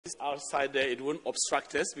outside there, it won't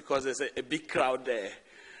obstruct us because there's a big crowd there.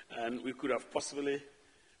 And we could have possibly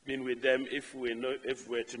been with them if we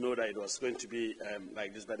were to know that it was going to be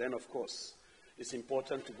like this. But then, of course, it's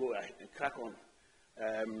important to go and crack on.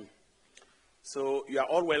 So you are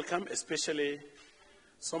all welcome, especially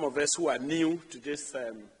some of us who are new to this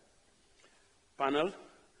panel.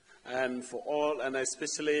 And for all, and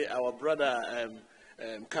especially our brother,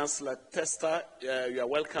 Councillor Tester, you are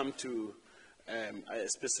welcome to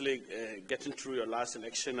especially getting through your last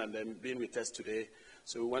election and then being with us today.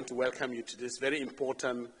 So we want to welcome you to this very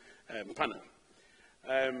important panel.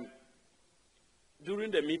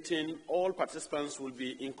 During the meeting, all participants will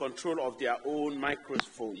be in control of their own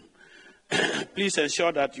microphone. Please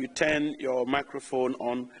ensure that you turn your microphone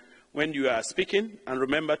on when you are speaking, and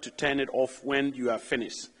remember to turn it off when you are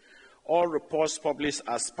finished. All reports published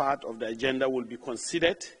as part of the agenda will be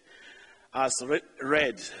considered as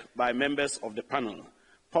read by members of the panel.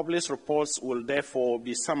 Published reports will therefore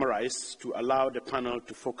be summarized to allow the panel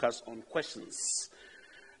to focus on questions.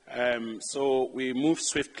 So we move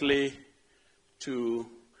swiftly to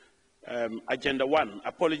Agenda 1,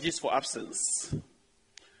 apologies for absence.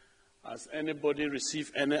 Has anybody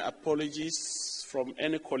received any apologies from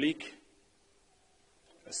any colleague?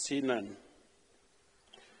 I see none.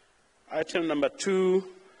 Item number 2,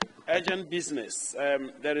 urgent business.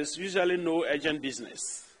 There is usually no urgent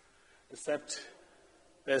business, except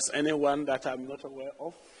there's anyone that I'm not aware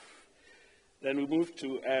of. Then we move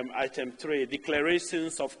to item 3,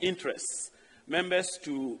 declarations of interest. Members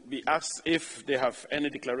to be asked if they have any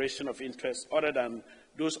declaration of interest other than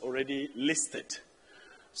those already listed.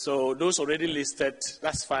 So those already listed,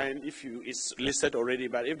 that's fine if it's listed already,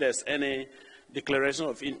 but if there's any declaration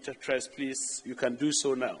of interest, please, you can do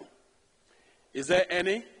so now. Is there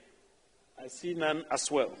any? I see none as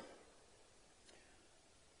well.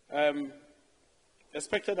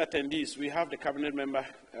 Respected attendees, we have the Cabinet Member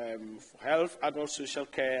for Health, Adult Social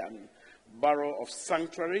Care and Borough of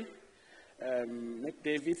Sanctuary, Nick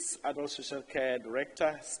Davids, Adult Social Care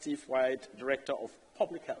Director, Steve White, Director of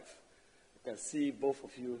Public Health. You can see both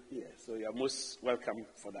of you here, so you are most welcome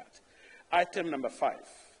for that. Item number 5,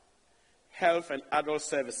 Health and Adult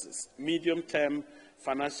Services, Medium-Term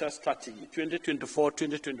Financial Strategy,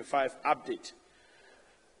 2024-2025 update.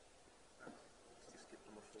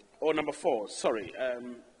 Oh, number 4, sorry.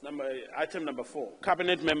 Item number 4,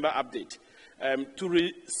 Cabinet Member update. To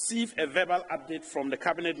receive a verbal update from the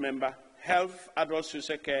Cabinet Member, Health, Adult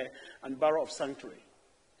Social Care, and Borough of Sanctuary.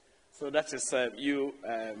 So that is you,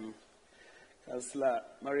 Councillor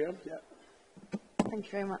Mariam. Yeah. Thank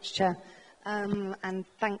you very much, Chair. And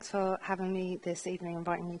thanks for having me this evening,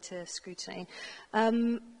 inviting me to Scrutiny.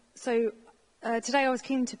 Today I was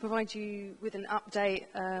keen to provide you with an update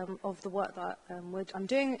of the work that I'm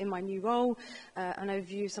doing in my new role, an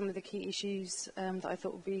overview of some of the key issues that I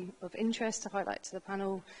thought would be of interest to highlight to the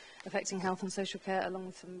panel affecting health and social care, along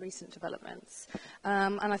with some recent developments.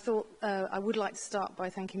 And I thought I would like to start by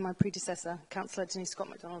thanking my predecessor, Councillor Denise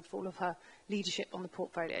Scott-MacDonald, for all of her leadership on the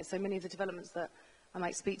portfolio. So many of the developments that I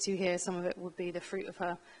might speak to here, some of it would be the fruit of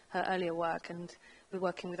her earlier work, and we're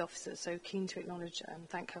working with officers, so keen to acknowledge and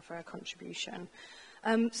thank her for her contribution.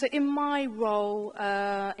 So in my role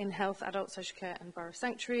in Health, Adult Social Care and Borough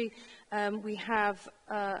Sanctuary, we have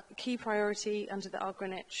a key priority under our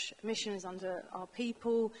Greenwich mission is under our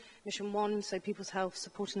people, mission 1, so people's health,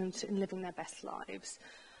 supporting them in living their best lives.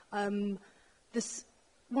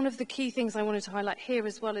 One of the key things I wanted to highlight here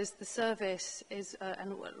as well is the service is,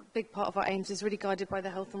 and a big part of our aims is really guided by the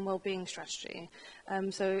health and wellbeing strategy.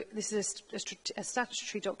 So this is a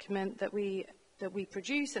statutory document that we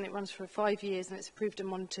produce, and it runs for 5 years, and it's approved and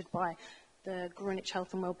monitored by the Greenwich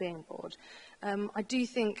Health and Wellbeing Board. I do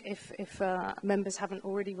think if members haven't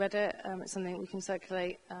already read it, it's something we can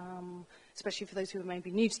circulate, especially for those who are maybe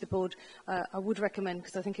new to the board. I would recommend,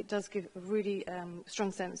 because I think it does give a really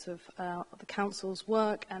strong sense of the Council's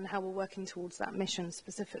work and how we're working towards that mission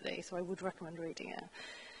specifically, so I would recommend reading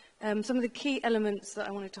it. Some of the key elements that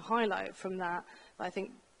I wanted to highlight from that I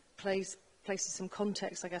think places some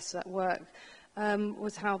context, I guess, to that work,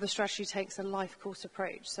 was how the strategy takes a life course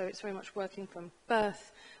approach. So it's very much working from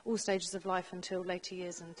birth, all stages of life until later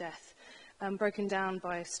years and death, broken down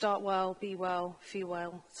by start well, be well, feel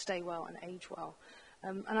well, stay well and age well.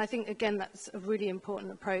 And I think, again, that's a really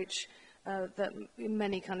important approach that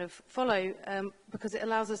many kind of follow, because it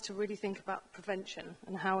allows us to really think about prevention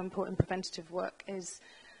and how important preventative work is,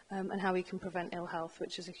 and how we can prevent ill health,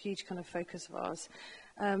 which is a huge kind of focus of ours.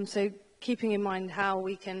 So keeping in mind how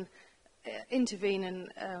we can intervene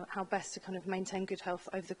and how best to kind of maintain good health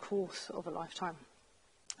over the course of a lifetime.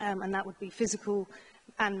 And that would be physical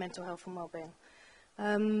and mental health and well-being.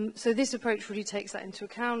 So this approach really takes that into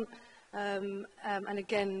account. And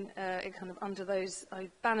again, it kind of under those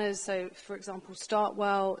banners, so for example, start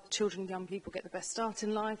well, children and young people get the best start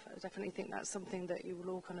in life. I definitely think that's something that you will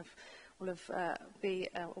all kind of be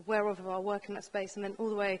aware of our work in that space. And then all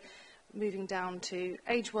the way moving down to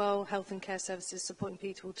age well, health and care services, supporting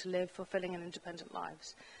people to live fulfilling and independent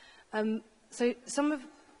lives. So some of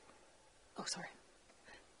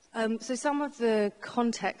the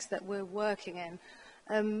context that we're working in,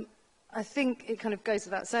 I think it kind of goes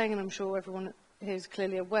without saying, and I'm sure everyone here is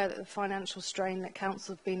clearly aware that the financial strain that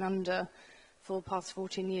council have been under for the past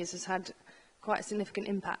 14 years has had quite a significant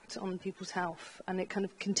impact on people's health, and it kind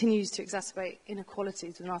of continues to exacerbate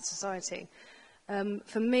inequalities in our society.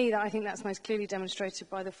 For me, I think that's most clearly demonstrated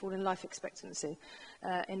by the fall in life expectancy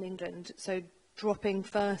in England. So dropping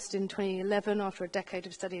first in 2011 after a decade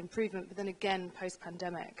of steady improvement, but then again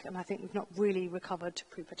post-pandemic, and I think we've not really recovered to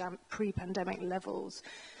pre-pandemic levels.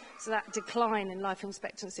 So that decline in life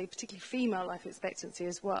expectancy, particularly female life expectancy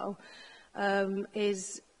as well,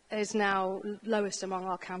 is now lowest among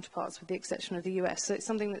our counterparts with the exception of the US. So it's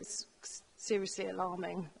something that's seriously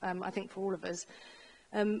alarming, I think, for all of us.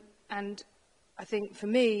 And I think for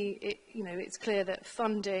me, it's clear that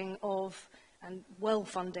funding of and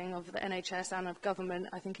well-funding of the NHS and of government,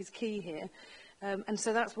 I think, is key here. And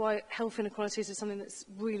so that's why health inequalities is something that's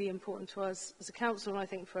really important to us as a council, and I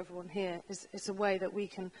think for everyone here. It's a way that we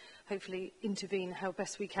can hopefully intervene how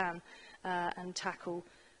best we can and tackle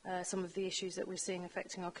some of the issues that we're seeing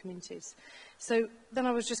affecting our communities. So then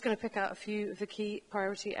I was just going to pick out a few of the key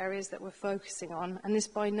priority areas that we're focusing on, and this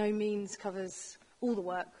by no means covers all the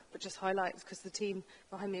work, but just highlights, because the team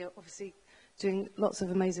behind me are obviously doing lots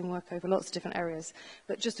of amazing work over lots of different areas,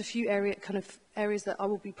 but just a few areas that I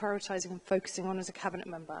will be prioritising and focusing on as a cabinet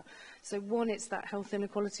member. So one, it's that health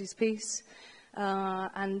inequalities piece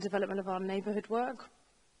and development of our neighbourhood work.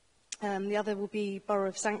 The other will be borough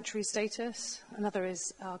of sanctuary status. Another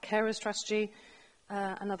is our carer strategy.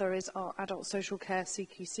 Another is our adult social care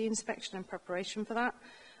CQC inspection and preparation for that.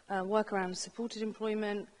 Work around supported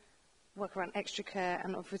employment, work around extra care,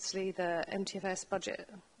 and obviously the MTFS budget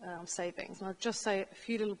savings. And I'll just say a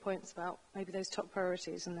few little points about maybe those top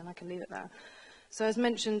priorities, and then I can leave it there. So as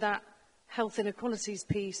mentioned, that health inequalities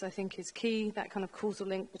piece, I think, is key. That kind of causal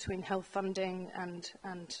link between health funding and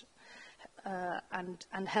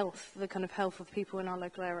health, the kind of health of people in our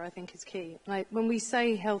local area, I think, is key. When we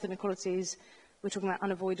say health inequalities, we're talking about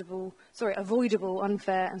avoidable,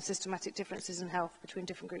 unfair and systematic differences in health between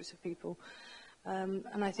different groups of people.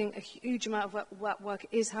 And I think a huge amount of work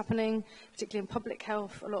is happening, particularly in public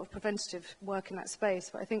health, a lot of preventative work in that space.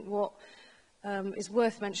 But I think what is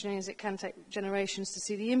worth mentioning is it can take generations to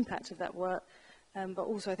see the impact of that work. But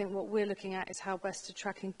also I think what we're looking at is how best to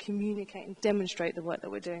track and communicate and demonstrate the work that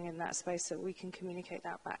we're doing in that space, so we can communicate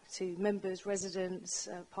that back to members, residents,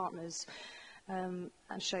 partners, and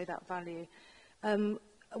show that value.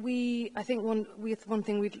 I think one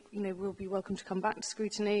thing we'll be welcome to come back to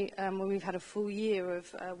Scrutiny, where we've had a full year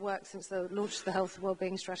of work since the launch of the Health and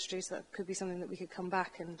Wellbeing Strategy, so that could be something that we could come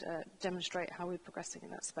back and demonstrate how we're progressing in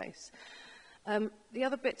that space. The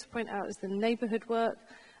other bit to point out is the neighbourhood work.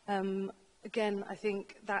 Again, I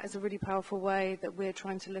think that is a really powerful way that we're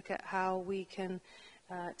trying to look at how we can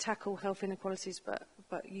tackle health inequalities, but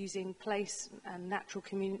using place and natural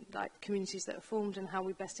communities that are formed, and how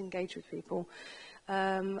we best engage with people.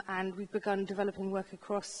 And we've begun developing work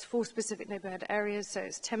across 4 specific neighbourhood areas. So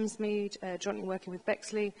it's Thamesmead, jointly working with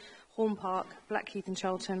Bexley, Horn Park, Blackheath and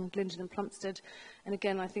Charlton, Glindon and Plumstead. And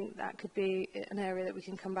again, I think that could be an area that we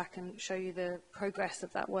can come back and show you the progress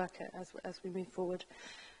of that work as we move forward.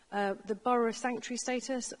 The borough of sanctuary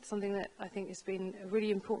status, something that I think has been a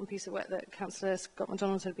really important piece of work that Councillor Scott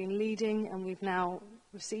MacDonald has been leading, and we've now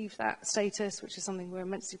received that status, which is something we're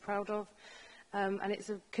immensely proud of. And it's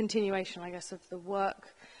a continuation, I guess, of the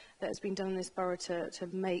work that has been done in this borough to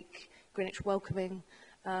make Greenwich welcoming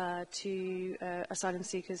to asylum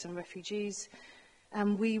seekers and refugees.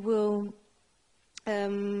 And we'll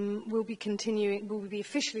be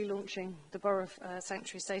officially launching the borough of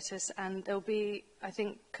sanctuary status, and there'll be, I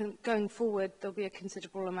think, going forward, there'll be a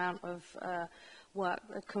considerable amount of work.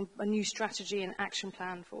 A new strategy and action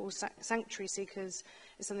plan for all sanctuary seekers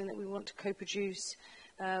is something that we want to co-produce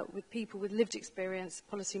with people with lived experience,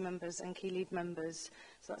 policy members and key lead members.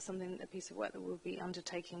 So that's something, a piece of work that we'll be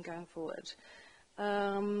undertaking going forward.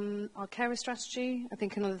 Our carer strategy, I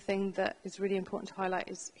think another thing that is really important to highlight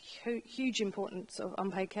is huge importance of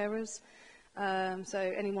unpaid carers. So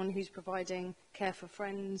anyone who's providing care for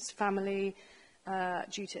friends, family,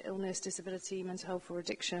 due to illness, disability, mental health or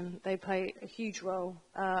addiction, they play a huge role,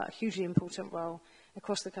 a hugely important role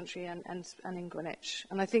across the country and in Greenwich.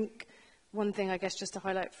 And I think one thing, I guess, just to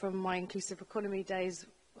highlight from my inclusive economy days,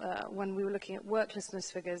 when we were looking at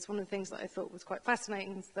worklessness figures, one of the things that I thought was quite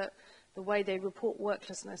fascinating is that the way they report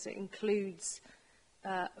worklessness, it includes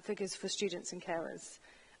figures for students and carers,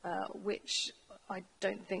 which I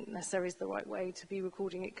don't think necessarily is the right way to be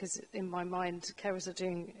recording it, because in my mind, carers are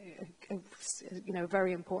doing a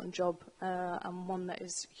very important job, and one that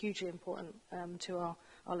is hugely important to our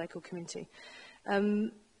local community.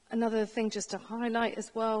 Another thing just to highlight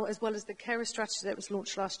as well as the carer strategy that was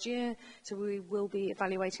launched last year, so we will be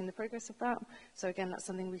evaluating the progress of that. So again, that's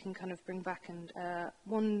something we can kind of bring back, and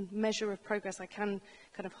one measure of progress I can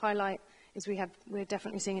kind of highlight is we're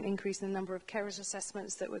definitely seeing an increase in the number of carers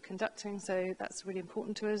assessments that we're conducting, so that's really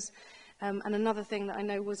important to us. And another thing that I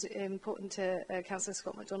know was important to Councillor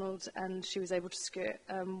Scott MacDonald, and she was able to secure it,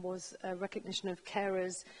 was a recognition of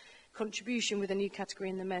carers' contribution with a new category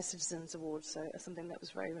in the Mayor Citizens Award, so something that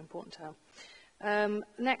was very important to her.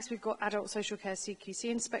 Next, we've got adult social care CQC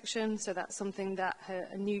inspection, so that's something that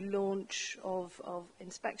a new launch of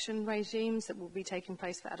inspection regimes that will be taking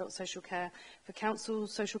place for adult social care for council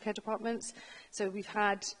social care departments. So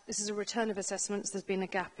this is a return of assessments. There's been a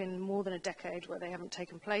gap in more than a decade where they haven't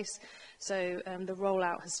taken place. So the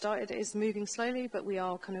rollout has started. It is moving slowly, but we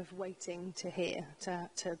are kind of waiting to hear,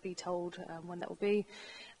 to be told when that will be.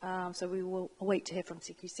 So we will wait to hear from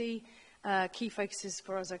CQC. Key focuses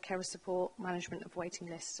for us are carer support, management of waiting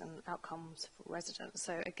lists and outcomes for residents.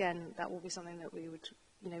 So again, that will be something that we would,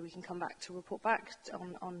 we can come back to report back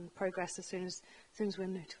on progress as soon as we're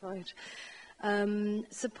notified.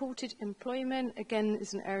 Supported employment, again,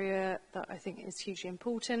 is an area that I think is hugely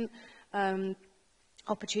important.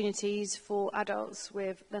 Opportunities for adults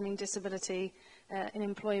with learning disability in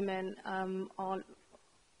employment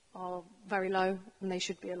are very low, and they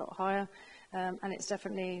should be a lot higher. And it's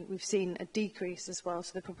definitely, we've seen a decrease as well,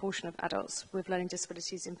 so the proportion of adults with learning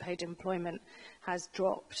disabilities in paid employment has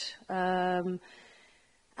dropped. And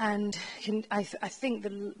I think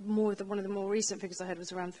one of the more recent figures I had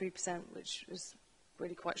was around 3%, which was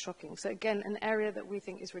really quite shocking. So again, an area that we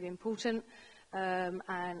think is really important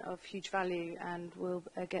and of huge value, and we'll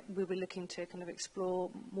be looking to kind of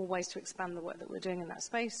explore more ways to expand the work that we're doing in that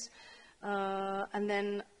space. And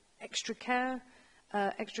then extra care.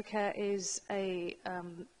 Extra care is a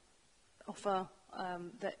offer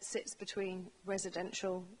that sits between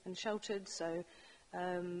residential and sheltered. So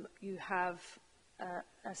you have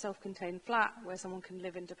a self-contained flat where someone can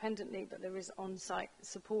live independently, but there is on-site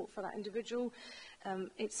support for that individual.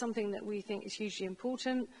 It's something that we think is hugely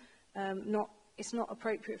important. It's not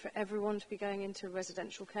appropriate for everyone to be going into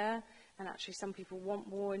residential care, and actually some people want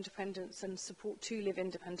more independence and support to live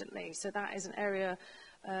independently. So that is an area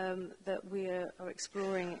that we are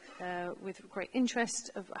exploring with great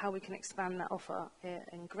interest of how we can expand that offer here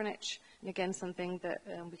in Greenwich, and again something that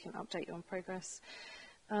we can update you on progress.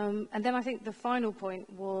 And then I think the final point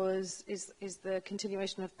is the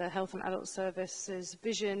continuation of the Health and Adult Services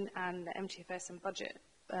vision and the MTFS and budget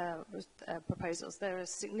proposals. There are a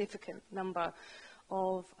significant number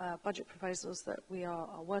of budget proposals that we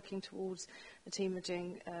are working towards. The team are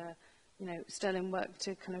doing sterling work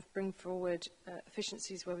to kind of bring forward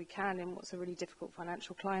efficiencies where we can in what's a really difficult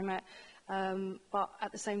financial climate. But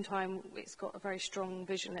at the same time, it's got a very strong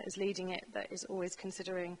vision that is leading it, that is always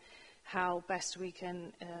considering how best we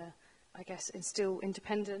can, I guess, instill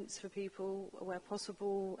independence for people where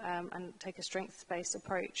possible, and take a strengths-based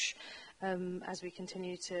approach as we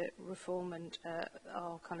continue to reform and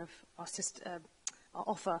our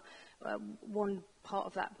offer. One part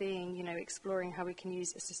of that being, exploring how we can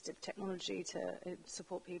use assistive technology to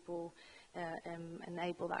support people,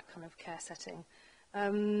 enable that kind of care setting.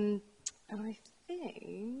 And I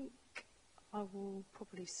think I will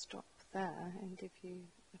probably stop there and give you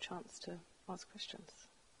a chance to ask questions.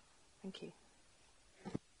 Thank you.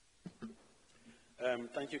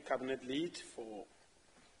 Thank you, Cabinet Lead, for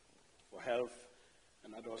Health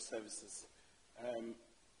and Adult Services.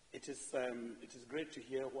 It is great to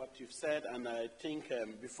hear what you've said, and I think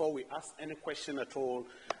before we ask any question at all,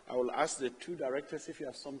 I will ask the two directors if you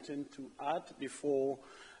have something to add before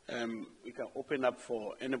we can open up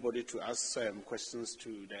for anybody to ask questions to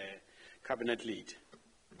the Cabinet Lead.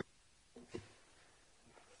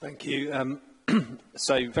 Thank you.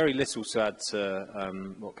 So very little to add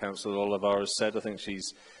to what Councillor Oliver has said. I think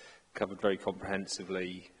she's covered very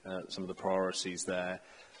comprehensively some of the priorities there.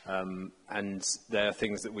 And there are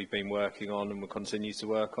things that we've been working on and will continue to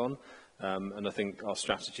work on. And I think our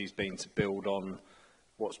strategy has been to build on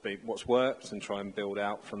what's worked and try and build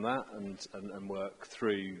out from that and work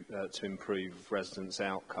through to improve residents'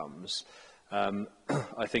 outcomes.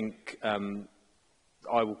 I think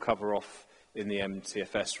I will cover off in the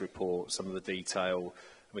MTFS report some of the detail,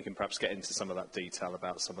 and we can perhaps get into some of that detail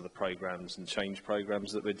about some of the programmes and change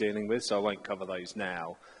programmes that we're dealing with. So I won't cover those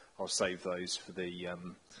now. I'll save those for the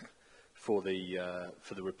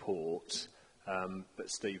report. But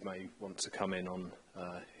Steve may want to come in on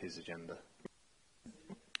his agenda.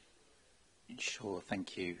 Sure,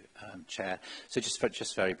 thank you, Chair. So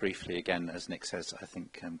just very briefly, again, as Nick says, I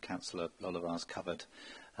think Councillor Lolavar's covered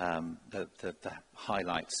the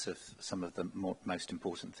highlights of some of the most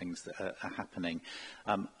important things that are happening.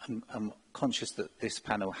 I'm conscious that this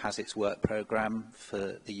panel has its work programme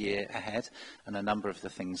for the year ahead, and a number of the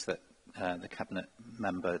things that the Cabinet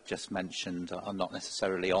member just mentioned are not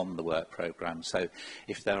necessarily on the work programme. So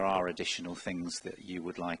if there are additional things that you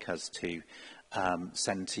would like us to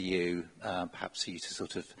send to you, perhaps for you to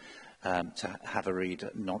sort of to have a read,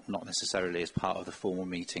 not necessarily as part of the formal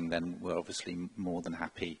meeting, then we're obviously more than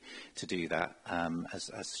happy to do that.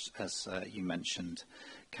 As you mentioned,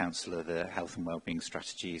 Councillor, the health and wellbeing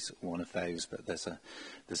strategy is one of those, but there's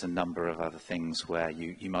a number of other things where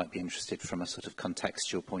you might be interested from a sort of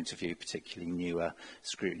contextual point of view, particularly newer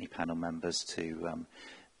scrutiny panel members to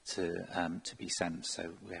be sent. So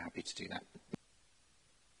we're happy to do that.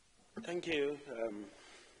 Thank you,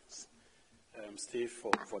 Steve,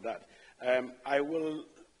 for that. I will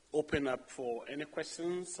open up for any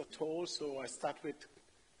questions at all. So I start with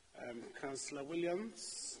Councillor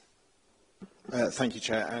Williams. Thank you,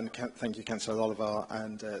 Chair, and thank you, Councillor Oliver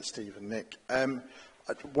and Steve and Nick.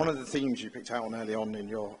 One of the themes you picked out on early on in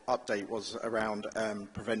your update was around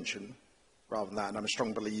prevention rather than that, and I'm a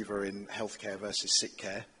strong believer in healthcare versus sick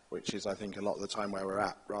care, which is, I think, a lot of the time where we're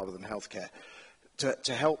at, rather than healthcare.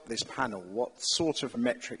 To help this panel, what sort of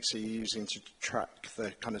metrics are you using to track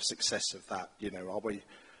the kind of success of that? You know, are we,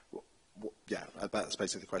 yeah, that's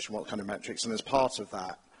basically the question, what kind of metrics? And as part of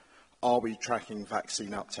that, are we tracking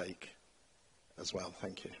vaccine uptake as well?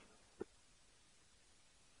 Thank you.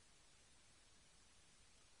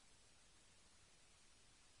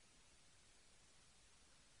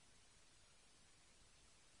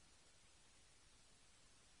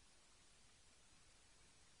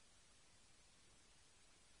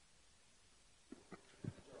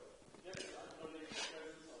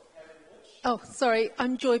 Oh, sorry,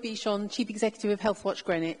 I'm Joy Bichon, Chief Executive of Healthwatch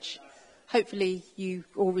Greenwich. Hopefully you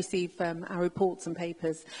all receive our reports and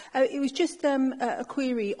papers. It was just a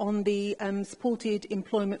query on the supported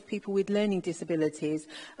employment for people with learning disabilities.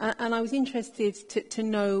 And I was interested to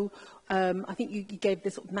know, I think you gave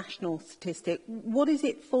this sort of national statistic. What is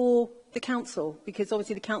it for the council? Because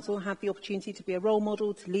obviously the council will have the opportunity to be a role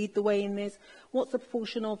model, to lead the way in this. What's the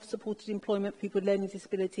proportion of supported employment for people with learning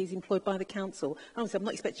disabilities employed by the council? Obviously, I'm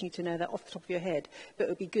not expecting you to know that off the top of your head, but it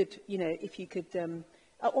would be good, you know, if you could...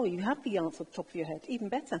 oh, you have the answer off the top of your head. Even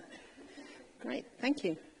better. Great. Thank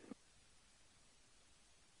you.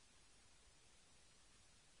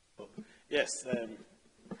 Yes.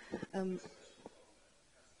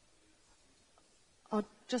 I'll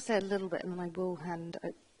just say a little bit, and then I will hand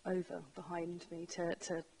over behind me to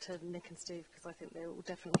Nick and Steve, because I think they will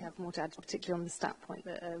definitely have more to add, particularly on the stat point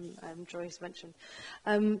that Joyce mentioned.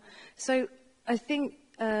 So I think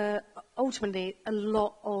ultimately a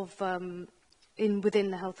lot of... within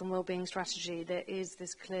the health and wellbeing strategy, there is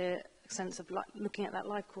this clear sense of looking at that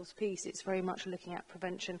life course piece. It's very much looking at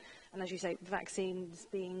prevention, and as you say, vaccines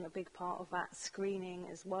being a big part of that, screening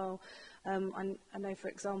as well. I know, for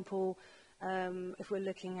example, if we're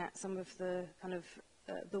looking at some of the kind of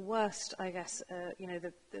the worst, I guess, you know,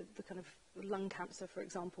 the kind of lung cancer, for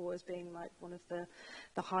example, as being like one of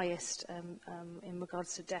the highest in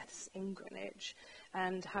regards to deaths in Greenwich,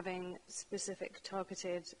 and having specific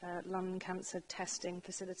targeted lung cancer testing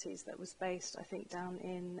facilities that was based, I think, down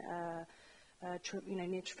in you know,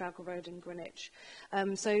 near Trafalgar Road in Greenwich.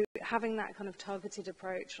 So having that kind of targeted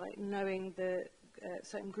approach, like knowing the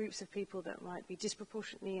certain groups of people that might be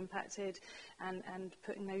disproportionately impacted, and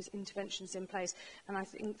putting those interventions in place. And I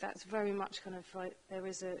think that's very much kind of like, there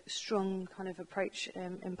is a strong kind of approach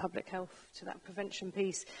in public health to that prevention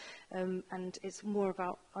piece, and it's more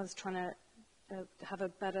about us trying to have a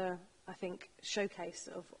better, I think, showcase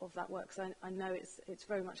of that work. So I know it's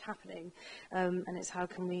very much happening, and it's how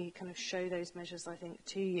can we kind of show those measures, I think,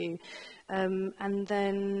 to you. And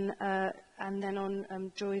then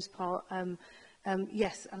on Joy's part,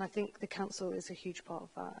 yes, and I think the council is a huge part of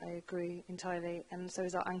that. I agree entirely, and so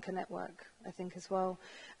is our anchor network, I think, as well.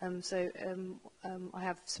 I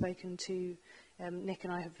have spoken to Nick,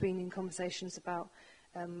 and I have been in conversations about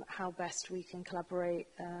how best we can collaborate,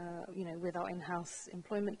 you know, with our in-house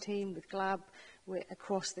employment team, with GLAB,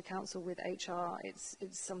 across the council with HR, it's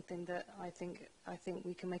something that I think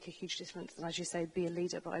we can make a huge difference, and as you say, be a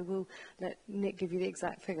leader. But I will let Nick give you the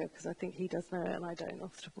exact figure, because I think he does know it and I don't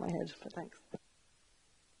off the top of my head, but thanks.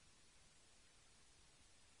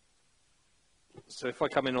 So if I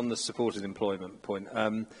come in on the supported employment point,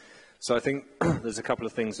 so I think there's a couple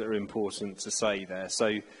of things that are important to say there.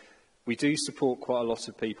 So we do support quite a lot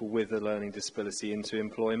of people with a learning disability into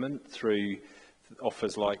employment through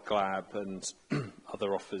offers like GLAB and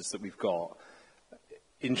other offers that we've got.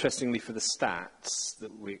 Interestingly, for the stats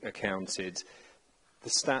that we accounted, the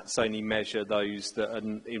stats only measure those that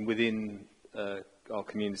are within our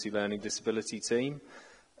community learning disability team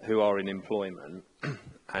who are in employment.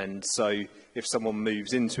 And so if someone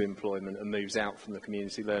moves into employment and moves out from the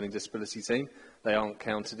community learning disability team, they aren't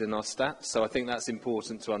counted in our stats. So I think that's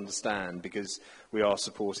important to understand, because we are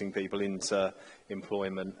supporting people into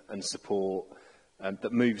employment and support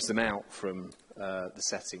that moves them out from the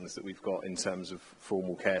settings that we've got in terms of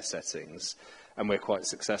formal care settings. And we're quite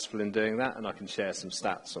successful in doing that, and I can share some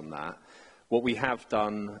stats on that. What we have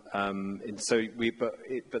done,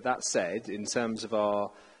 but that said, in terms of our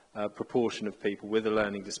proportion of people with a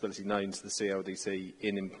learning disability known to the CLDT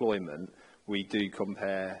in employment, we do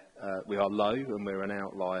compare, we are low and we're an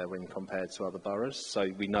outlier when compared to other boroughs. So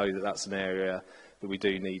we know that that's an area that we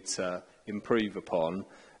do need to improve upon,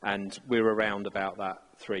 and we're around about that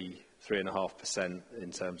 3.5%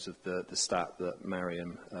 in terms of the stat that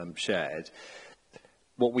Mariam shared.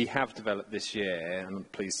 What we have developed this year, and I'm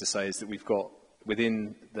pleased to say, is that we've got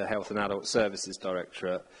within the Health and Adult Services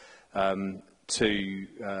Directorate two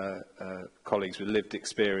colleagues with lived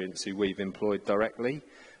experience who we've employed directly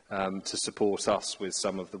to support us with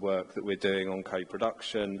some of the work that we're doing on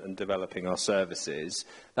co-production and developing our services.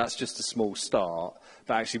 That's just a small start,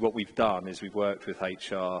 but actually what we've done is we've worked with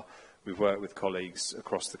HR, we've worked with colleagues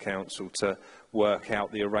across the council to work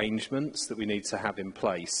out the arrangements that we need to have in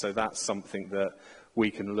place. So that's something that we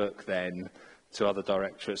can look then to other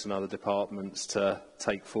directorates and other departments to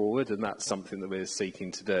take forward, and that's something that we're seeking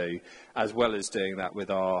to do, as well as doing that with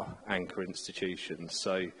our anchor institutions.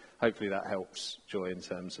 So hopefully that helps, Joy, in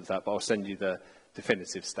terms of that, but I'll send you the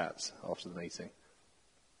definitive stats after the meeting.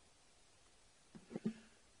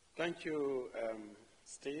 Thank you,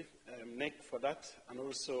 Steve, Nick, for that, and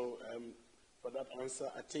also for that answer.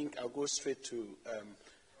 I think I'll go straight to...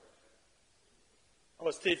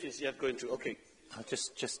 Steve is yet going to... Okay. I'll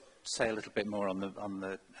just say a little bit more on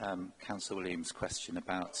the Councillor Williams' question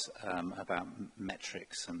about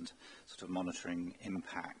metrics and sort of monitoring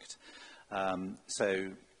impact.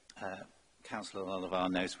 Councillor Oliver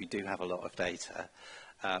knows we do have a lot of data.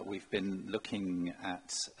 We've been looking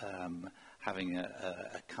at having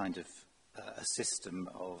a kind of a system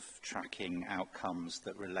of tracking outcomes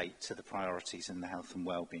that relate to the priorities in the health and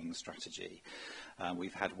wellbeing strategy.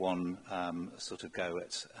 We've had one sort of go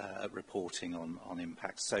at reporting on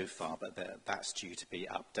impact so far, but that's due to be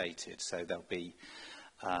updated. So there'll be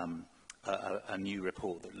a new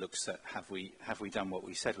report that looks at have we done what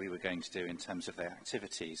we said we were going to do in terms of their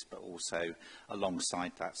activities, but also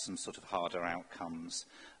alongside that some sort of harder outcomes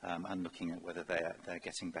and looking at whether they're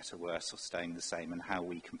getting better, worse, or staying the same, and how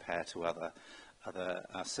we compare to other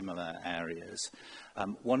similar areas.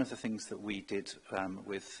 One of the things that we did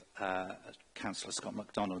with Councillor Scott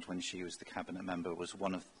MacDonald when she was the Cabinet member was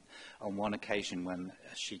on one occasion when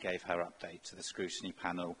she gave her update to the scrutiny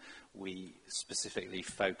panel, we specifically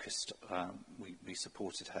focused, we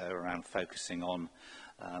supported her around focusing on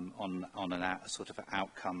a sort of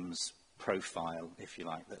outcomes profile, if you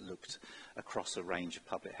like, that looked across a range of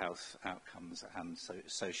public health outcomes and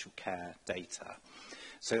social care data.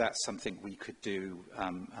 So that's something we could do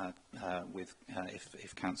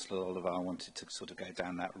if Councillor Oliver wanted to sort of go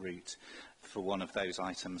down that route for one of those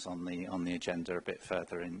items on the agenda a bit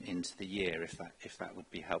further into the year, if that would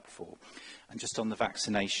be helpful. And just on the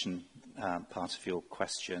vaccination part of your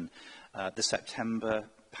question, the September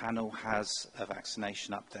panel has a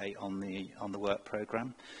vaccination update on the work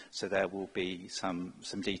programme, so there will be some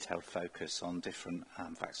detailed focus on different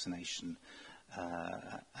vaccination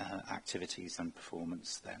activities and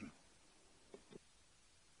performance then.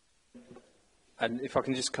 And if I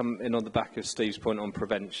can just come in on the back of Steve's point on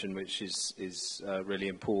prevention, which is really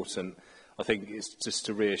important, I think it's just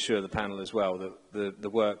to reassure the panel as well that the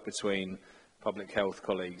work between public health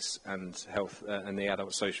colleagues and the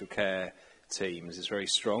adult social care teams is very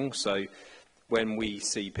strong. So when we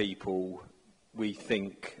see people, we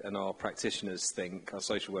think, and our practitioners think, our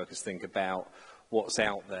social workers think about what's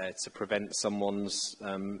out there to prevent someone's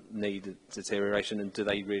need deterioration, and do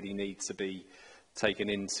they really need to be taken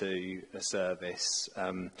into a service.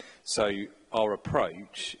 So our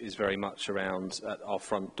approach is very much around at our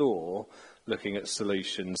front door, looking at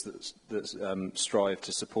solutions that strive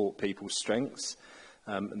to support people's strengths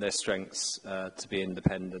and their strengths to be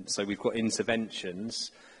independent. So we've got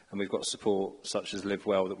interventions and we've got support such as Live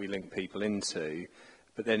Well that we link people into.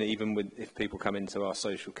 But then even if people come into our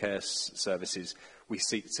social care services, we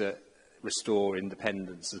seek to restore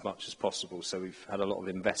independence as much as possible. So we've had a lot of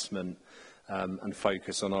investment and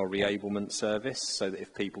focus on our reablement service, so that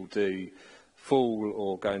if people do fall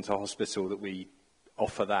or go into hospital, that we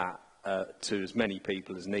offer that to as many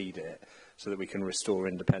people as need it, so that we can restore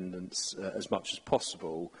independence as much as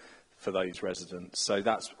possible for those residents. So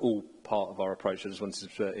that's all part of our approach. I just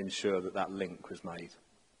wanted to ensure that that link was made.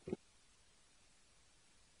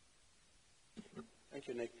 Thank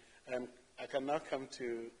you, Nick. I can now come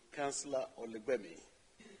to Councillor Olegbemi.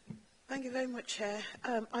 Thank you very much, Chair.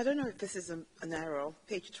 I don't know if this is an error.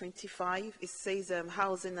 Page 25, it says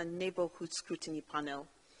Housing and Neighbourhood Scrutiny Panel,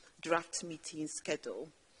 draft meeting schedule.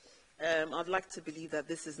 I'd like to believe that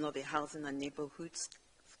this is not a Housing and Neighbourhood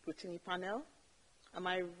Scrutiny Panel. Am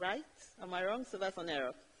I right? Am I wrong? So that's an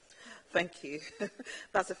error. Thank you.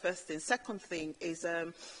 That's the first thing. Second thing is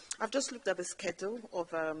I've just looked at the schedule of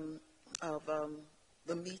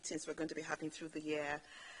the meetings we're going to be having through the year,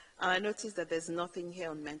 and I noticed that there's nothing here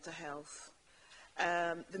on mental health.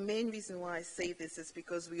 The main reason why I say this is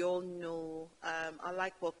because we all know, I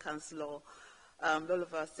like what Councillor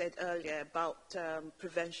Loliver said earlier about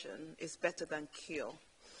prevention is better than cure.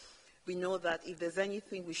 We know that if there's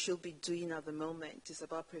anything we should be doing at the moment, it's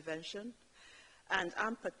about prevention. And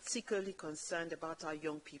I'm particularly concerned about our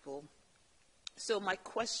young people. So my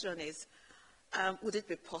question is, would it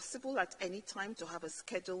be possible at any time to have a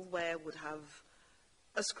schedule where we'd have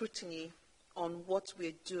a scrutiny on what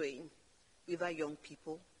we're doing with our young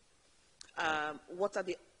people? What are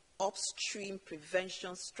the upstream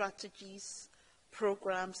prevention strategies,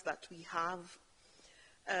 programs that we have?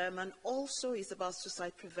 And also is about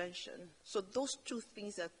suicide prevention. So those two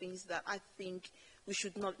things are things that I think we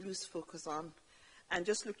should not lose focus on. And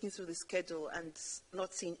just looking through the schedule and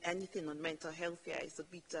not seeing anything on mental health here is a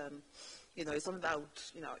bit, it's something that would,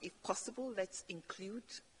 if possible, let's include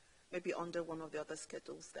maybe under one of the other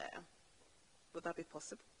schedules there. Would that be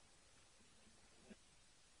possible?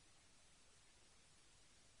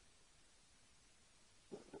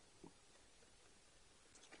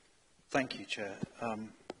 Thank you, Chair.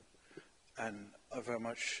 And I very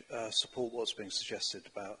much support what's being suggested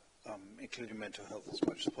about including mental health as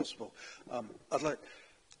much as possible. I'd like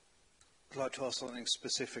to ask something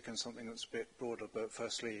specific and something that's a bit broader, but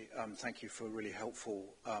firstly, thank you for a really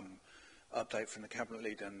helpful update from the Cabinet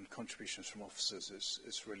Leader, and contributions from officers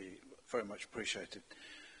is really very much appreciated.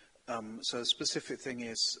 So the specific thing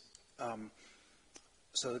is,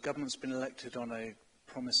 so the government's been elected on a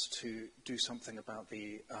promise to do something about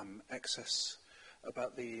the excess,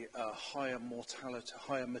 about the higher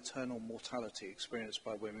maternal mortality experienced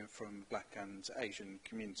by women from Black and Asian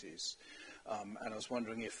communities. And I was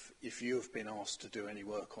wondering if you have been asked to do any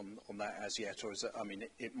work on that as yet, or is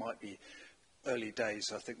it, it might be early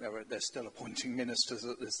days. I think they're still appointing ministers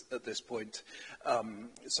at this point.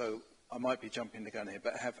 So I might be jumping the gun here,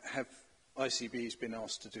 but have ICBs been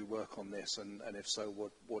asked to do work on this, and if so,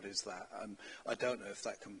 what is that? I don't know if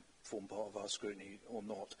that can form part of our scrutiny or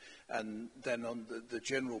not. And then on the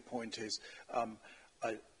general point is,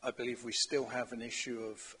 I believe we still have an issue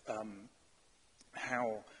of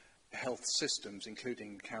how health systems,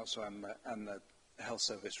 including council and the health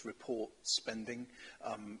service, report spending.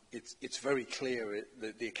 It's very clear,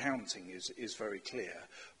 the accounting is very clear,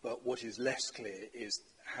 but what is less clear is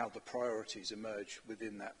how the priorities emerge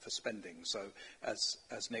within that for spending. So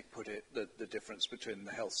as Nick put it, the difference between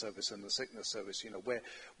the health service and the sickness service,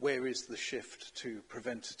 where is the shift to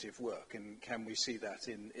preventative work, and can we see that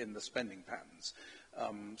in the spending patterns?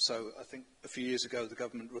 So I think a few years ago the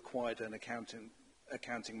government required an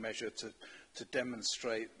accounting measure to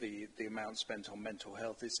demonstrate the amount spent on mental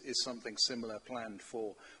health. Is something similar planned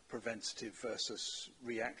for preventative versus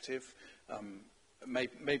reactive?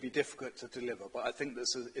 May be difficult to deliver, but I think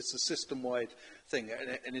it's a system-wide thing,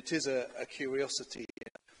 and it is a curiosity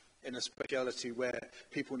in a speciality where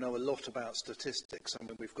people know a lot about statistics.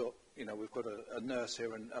 We've got a nurse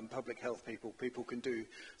here and public health people. People can do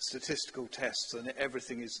statistical tests, and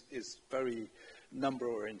everything is very number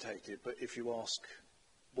orientated. But if you ask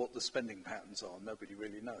what the spending patterns are, nobody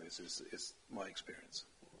really knows. Is my experience.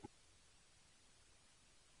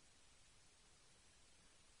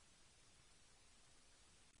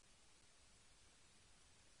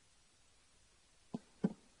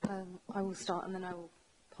 I will start and then I will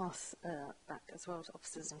pass back as well to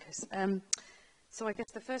officers in case. So I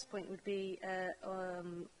guess the first point would be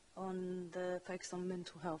on the focus on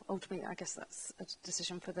mental health. Ultimately, I guess that's a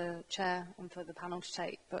decision for the chair and for the panel to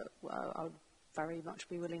take, but I would very much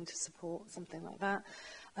be willing to support something like that.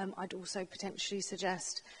 I'd also potentially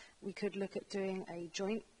suggest we could look at doing a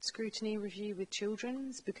joint scrutiny review with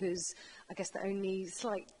children's, because I guess the only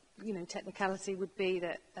slight, technicality would be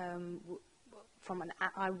that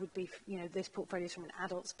I would be, this portfolio is from an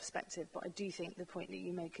adult's perspective, but I do think the point that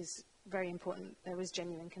you make is very important. There is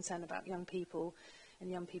genuine concern about young people and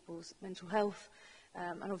young people's mental health,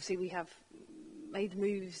 and obviously we have made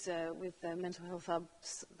moves with mental health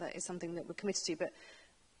hubs. That is something that we're committed to, but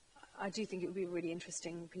I do think it would be a really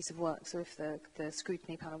interesting piece of work. So if the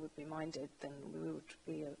scrutiny panel would be minded, then we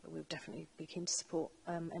would definitely be keen to support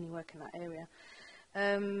any work in that area.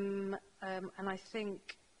 And I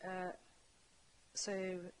think the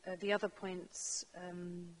other points.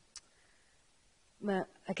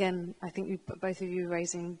 Again, I think both of you are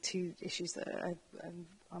raising two issues that I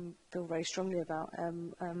feel very strongly about,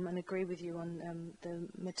 and agree with you on the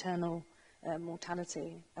maternal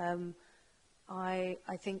mortality. I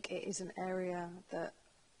think it is an area that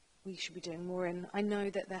we should be doing more in. I know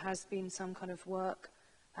that there has been some kind of work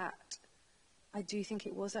I do think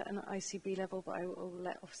it was at an ICB level, but I will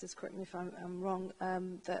let officers correct me if I'm wrong,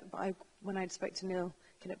 when I spoke to Neil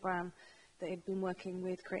Kinnett-Brown, they had been working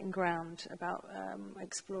with Creating Ground about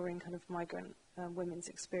exploring kind of migrant women's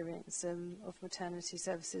experience of maternity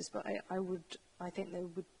services. But I think there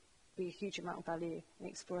would be a huge amount of value in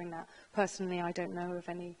exploring that. Personally, I don't know of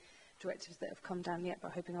any directives that have come down yet,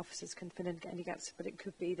 but hoping officers can fill in any gaps. But it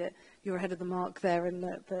could be that you're ahead of the mark there, and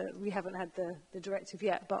that we haven't had the directive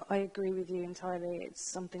yet. But I agree with you entirely.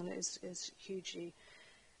 It's something that is hugely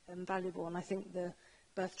valuable, and I think the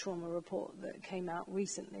birth trauma report that came out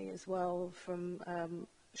recently as well from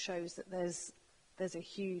shows that there's a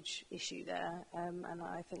huge issue there, and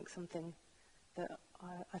I think something that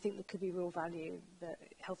I think there could be real value, that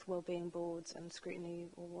health wellbeing boards and scrutiny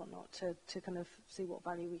or whatnot to kind of see what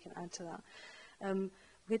value we can add to that.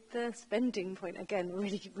 With the spending point, again,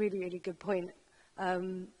 really good point.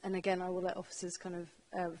 And again, I will let officers kind of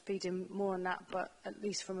feed in more on that, but at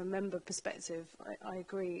least from a member perspective, I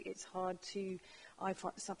agree it's hard I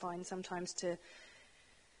find sometimes to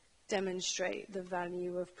demonstrate the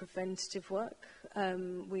value of preventative work.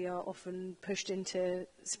 We are often pushed into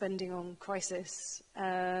spending on crisis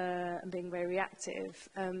and being very reactive,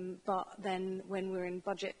 but then when we're in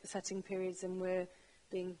budget setting periods and we're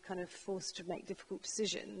being kind of forced to make difficult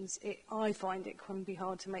decisions, I find it can be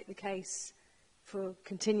hard to make the case for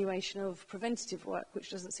continuation of preventative work, which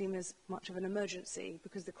doesn't seem as much of an emergency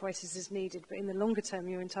because the crisis is needed. But in the longer term,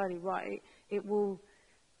 you're entirely right, it will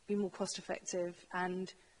be more cost effective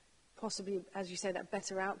and possibly, as you say, that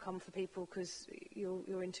better outcome for people because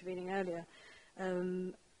you're intervening earlier.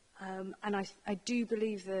 And I do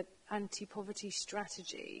believe that anti-poverty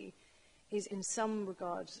strategy is in some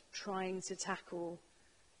regards trying to tackle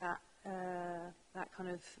that kind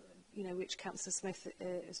of, which Councillor Smith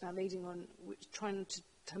is now leading on, trying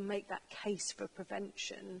to make that case for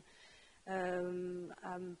prevention,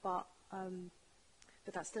 but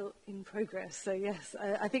that's still in progress. So yes,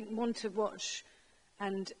 I think one to watch,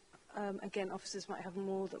 and again, officers might have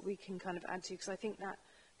more that we can kind of add to, because I think that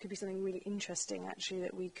could be something really interesting, actually,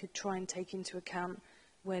 that we could try and take into account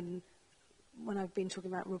when I've been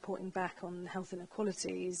talking about reporting back on health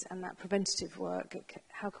inequalities and that preventative work.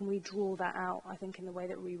 How can we draw that out, I think, in the way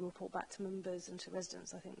that we report back to members and to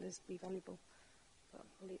residents? I think this would be valuable. But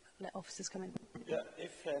I'll let officers come in. Yeah,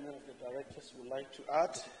 if any of the directors would like to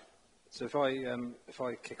add. So if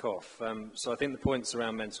I kick off, so I think the points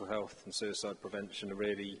around mental health and suicide prevention are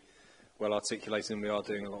really well articulated, and we are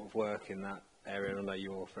doing a lot of work in that area. I know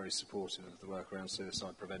you're very supportive of the work around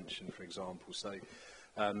suicide prevention, for example. So,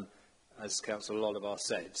 as Councillor Lollivar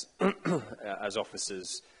said, as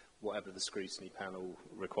officers, whatever the scrutiny panel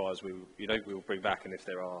requires, we will bring back, and if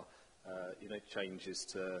there are changes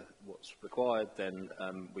to what's required, then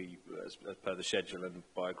we, as per the schedule and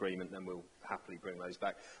by agreement, then we'll happily bring those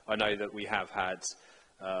back. I know that we have had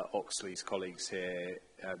Oxley's colleagues here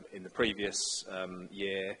in the previous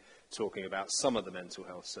year talking about some of the mental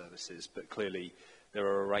health services, but clearly there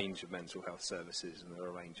are a range of mental health services and there are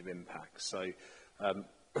a range of impacts. So, as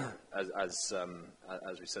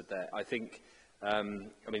we said there, I think,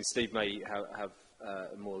 Steve may have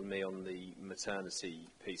more than me on the maternity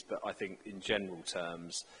piece, but I think in general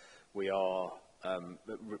terms, we are,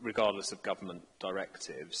 regardless of government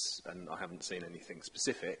directives, and I haven't seen anything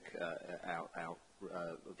specific out of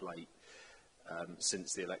late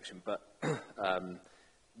since the election, but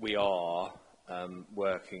we are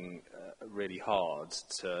working really hard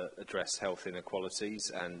to address health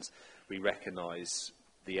inequalities, and we recognise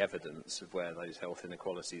the evidence of where those health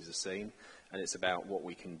inequalities are seen, and it's about what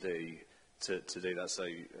we can do to do that. So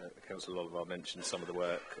Councillor Oliver mentioned some of the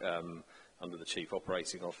work under the Chief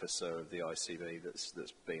Operating Officer of the ICB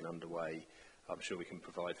that's been underway. I'm sure we can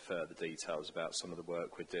provide further details about some of the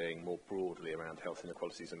work we're doing more broadly around health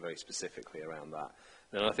inequalities and very specifically around that.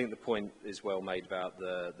 And I think the point is well made about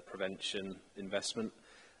the prevention investment.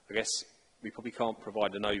 I guess we probably can't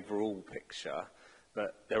provide an overall picture,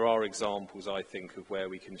 but there are examples, I think, of where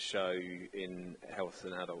we can show in health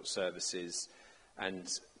and adult services and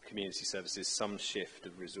community services some shift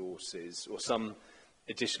of resources or some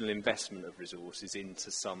additional investment of resources into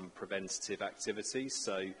some preventative activities.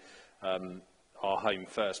 So our Home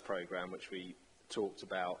First programme, which we talked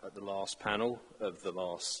about at the last panel of the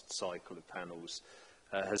last cycle of panels,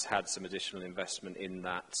 has had some additional investment in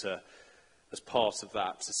that as part of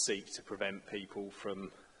that to seek to prevent people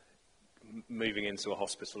from moving into a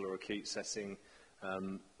hospital or acute setting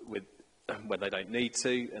when they don't need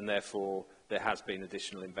to, and therefore there has been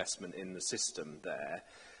additional investment in the system there.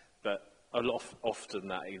 But often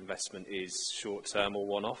that investment is short-term or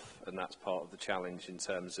one-off, and that's part of the challenge in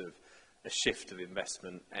terms of a shift of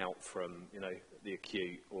investment out from, the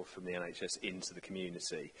acute or from the NHS into the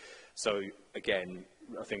community. So again,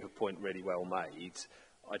 I think a point really well made.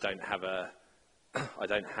 I don't have a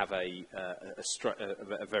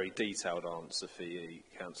very detailed answer for you,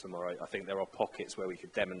 Councillor Morrow. I think there are pockets where we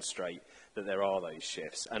could demonstrate that there are those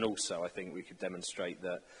shifts, and also I think we could demonstrate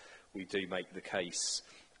that we do make the case,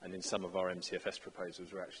 and in some of our MTFS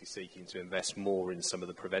proposals we're actually seeking to invest more in some of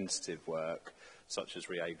the preventative work, such as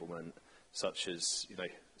reablement, such as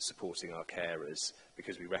supporting our carers,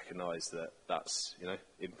 because we recognise that that's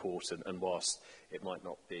important, and whilst it might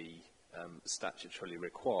not be statutorily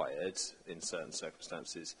required in certain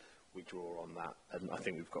circumstances, we draw on that, and I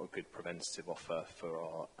think we've got a good preventative offer for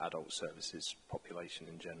our adult services population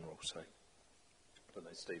in general. So I don't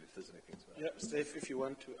know, Steve, if there's anything to add. Yeah, Steve, if you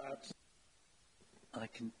want to add. I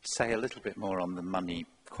can say a little bit more on the money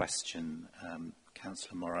question,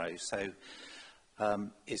 Councillor Morrow. So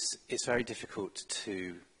it's very difficult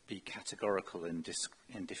to be categorical in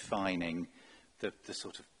defining the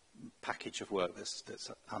sort of package of work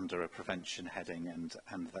that's under a prevention heading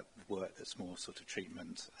and that work that's more sort of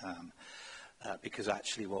treatment. Because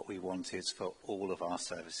actually what we want is for all of our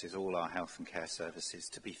services, all our health and care services,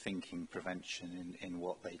 to be thinking prevention in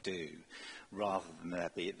what they do, rather than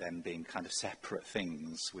them being kind of separate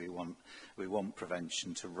things. We want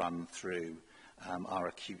prevention to run through our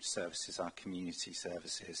acute services, our community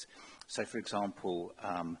services. So, for example,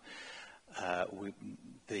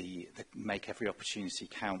 the Make Every Opportunity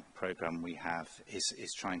Count programme we have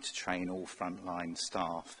is trying to train all frontline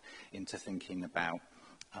staff into thinking about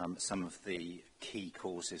some of the key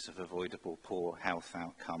causes of avoidable poor health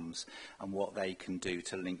outcomes and what they can do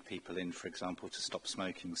to link people in, for example, to stop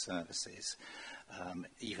smoking services.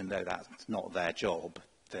 Even though that's not their job,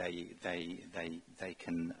 they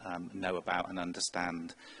can know about and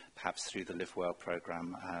understand, perhaps through the Live Well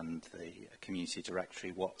programme and the community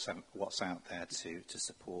directory, what's out there to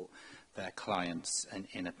support their clients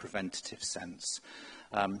in a preventative sense.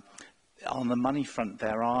 On the money front,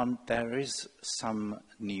 there is some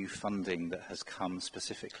new funding that has come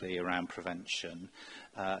specifically around prevention.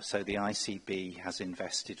 So the ICB has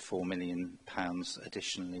invested £4 million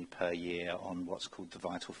additionally per year on what's called the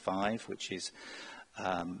Vital Five, which is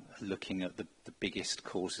looking at the biggest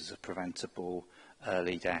causes of preventable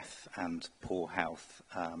early death and poor health.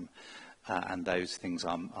 And those things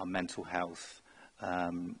are mental health,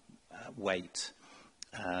 weight,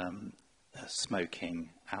 smoking,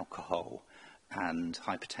 alcohol, and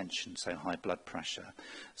hypertension, so high blood pressure.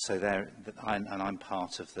 So I'm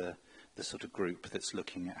part of the sort of group that's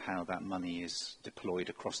looking at how that money is deployed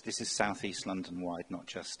across. This is South East London wide, not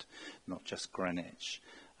just Greenwich.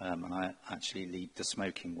 And I actually lead the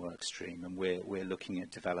smoking work stream, and we're looking at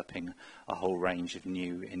developing a whole range of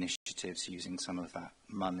new initiatives using some of that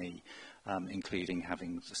money, including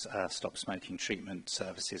having stop smoking treatment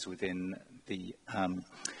services within the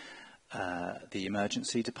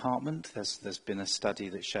emergency department. There's been a study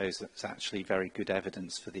that shows that there's actually very good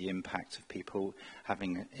evidence for the impact of people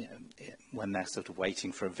having, when they're sort of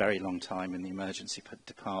waiting for a very long time in the emergency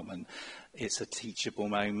department, it's a teachable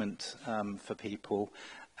moment for people.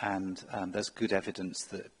 And there's good evidence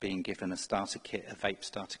that being given a starter kit, a vape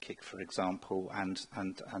starter kit, for example, and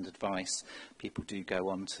advice, people do go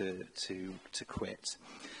on to quit.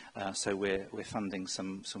 So we're funding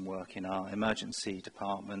some work in our emergency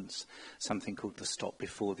departments, something called the Stop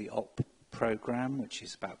Before the Op programme, which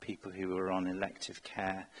is about people who are on elective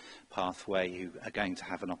care pathway who are going to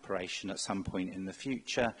have an operation at some point in the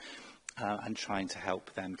future, and trying to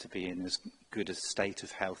help them to be in as good a state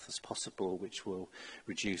of health as possible, which will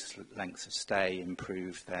reduce length of stay,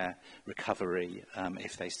 improve their recovery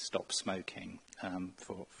if they stop smoking,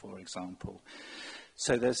 for example.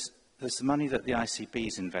 So there's the money that the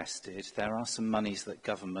ICB's invested. There are some monies that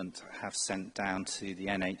government have sent down to the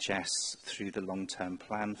NHS through the long-term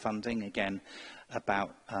plan funding, again,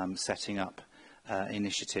 about setting up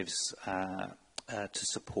initiatives to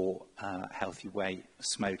support healthy weight,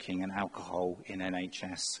 smoking and alcohol in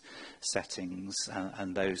NHS settings,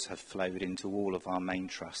 and those have flowed into all of our main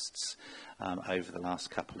trusts over the last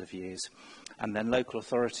couple of years. And then local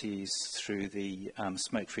authorities, through the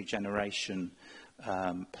Smoke-Free Generation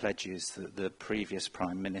pledges that the previous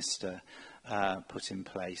Prime Minister put in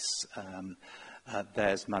place,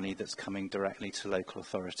 there's money that's coming directly to local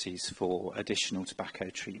authorities for additional tobacco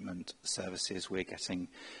treatment services. We're getting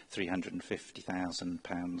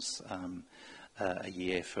 £350,000 a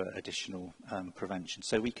year for additional prevention.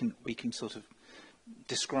 So we can sort of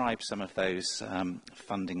describe some of those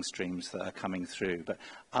funding streams that are coming through, but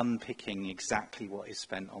unpicking exactly what is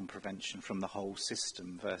spent on prevention from the whole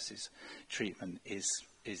system versus treatment is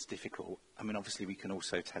difficult. I mean, obviously we can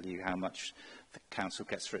also tell you how much the council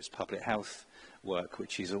gets for its public health work,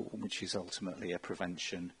 which is ultimately a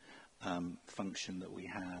prevention function that we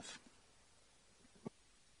have.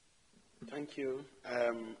 Thank you.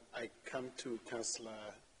 I come to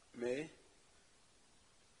Councillor May.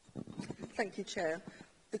 Thank you, Chair.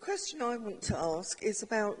 The question I want to ask is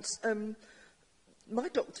about my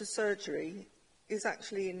doctor's surgery is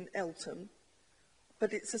actually in Eltham,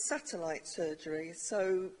 but it's a satellite surgery,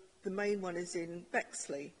 so the main one is in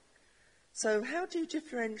Bexley. So how do you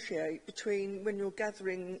differentiate between, when you're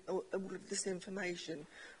gathering all of this information,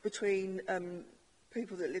 between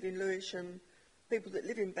people that live in Lewisham, people that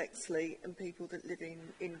live in Bexley and people that live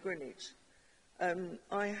in Greenwich?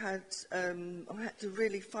 I had to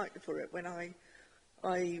really fight for it when I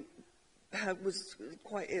was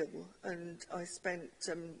quite ill, and I spent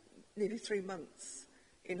nearly 3 months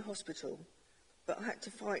in hospital. But I had to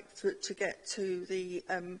fight to get to the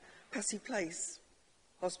Passy Place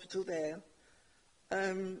hospital there.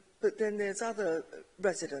 But then there's other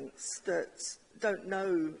residents that don't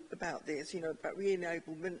know about this, you know, about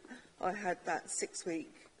re-enablement. I had that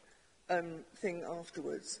 6-week thing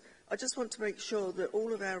afterwards. I just want to make sure that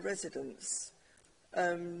all of our residents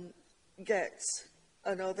get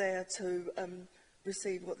and are there to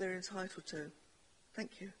receive what they're entitled to.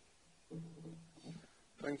 Thank you.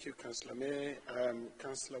 Thank you, Councillor May.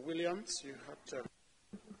 Councillor Williams, you have to...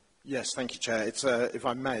 Yes, thank you, Chair. It's, if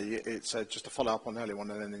I may, it's just a follow-up on the earlier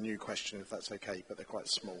one and then a new question, if that's okay, but they're quite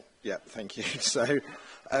small. Yeah, thank you. So,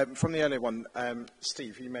 from the earlier one,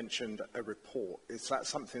 Steve, you mentioned a report. Is that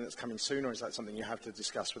something that's coming soon, or is that something you have to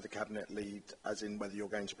discuss with the Cabinet lead, as in whether you're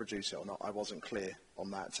going to produce it or not? I wasn't clear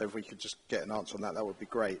on that, so if we could just get an answer on that, that would be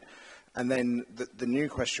great. And then the new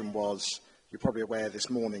question was, you're probably aware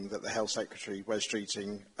this morning that the Health Secretary, Wes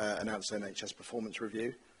Streeting, announced an NHS performance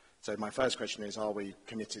review. So my first question is, are we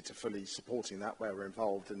committed to fully supporting that where we're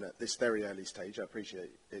involved? And at this very early stage, I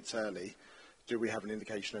appreciate it's early, do we have an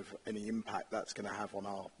indication of any impact that's going to have on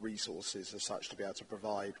our resources as such to be able to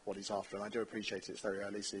provide what he's after? And I do appreciate it's very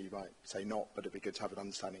early, so you might say not, but it'd be good to have an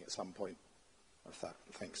understanding at some point of that.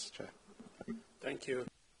 Thanks, Chair. Thank you.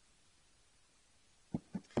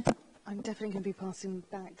 I'm definitely going to be passing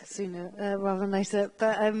back sooner rather than later.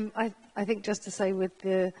 But I think just to say with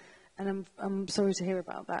the... And I'm sorry to hear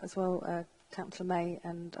about that as well, Councillor May,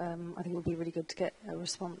 and I think it would be really good to get a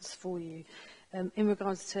response for you. In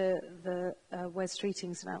regards to the Wes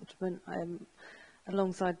Streeting's announcement,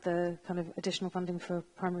 alongside the kind of additional funding for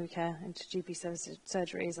primary care into GP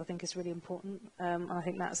surgeries, I think is really important. And I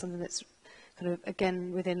think that's something that's kind of,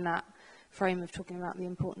 again, within that frame of talking about the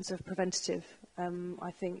importance of preventative.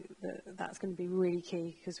 I think that that's going to be really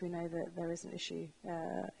key, because we know that there is an issue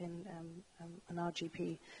in our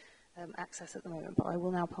GP access at the moment. But I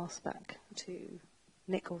will now pass back to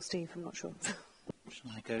Nick or Steve, I'm not sure.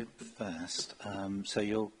 Shall I go first? So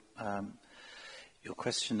your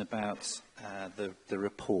question about the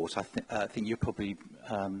report, I think you're probably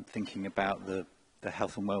thinking about the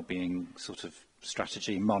health and wellbeing sort of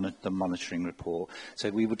strategy, the monitoring report. So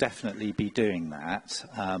we will definitely be doing that.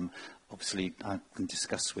 obviously, I can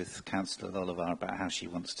discuss with Councillor Oliver about how she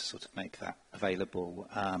wants to sort of make that available,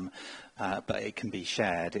 but it can be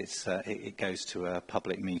shared. It goes to a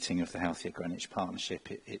public meeting of the Healthier Greenwich Partnership.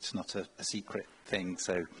 It's not a secret thing,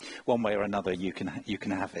 so one way or another you can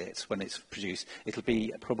have it when it's produced. It'll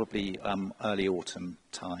be probably early autumn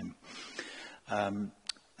time.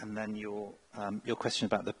 And then your question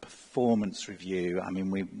about the performance review, I mean,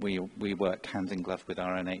 we work hand in glove with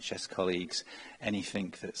our NHS colleagues.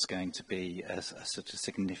 Anything that's going to be a sort of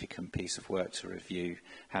significant piece of work to review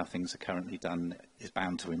how things are currently done is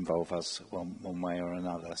bound to involve us one way or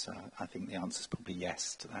another. So I think the answer is probably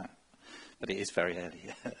yes to that. But it is very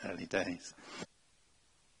early days.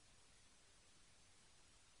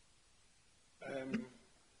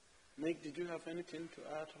 Nick, did you have anything to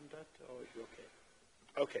add on that, or are you okay?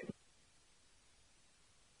 Okay.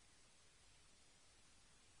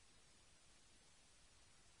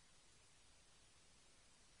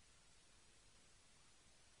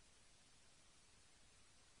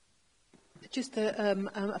 Just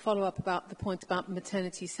a follow-up about the point about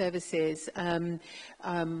maternity services.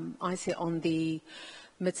 I sit on the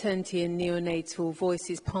Maternity and Neonatal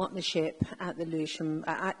Voices Partnership at the Lewisham,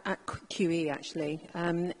 at QE actually,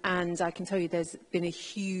 and I can tell you there's been a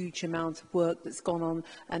huge amount of work that's gone on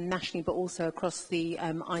nationally, but also across the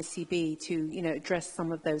ICB to address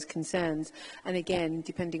some of those concerns. And again,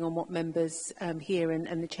 depending on what members here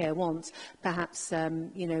and the chair wants, perhaps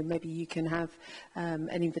maybe you can have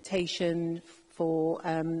an invitation for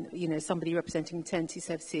somebody representing maternity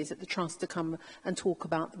services at the Trust to come and talk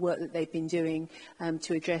about the work that they've been doing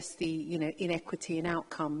to address the inequity in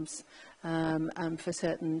outcomes for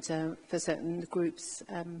certain groups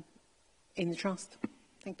in the Trust.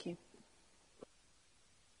 Thank you.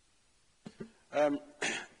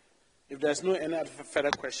 If there's no any other further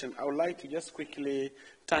question, I would like to just quickly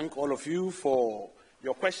thank all of you for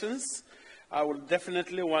your questions. I would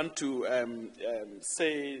definitely want to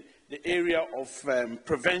say the area of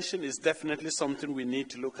prevention is definitely something we need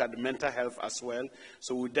to look at, the mental health as well.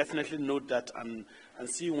 So we'll definitely note that and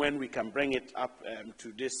see when we can bring it up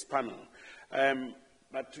to this panel.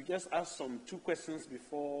 But to just ask two questions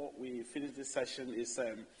before we finish this session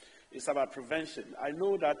is about prevention. I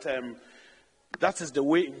know that that is the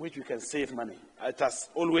way in which we can save money. It has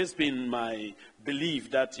always been my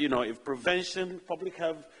belief that, if prevention, public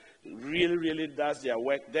health, really does their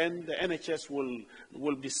work, then the NHS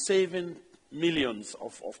will be saving millions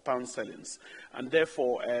of pound sterling. And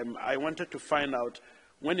therefore, I wanted to find out,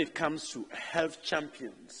 when it comes to health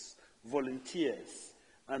champions, volunteers,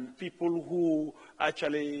 and people who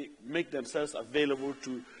actually make themselves available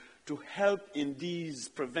to help in these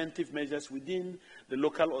preventive measures within the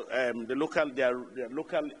local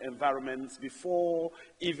environments before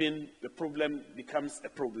even the problem becomes a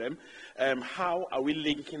problem. How are we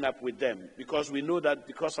linking up with them? Because we know that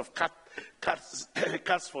because of cats,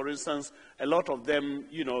 for instance, a lot of them,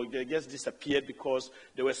 they just disappeared because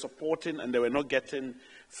they were supporting and they were not getting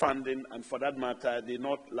funding, and for that matter, they're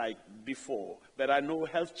not like before. But I know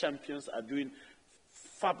health champions are doing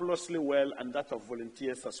fabulously well, and that of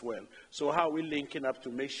volunteers as well. So how are we linking up to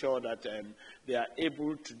make sure that they are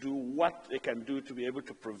able to do what they can do to be able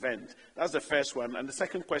to prevent? That's the first one. And the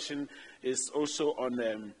second question is also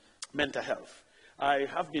on mental health. I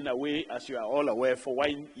have been away, as you are all aware, for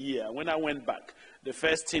 1 year. When I went back, the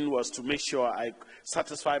first thing was to make sure I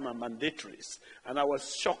satisfy my mandatories. And I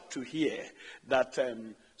was shocked to hear that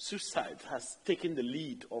suicide has taken the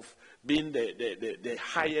lead of being the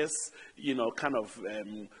highest, kind of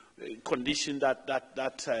condition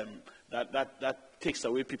that takes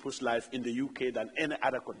away people's life in the UK than any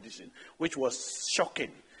other condition, which was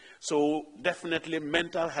shocking. So definitely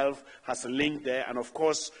mental health has a link there. And of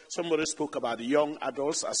course, somebody spoke about the young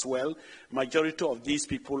adults as well. Majority of these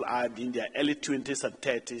people are in their early 20s and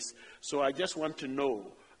 30s. So I just want to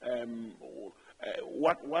know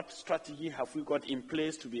what strategy have we got in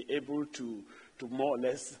place to be able to more or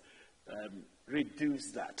less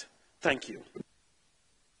reduce that. Thank you.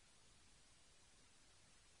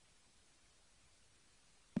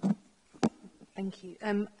 Thank you.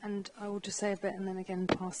 And I will just say a bit and then again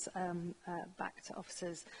pass back to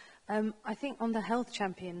officers. I think on the health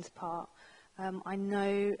champions part, I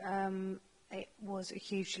know it was a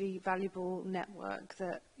hugely valuable network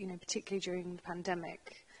that, particularly during the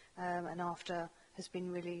pandemic and after, has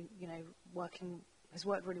been really, has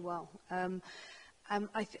worked really well.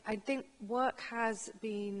 I think work has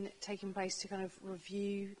been taking place to kind of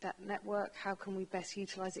review that network. How can we best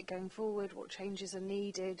utilise it going forward? What changes are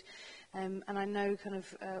needed? And I know kind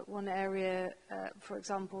of one area, for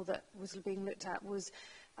example, that was being looked at was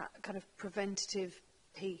kind of preventative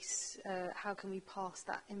piece. How can we pass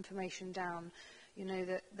that information down? You know,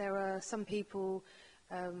 that there are some people,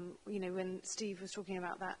 you know, when Steve was talking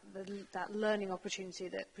about that learning opportunity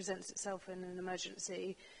that presents itself in an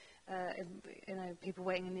emergency, you know, people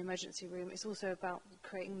waiting in the emergency room, it's also about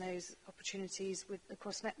creating those opportunities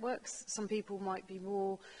across networks. Some people might be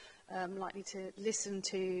more likely to listen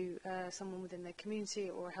to someone within their community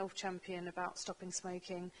or a health champion about stopping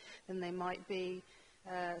smoking than they might be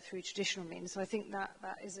through traditional means. So I think that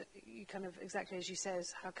is kind of exactly as you say,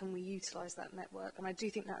 how can we utilise that network? And I do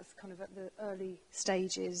think that's kind of at the early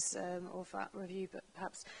stages of that review, but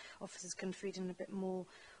perhaps officers can feed in a bit more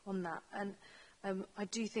on that. And I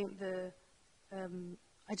do think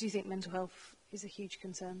mental health is a huge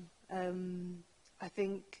concern. I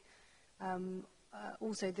think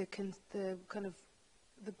also the kind of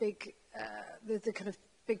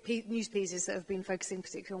big news pieces that have been focusing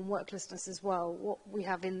particularly on worklessness as well. What we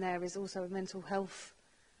have in there is also mental health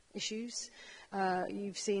issues.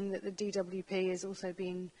 You've seen that the DWP has also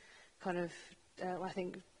been kind of, I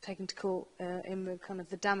think, taken to court in the kind of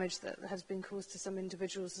the damage that has been caused to some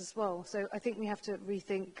individuals as well. So I think we have to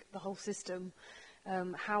rethink the whole system.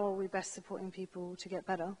 How are we best supporting people to get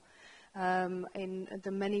better in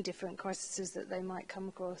the many different crises that they might come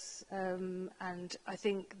across? And I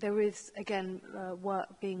think there is, again,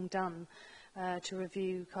 work being done to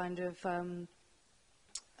review kind of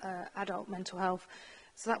adult mental health.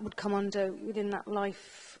 So that would come under, within that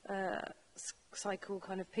life cycle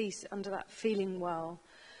kind of piece, under that feeling well.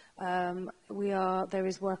 There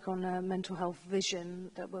is work on a mental health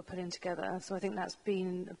vision that we're putting together. So I think that's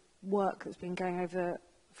been work that's been going over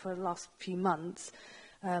for the last few months.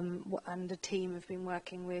 And the team have been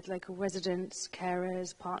working with local residents,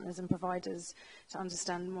 carers, partners and providers to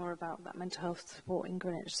understand more about that mental health support in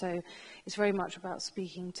Greenwich. So it's very much about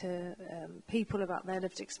speaking to people about their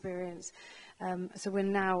lived experience. So we're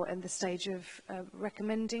now at the stage of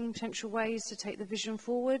recommending potential ways to take the vision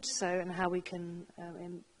forward, and how we can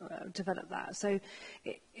develop that. So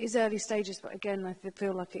it is early stages, but again, I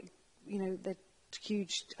feel like it, you know, the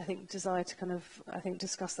huge, I think, desire to kind of, I think,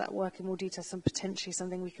 discuss that work in more detail, and potentially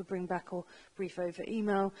something we could bring back or brief over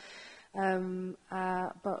email.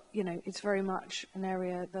 But, you know, it's very much an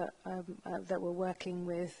area that that we're working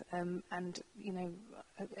with, and, you know,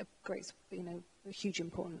 a great, you know, a huge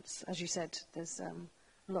importance. As you said, there's a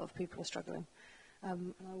lot of people are struggling.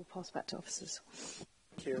 And I will pass back to officers.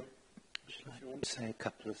 Thank you. I'd like to say a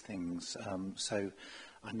couple of things. So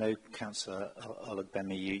I know, Councillor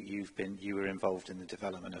Olugbemi, you were involved in the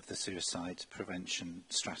development of the suicide prevention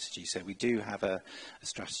strategy. So we do have a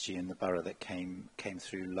strategy in the borough that came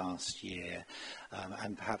through last year.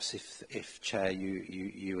 And perhaps if Chair,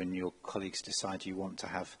 you and your colleagues decide you want to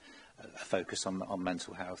have a focus on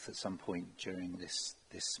mental health at some point during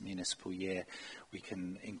this municipal year, we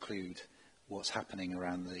can include what's happening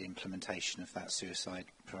around the implementation of that suicide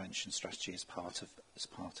prevention strategy as part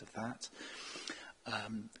of that.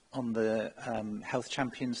 On the health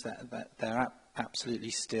champions, they're absolutely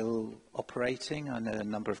still operating. I know a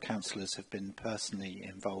number of councillors have been personally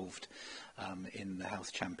involved in the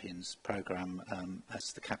health champions programme. As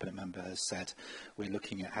the cabinet member has said, we're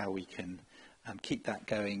looking at how we can keep that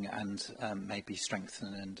going and maybe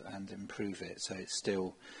strengthen and improve it. So it's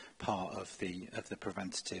still part of the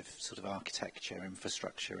preventative sort of architecture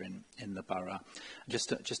infrastructure in the borough.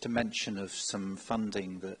 Just a mention of some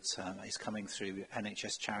funding that is coming through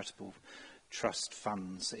NHS Charitable Trust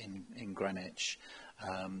funds in Greenwich.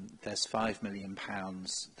 There's £5 million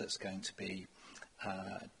that's going to be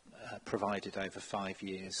provided over 5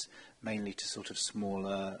 years, mainly to sort of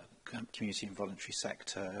smaller community and voluntary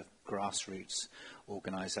sector grassroots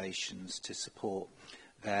organisations to support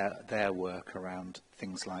their work around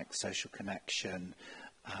things like social connection,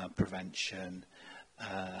 prevention,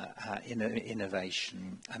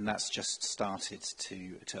 innovation, and that's just started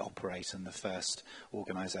to operate, and the first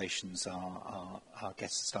organisations are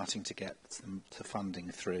starting to get the funding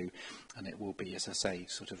through, and it will be, as I say,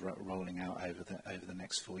 sort of rolling out over the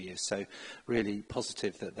next 4 years. So really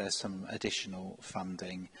positive that there's some additional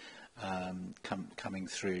funding coming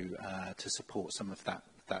through to support some of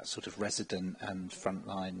that sort of resident and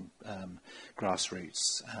frontline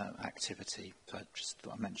grassroots activity. So I just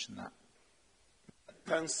thought I'd mention that.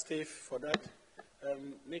 Thanks, Steve, for that.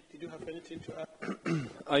 Nick, did you have anything to add?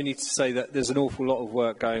 I need to say that there's an awful lot of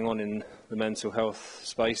work going on in the mental health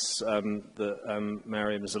space that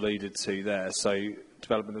Mariam has alluded to there. So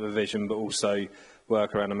development of a vision, but also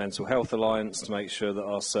work around a mental health alliance to make sure that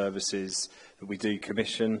our services that we do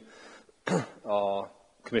commission are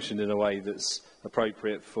commissioned in a way that's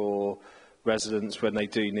appropriate for residents when they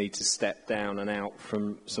do need to step down and out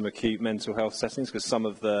from some acute mental health settings, because some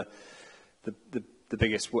of the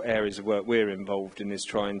biggest areas of work we're involved in is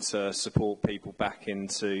trying to support people back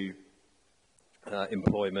into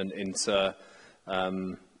employment, into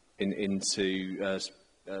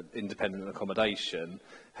independent accommodation,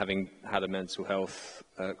 having had a mental health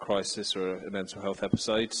crisis or a mental health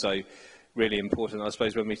episode. So really important. I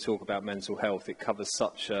suppose when we talk about mental health, it covers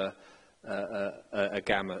such a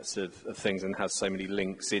gamut of things and has so many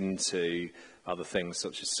links into other things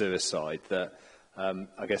such as suicide that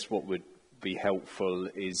I guess what would be helpful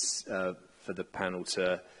is for the panel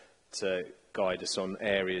to guide us on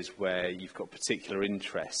areas where you've got particular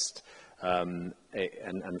interest and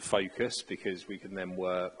focus, because we can then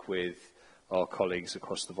work with our colleagues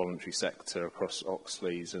across the voluntary sector, across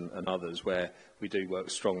Oxley's and others, where we do work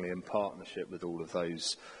strongly in partnership with all of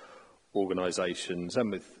those organisations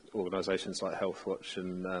and with organisations like Healthwatch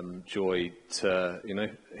and Joy to,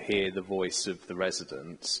 hear the voice of the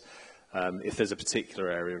residents. If there's a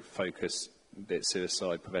particular area of focus, be it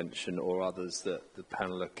suicide prevention or others that the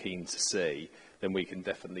panel are keen to see, then we can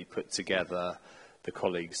definitely put together the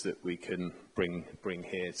colleagues that we can bring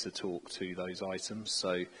here to talk to those items.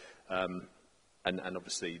 So, and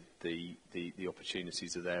obviously the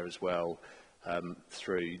opportunities are there as well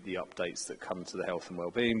through the updates that come to the Health and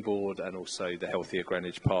Wellbeing Board and also the Healthier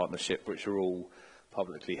Greenwich Partnership, which are all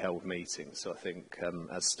publicly held meetings. So I think,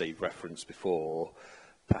 as Steve referenced before,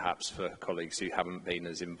 perhaps for colleagues who haven't been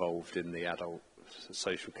as involved in the adult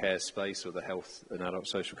social care space or the health and adult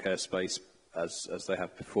social care space as they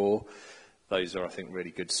have before, those are, I think,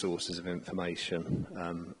 really good sources of information,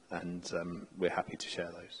 and we're happy to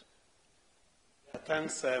share those.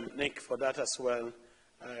 Thanks, Nick, for that as well.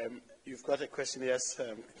 You've got a question, yes,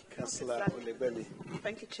 Councillor Olebeli.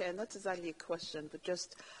 Thank you, Chair. Not exactly a question, but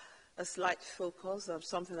just a slight focus on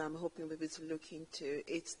something I'm hoping we'll be able to look into.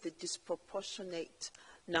 It's the disproportionate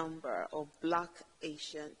number of Black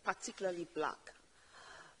Asian, particularly Black,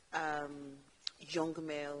 young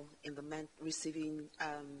male in the receiving,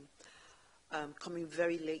 coming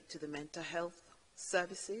very late to the mental health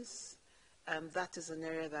services. That is an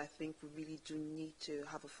area that I think we really do need to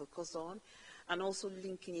have a focus on, and also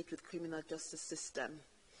linking it with criminal justice system.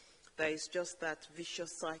 There is just that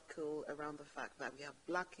vicious cycle around the fact that we have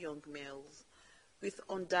Black young males with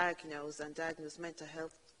undiagnosed and diagnosed mental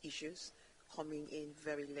health issues coming in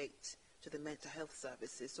very late to the mental health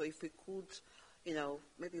services. So if we could,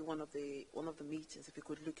 maybe one of the meetings, if we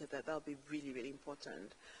could look at that, that would be really, really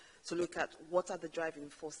important. So look at what are the driving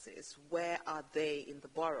forces, where are they in the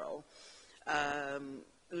borough,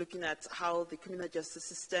 looking at how the criminal justice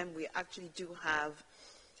system, we actually do have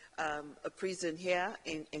a prison here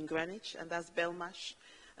in Greenwich, and that's Belmarsh,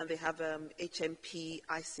 and they have HMP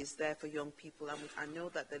ISIS there for young people, and I know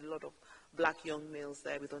that there are a lot of Black young males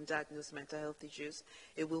there with undiagnosed mental health issues.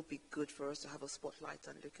 It will be good for us to have a spotlight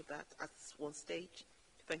and look at that at one stage.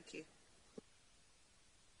 Thank you.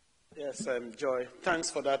 Yes, Joy. Thanks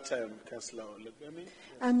for that, Councillor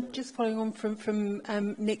Olebemi. Just following on from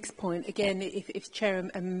Nick's point, again, if Chair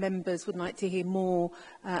and members would like to hear more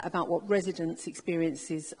about what residents'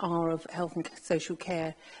 experiences are of health and social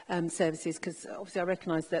care services, because obviously I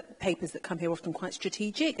recognise that papers that come here are often quite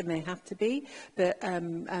strategic, and they have to be, but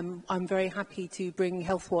I'm very happy to bring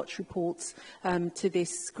Healthwatch reports to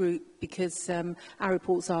this group, because our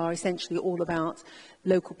reports are essentially all about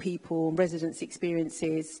local people, residents'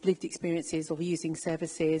 experiences, lived experiences of using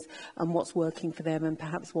services, and what's working for them, and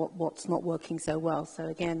perhaps what's not working so well. So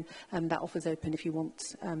again, that offer's open if you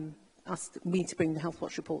want me to bring the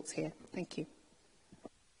Healthwatch reports here. Thank you.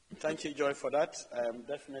 Thank you, Joy, for that.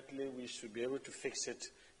 Definitely we should be able to fix it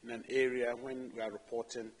in an area when we are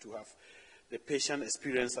reporting to have the patient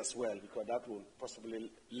experience as well, because that will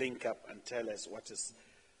possibly link up and tell us what is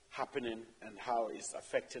happening and how it's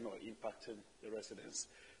affecting or impacting the residents.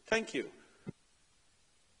 Thank you.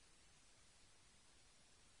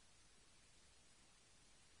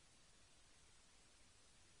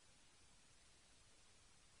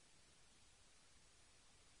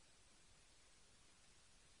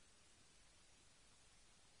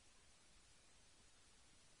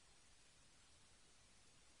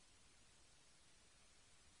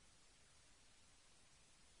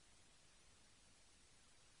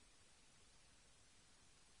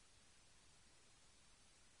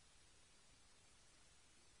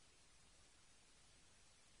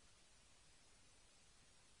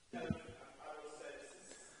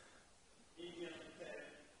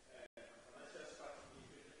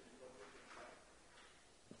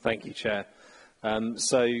 Thank you, Chair.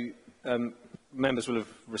 members will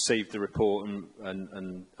have received the report,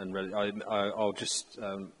 I'll just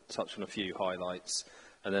touch on a few highlights,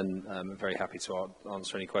 and then I'm very happy to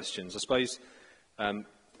answer any questions. I suppose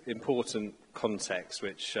important context,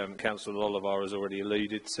 which Councillor Oliver has already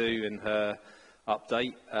alluded to in her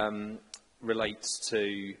update, relates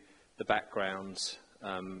to the background,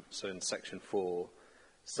 so in section 4.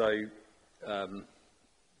 So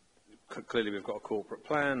clearly we've got a corporate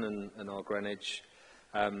plan and our Greenwich,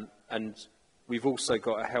 and we've also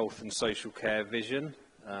got a health and social care vision,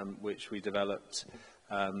 which we developed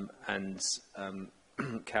and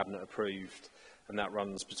Cabinet approved, and that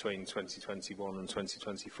runs between 2021 and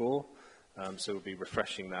 2024. So we'll be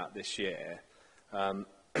refreshing that this year.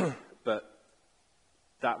 But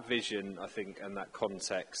that vision, I think, and that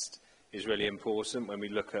context is really important when we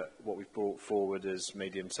look at what we've brought forward as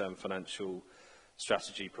medium-term financial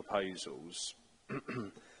strategy proposals.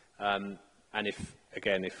 And if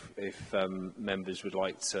members would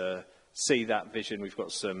like to see that vision, we've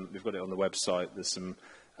got it on the website. There's some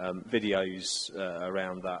videos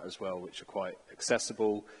around that as well, which are quite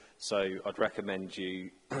accessible. So I'd recommend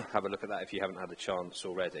you have a look at that if you haven't had a chance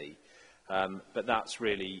already. But that's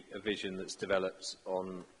really a vision that's developed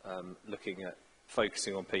on looking at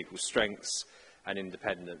focusing on people's strengths and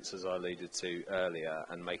independence, as I alluded to earlier,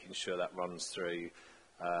 and making sure that runs through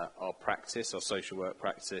our practice, our social work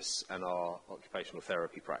practice, and our occupational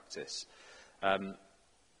therapy practice.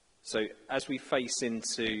 So as we face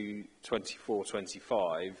into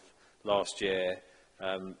 24-25, last year,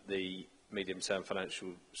 the medium-term financial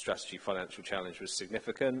strategy financial challenge was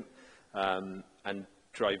significant and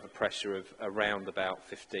drove a pressure of around about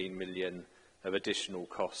 15 million of additional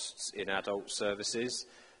costs in adult services.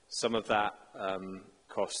 Some of that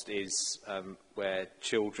cost is where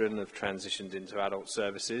children have transitioned into adult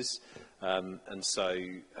services, and so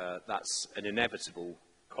that's an inevitable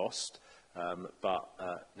cost, but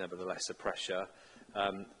nevertheless a pressure.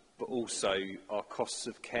 But also our costs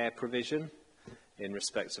of care provision in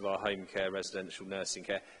respect of our home care, residential nursing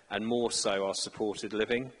care, and more so our supported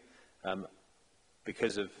living,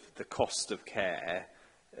 because of the cost of care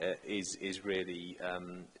is really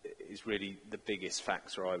the biggest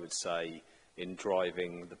factor, I would say, in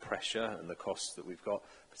driving the pressure and the costs that we've got,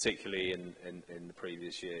 particularly in the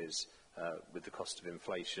previous years with the cost of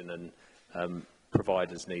inflation and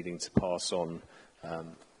providers needing to pass on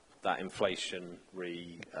that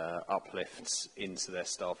inflationary uplifts into their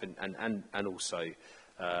staff and also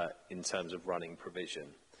in terms of running provision.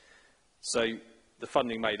 So the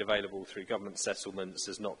funding made available through government settlements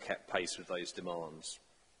has not kept pace with those demands.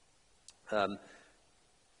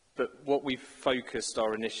 But what we've focused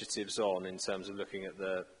our initiatives on in terms of looking at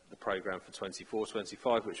the programme for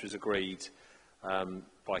 24-25, which was agreed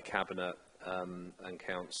by Cabinet and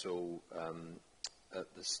Council at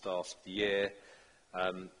the start of the year,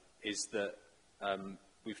 is that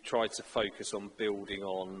we've tried to focus on building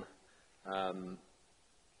on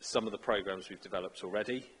some of the programmes we've developed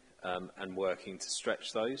already and working to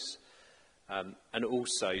stretch those, and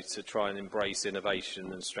also to try and embrace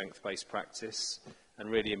innovation and strength-based practice, and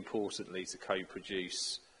really importantly to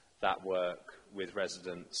co-produce that work with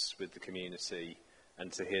residents, with the community,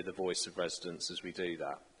 and to hear the voice of residents as we do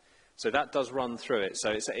that. So that does run through it.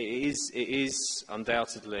 So it is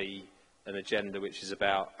undoubtedly an agenda which is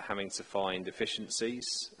about having to find efficiencies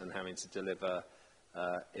and having to deliver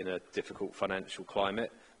in a difficult financial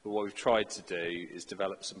climate. But what we've tried to do is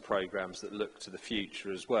develop some programmes that look to the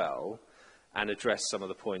future as well and address some of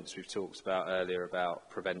the points we've talked about earlier about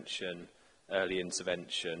prevention, early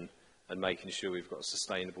intervention, and making sure we've got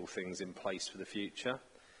sustainable things in place for the future.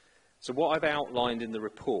 So what I've outlined in the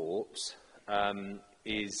report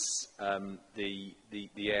is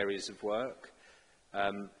the areas of work.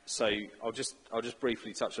 So I'll just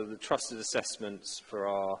briefly touch on the trusted assessments for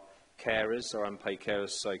our carers, our unpaid carers.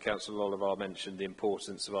 So Councillor Oliver mentioned the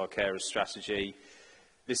importance of our carers strategy.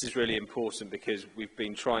 This is really important because we've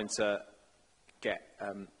been trying to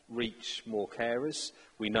reach more carers.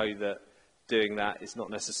 We know that doing that is not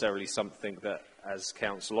necessarily something that, as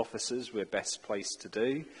council officers, we're best placed to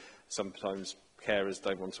do. Sometimes carers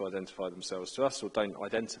don't want to identify themselves to us or don't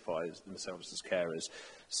identify themselves as carers.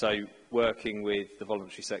 So working with the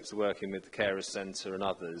voluntary sector, working with the Carers Centre and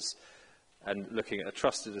others, and looking at a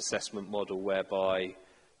trusted assessment model whereby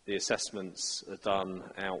the assessments are done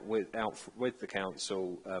out with the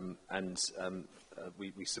council and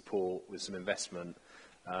we support with some investment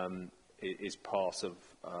is part of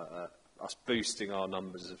us boosting our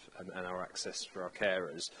numbers and our access for our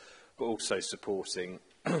carers, but also supporting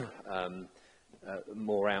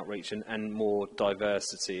more outreach and more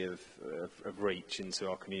diversity of reach into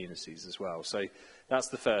our communities as well. So that's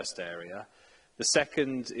the first area. The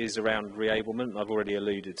second is around reablement. I've already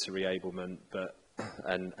alluded to reablement, but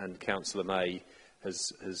and Councillor May has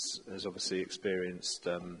obviously experienced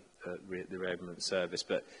the reablement service.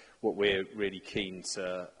 But what we're really keen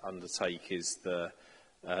to undertake is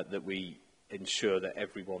that we ensure that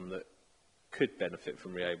everyone that could benefit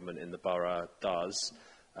from reablement in the borough does,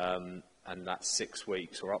 and that's 6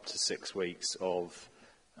 weeks or up to 6 weeks of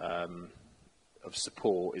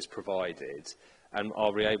support is provided. And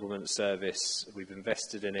our reablement service, we've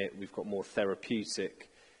invested in it. We've got more therapeutic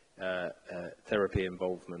therapy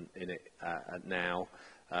involvement in it now.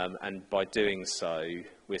 And by doing so,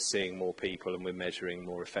 we're seeing more people and we're measuring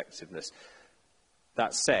more effectiveness.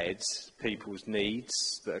 That said, people's needs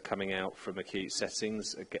that are coming out from acute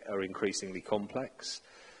settings are increasingly complex.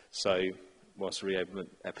 So whilst a reablement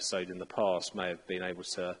episode in the past may have been able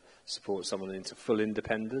to support someone into full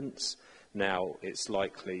independence, now it's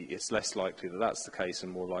less likely that that's the case and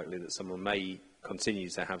more likely that someone may continue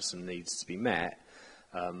to have some needs to be met,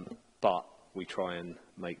 but we try and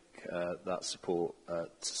make that support to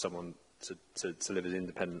someone to live as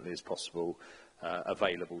independently as possible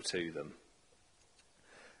available to them.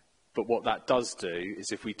 But what that does do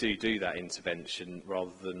is if we do that intervention,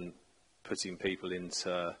 rather than putting people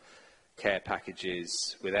into care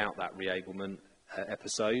packages without that reablement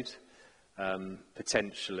episode,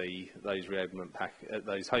 potentially those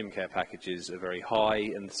home care packages are very high,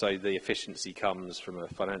 and so the efficiency comes from a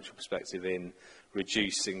financial perspective in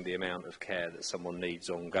reducing the amount of care that someone needs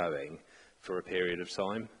ongoing for a period of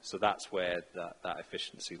time. So that's where that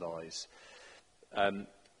efficiency lies.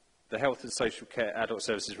 The Health and Social Care Adult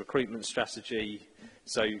Services Recruitment Strategy.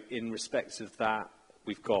 So in respect of that,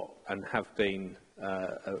 we've got and have been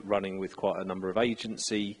running with quite a number of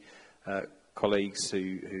agency colleagues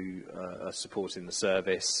who are supporting the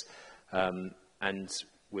service, and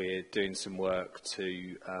we're doing some work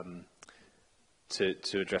to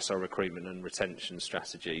address our recruitment and retention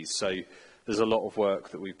strategies. So there's a lot of work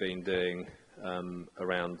that we've been doing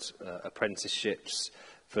around apprenticeships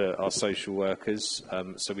for our social workers.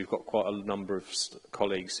 So we've got quite a number of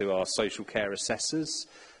colleagues who are social care assessors.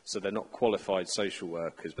 So they're not qualified social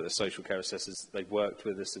workers, but they're social care assessors. They've worked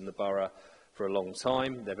with us in the borough for a long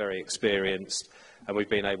time. They're very experienced, and we've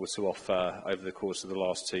been able to offer, over the course of the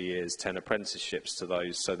last 2 years, 10 apprenticeships to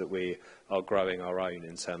those, so that we are growing our own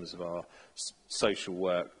in terms of our social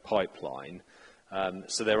work pipeline.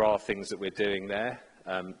 So there are things that we're doing there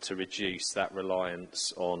to reduce that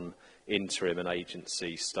reliance on interim and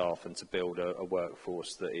agency staff and to build a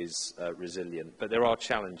workforce that is resilient. But there are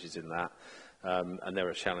challenges in that, and there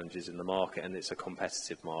are challenges in the market, and it's a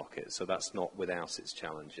competitive market, so that's not without its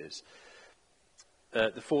challenges.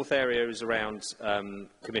 The fourth area is around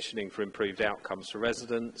commissioning for improved outcomes for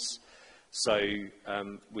residents. So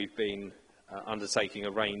we've been undertaking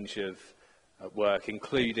a range of work,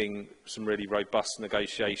 including some really robust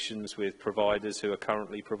negotiations with providers who are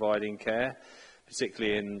currently providing care,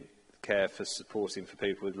 particularly in care for supporting for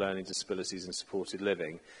people with learning disabilities and supported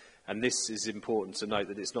living. And this is important to note,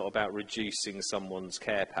 that it's not about reducing someone's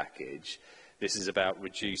care package. This is about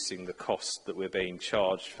reducing the cost that we're being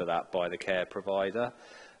charged for that by the care provider.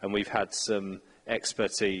 And we've had some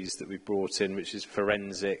expertise that we've brought in, which is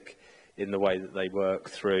forensic in the way that they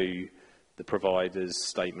work through the provider's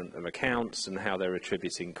statement of accounts and how they're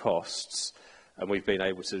attributing costs. And we've been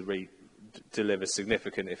able to deliver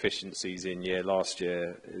significant efficiencies last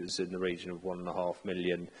year. It was in the region of £1.5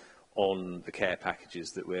 million on the care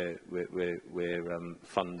packages that we're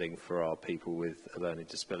funding for our people with a learning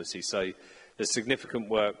disability. So there's significant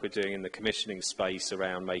work we're doing in the commissioning space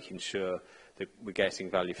around making sure that we're getting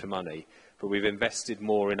value for money. But we've invested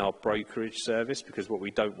more in our brokerage service, because what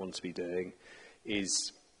we don't want to be doing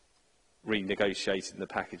is renegotiating the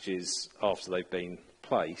packages after they've been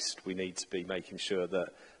placed. We need to be making sure that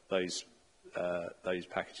those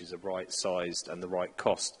packages are right-sized and the right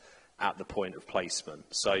cost at the point of placement.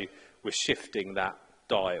 So we're shifting that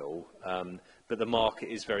dial, but the market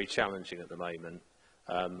is very challenging at the moment,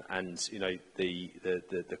 and you know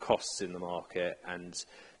the costs in the market and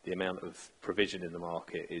the amount of provision in the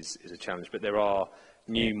market is a challenge. But there are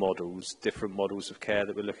new models, different models of care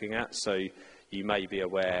that we're looking at. So you may be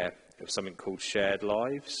aware of something called Shared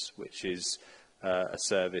Lives, which is a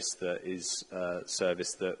service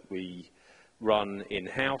that we run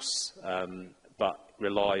in-house, but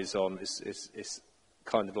relies on, it's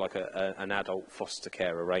kind of like an adult foster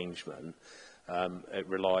care arrangement. It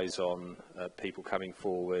relies on people coming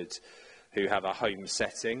forward who have a home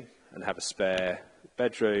setting and have a spare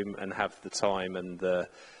bedroom and have the time and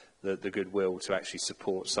the goodwill to actually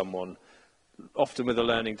support someone, often with a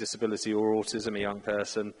learning disability or autism, a young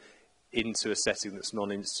person, into a setting that's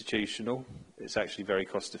non-institutional. It's actually very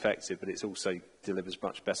cost effective, but it also delivers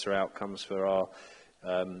much better outcomes for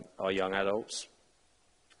our young adults.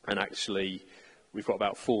 And actually, we've got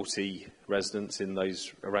about 40 residents in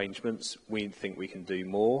those arrangements. We think we can do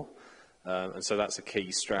more. And so that's a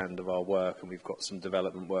key strand of our work, and we've got some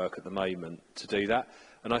development work at the moment to do that.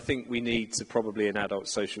 And I think we need to probably in adult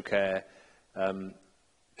social care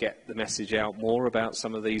get the message out more about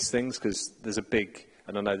some of these things, because there's a big,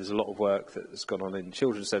 and I know there's a lot of work that has gone on in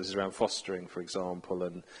children's services around fostering, for example,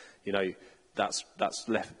 and you know that's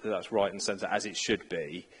right and centre as it should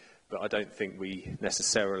be. But I don't think we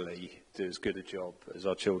necessarily do as good a job as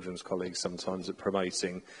our children's colleagues sometimes at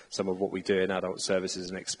promoting some of what we do in adult services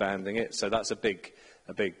and expanding it. So that's a big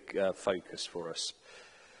focus for us.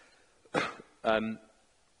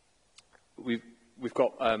 We've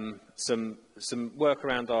got some work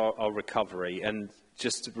around our recovery, and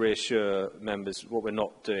just to reassure members, what we're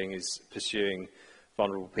not doing is pursuing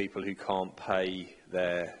vulnerable people who can't pay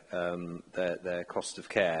their cost of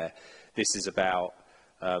care. This is about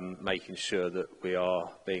making sure that we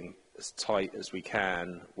are being as tight as we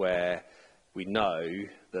can where we know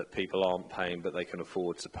that people aren't paying but they can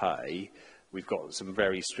afford to pay. We've got some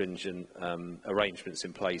very stringent arrangements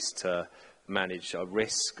in place to manage a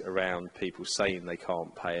risk around people saying they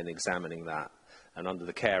can't pay and examining that. And under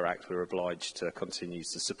the Care Act, we're obliged to continue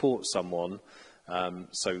to support someone.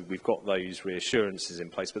 So we've got those reassurances in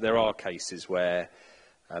place. But there are cases where,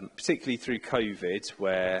 particularly through COVID,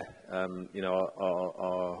 where you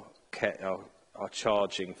know our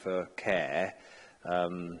charging for care,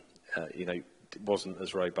 you know, wasn't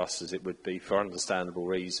as robust as it would be for understandable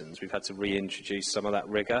reasons. We've had to reintroduce some of that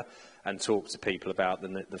rigour and talk to people about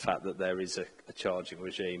the fact that there is a charging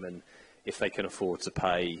regime, and if they can afford to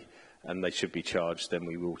pay and they should be charged, then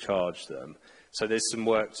we will charge them. So there's some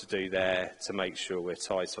work to do there to make sure we're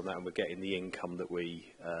tight on that and we're getting the income that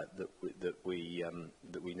we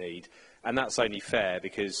need. And that's only fair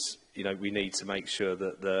because, you know, we need to make sure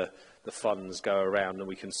that the funds go around and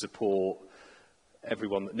we can support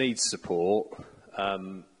everyone that needs support.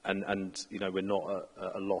 And you know, we're not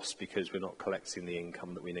at a loss because we're not collecting the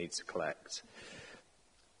income that we need to collect.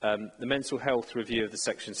 The mental health review of the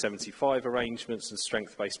Section 75 arrangements and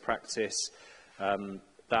strength-based practice,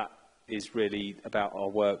 that is really about our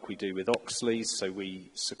work we do with Oxley's. So we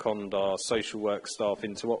second our social work staff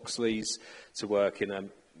into Oxley's to work in a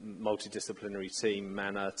multidisciplinary team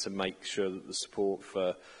manner to make sure that the support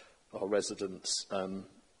for our residents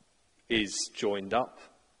is joined up.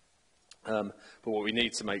 But what we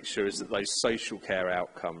need to make sure is that those social care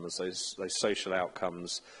outcomes, those social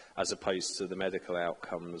outcomes, as opposed to the medical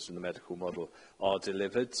outcomes and the medical model, are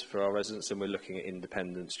delivered for our residents, and we're looking at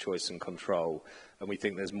independence, choice and control. And we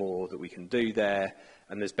think there's more that we can do there,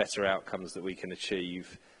 and there's better outcomes that we can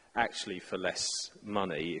achieve actually for less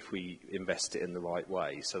money if we invest it in the right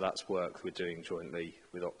way. So that's work we're doing jointly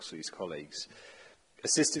with Oxley's colleagues.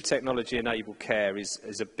 Assistive technology-enabled care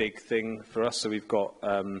is a big thing for us. So we've got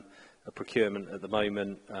a procurement at the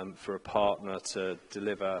moment for a partner to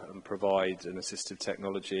deliver and provide an assistive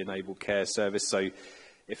technology-enabled care service. So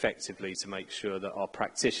effectively to make sure that our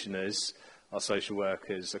practitioners, our social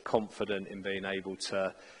workers, are confident in being able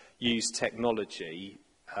to use technology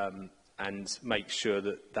and make sure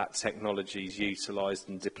that that technology is utilised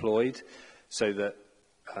and deployed so that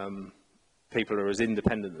people are as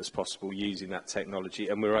independent as possible using that technology,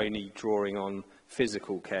 and we're only drawing on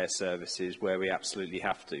physical care services where we absolutely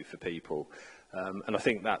have to for people. And I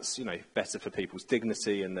think that's, you know, better for people's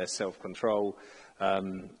dignity and their self-control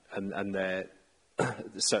and their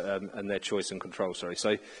choice and control.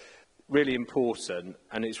 So really important,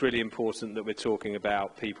 and it's really important that we're talking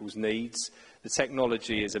about people's needs. The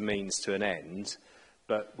technology is a means to an end,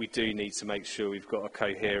 but we do need to make sure we've got a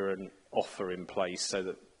coherent offer in place so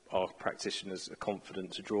that our practitioners are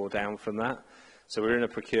confident to draw down from that. So we're in a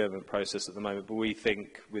procurement process at the moment, but we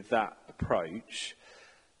think with that approach,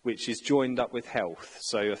 which is joined up with health,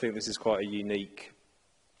 so I think this is quite a unique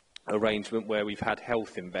arrangement where we've had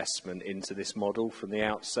health investment into this model from the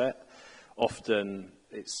outset. Often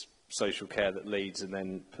it's social care that leads and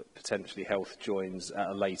then potentially health joins at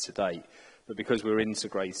a later date. But because we're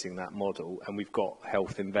integrating that model and we've got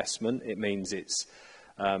health investment, it means it's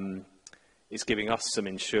giving us some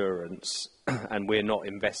insurance and we're not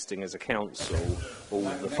investing as a council all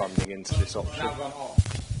the funding into this option.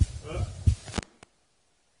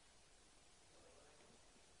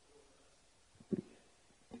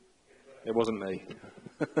 It wasn't me.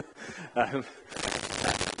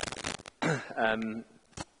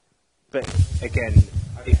 But again,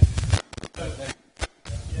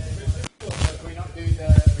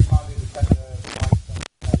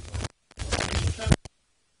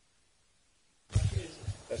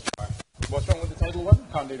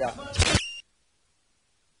 Candidate.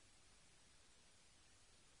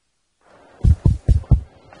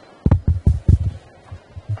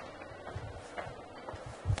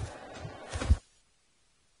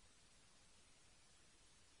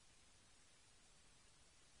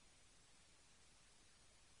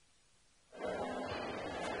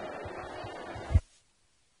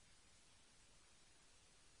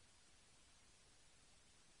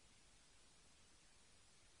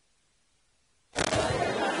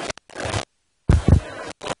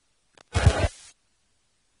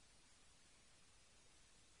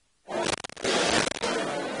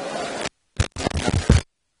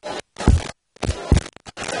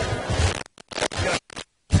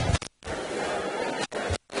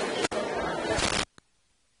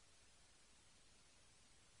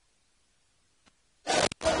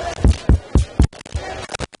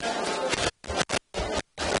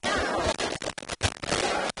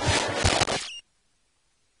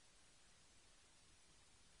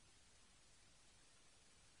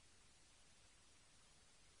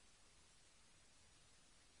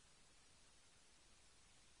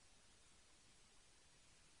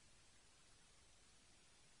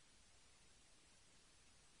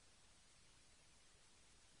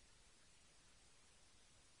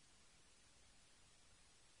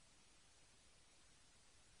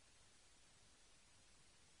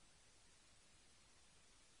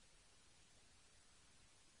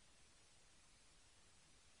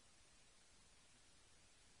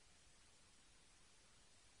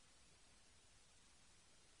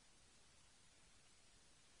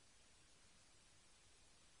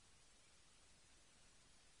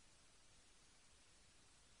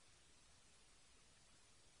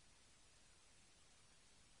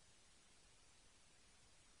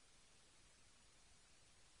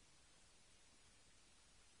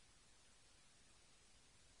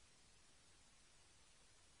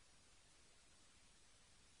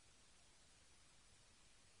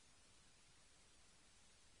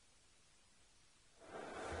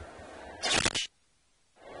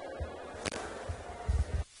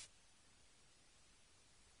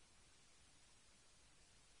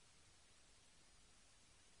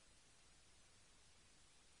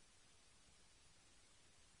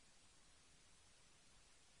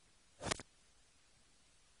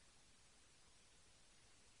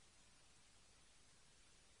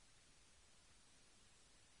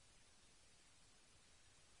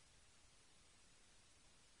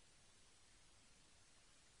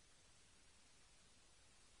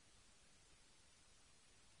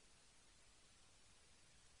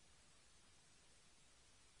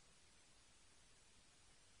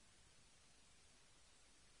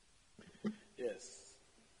 Yes.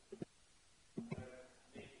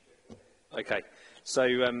 Okay. So,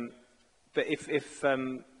 but if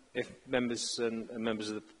members and members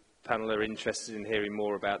of the panel are interested in hearing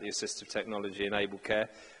more about the assistive technology enabled care,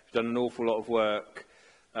 we've done an awful lot of work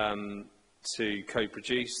to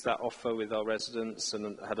co-produce that offer with our residents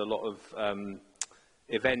and had a lot of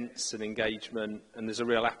events and engagement, and there's a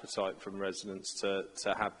real appetite from residents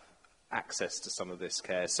to have access to some of this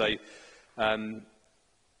care. So,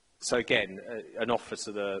 so again, an offer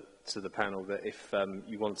to the panel that if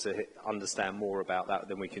you want to understand more about that,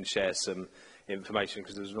 then we can share some information,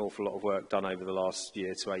 because there's an awful lot of work done over the last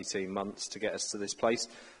year to 18 months to get us to this place.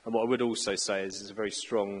 And what I would also say is there's a very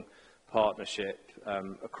strong partnership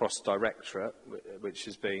across Directorate, which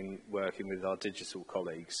has been working with our digital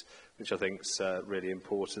colleagues, which I think is really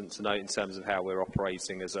important to note in terms of how we're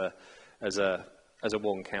operating as a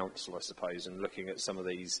one council, I suppose, and looking at some of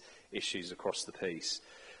these issues across the piece.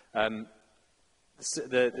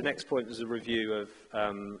 The next point is a review of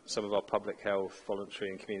some of our public health,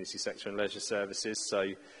 voluntary and community sector and leisure services. So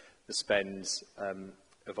the spend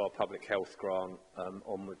of our public health grant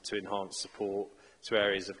onward to enhance support to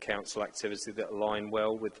areas of council activity that align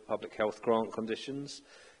well with the public health grant conditions,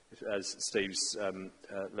 as Steve's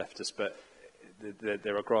left us. But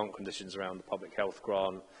there are grant conditions around the public health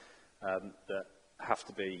grant that have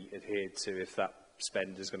to be adhered to if that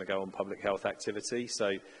spend is going to go on public health activity.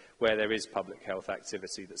 So where there is public health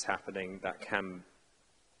activity that's happening, that can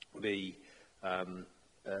be,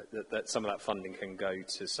 that some of that funding can go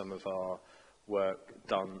to some of our work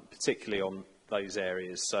done, particularly on those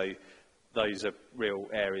areas. So those are real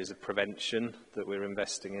areas of prevention that we're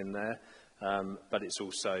investing in there, but it's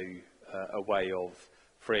also a way of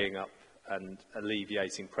freeing up and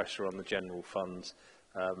alleviating pressure on the general fund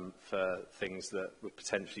for things that were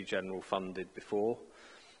potentially general funded before.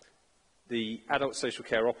 The adult social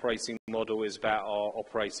care operating model is about our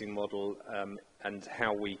operating model and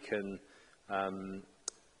how we can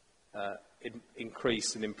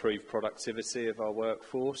increase and improve productivity of our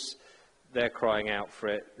workforce. They're crying out for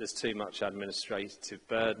it. There's too much administrative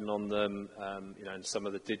burden on them, and some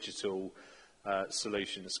of the digital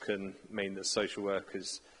solutions can mean that social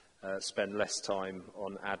workers spend less time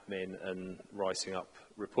on admin and writing up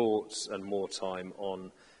reports and more time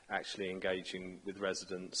on actually engaging with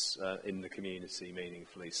residents in the community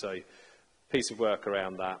meaningfully. So, piece of work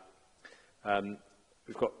around that.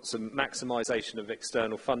 We've got some maximisation of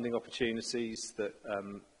external funding opportunities that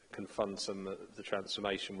can fund some of the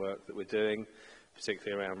transformation work that we're doing,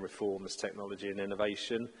 particularly around reforms, technology and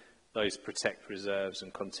innovation. Those protect reserves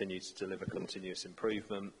and continue to deliver continuous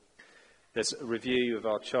improvement. There's a review of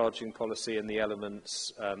our charging policy and the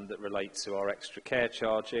elements that relate to our extra care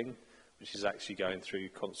charging, which is actually going through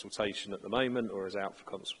consultation at the moment, or is out for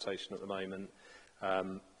consultation at the moment,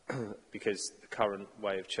 because the current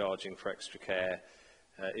way of charging for extra care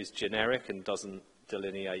is generic and doesn't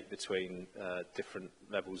delineate between different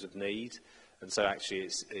levels of need, and so actually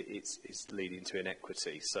it's leading to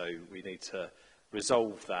inequity. So we need to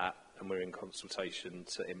resolve that, and we're in consultation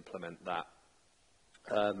to implement that.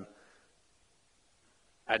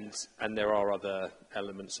 And there are other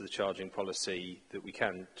elements of the charging policy that we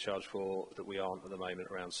can charge for that we aren't at the moment,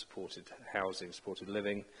 around supported housing, supported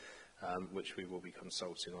living, which we will be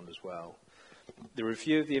consulting on as well. The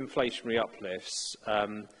review of the inflationary uplifts,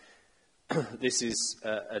 this is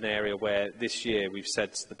an area where this year we've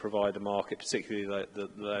said to the provider market, particularly the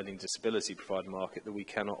learning disability provider market, that we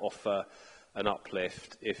cannot offer an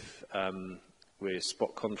uplift if we're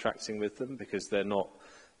spot contracting with them, because they're not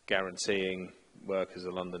guaranteeing workers a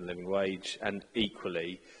London living wage, and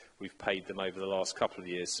equally we've paid them over the last couple of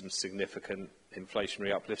years some significant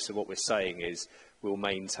inflationary uplifts. So what we're saying is we'll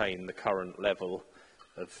maintain the current level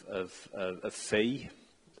of fee,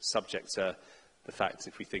 subject to the fact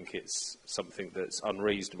if we think it's something that's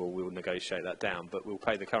unreasonable, we'll negotiate that down, but we'll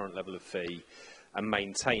pay the current level of fee and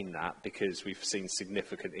maintain that, because we've seen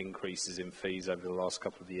significant increases in fees over the last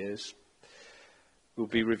couple of years. We'll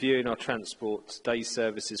be reviewing our transport day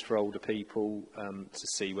services for older people to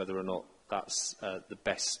see whether or not that's the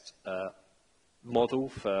best model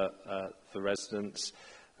for residents.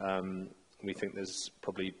 We think there's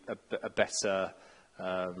probably a better,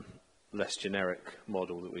 less generic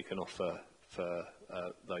model that we can offer for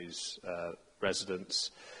those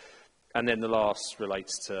residents. And then the last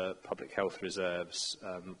relates to public health reserves,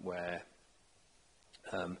 where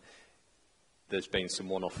there's been some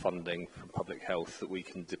one-off funding from public health that we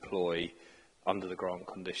can deploy under the grant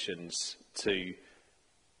conditions to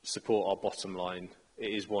support our bottom line.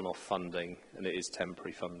 It is one-off funding and it is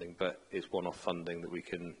temporary funding, but it's one-off funding that we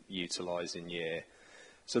can utilise in year.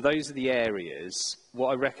 So those are the areas.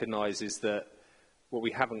 What I recognise is that what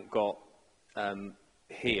we haven't got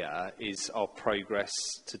here is our progress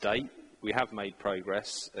to date. We have made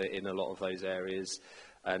progress in a lot of those areas.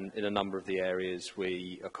 And in a number of the areas,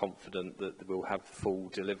 we are confident that we'll have full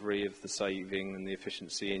delivery of the saving and the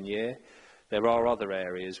efficiency in year. There are other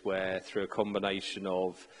areas where, through a combination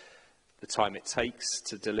of the time it takes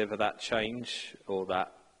to deliver that change, or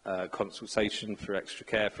that consultation for extra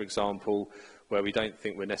care, for example, where we don't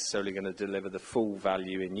think we're necessarily going to deliver the full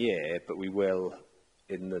value in year, but we will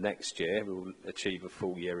in the next year, we will achieve a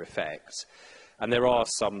full year effect. And there are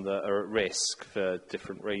some that are at risk for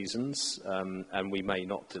different reasons, and we may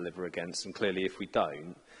not deliver against. And clearly, if we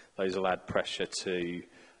don't, those will add pressure to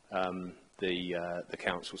the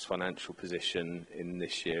council's financial position in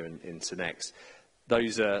this year and into next.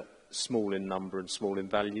 Those are small in number and small in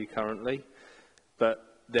value currently,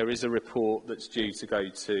 but there is a report that's due to go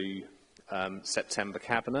to September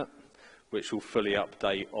Cabinet, which will fully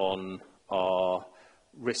update on our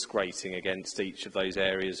risk rating against each of those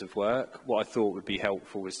areas of work. What I thought would be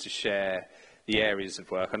helpful was to share the areas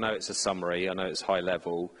of work. I know it's a summary, I know it's high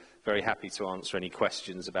level, very happy to answer any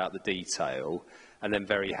questions about the detail, and then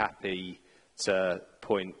very happy to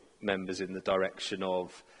point members in the direction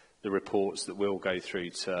of the reports that will go through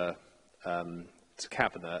to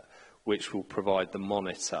Cabinet, which will provide the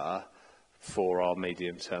monitor for our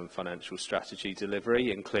medium-term financial strategy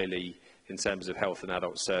delivery. And clearly, in terms of health and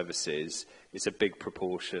adult services, it's a big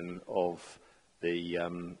proportion of the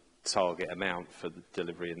target amount for the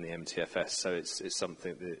delivery in the MTFS. So it's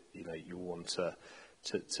something that you want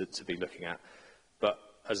to be looking at. But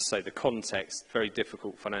as I say, the context, very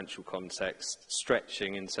difficult financial context,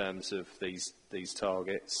 stretching in terms of these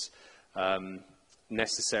targets,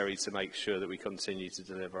 necessary to make sure that we continue to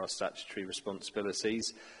deliver our statutory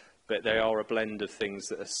responsibilities. But they are a blend of things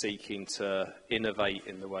that are seeking to innovate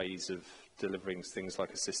in the ways of delivering things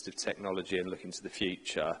like assistive technology and looking to the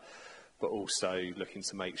future, but also looking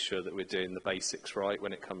to make sure that we're doing the basics right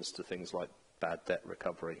when it comes to things like bad debt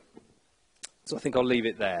recovery. So I think I'll leave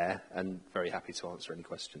it there, and very happy to answer any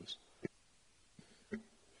questions.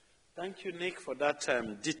 Thank you, Nick, for that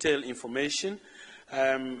detailed information.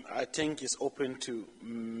 I think it's open to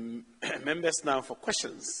members now for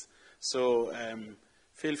questions. So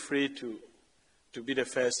feel free to be the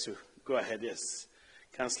first to go ahead. Yes.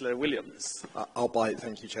 Councillor Williams. I'll bite,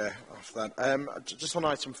 thank you, Chair, after that. Just on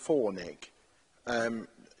item 4, Nick,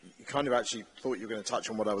 you kind of actually thought you were going to touch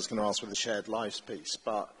on what I was going to ask with the shared lives piece,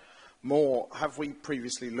 but more, have we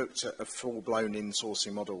previously looked at a full-blown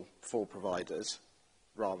in-sourcing model for providers,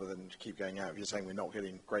 rather than keep going out? If you're saying we're not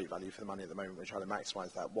getting great value for the money at the moment, we're trying to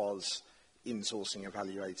maximise that. Was in-sourcing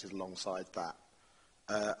evaluated alongside that?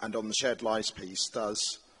 And on the shared lives piece,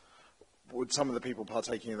 would some of the people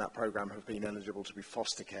partaking in that programme have been eligible to be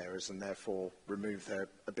foster carers and therefore remove their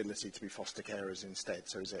ability to be foster carers instead?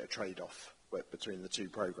 So is it a trade-off between the two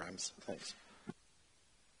programmes? Thanks.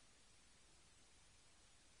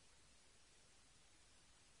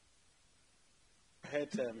 Go ahead,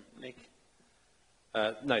 Nick.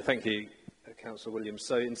 No, thank you, Councillor Williams.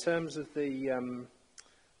 So in terms of the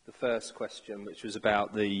first question, which was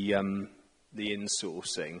about the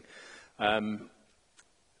in-sourcing,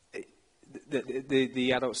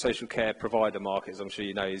 the adult social care provider market, as I'm sure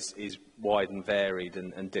you know, is wide and varied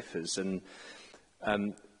and differs. And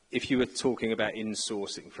if you were talking about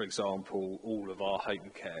in-sourcing, for example, all of our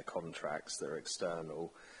home care contracts that are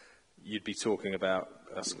external, you'd be talking about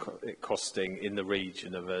it costing in the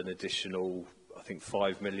region of an additional, I think,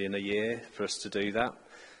 5 million a year for us to do that.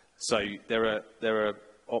 So there are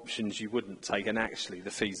options you wouldn't take, and actually the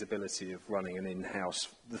feasibility of running an in-house,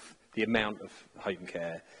 the amount of home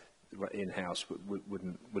care in-house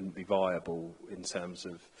wouldn't be viable in terms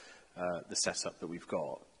of the setup that we've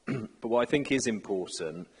got. But what I think is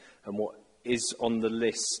important, and what is on the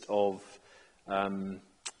list of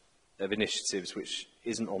initiatives, which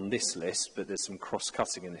isn't on this list, but there's some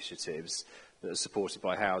cross-cutting initiatives that are supported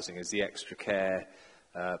by housing, is the extra care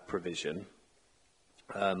provision,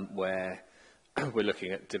 where we're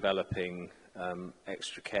looking at developing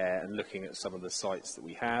extra care and looking at some of the sites that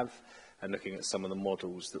we have and looking at some of the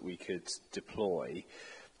models that we could deploy.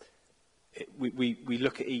 We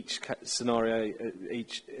look at each scenario,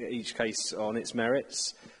 each case on its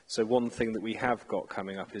merits. So one thing that we have got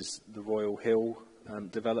coming up is the Royal Hill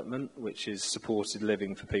development, which is supported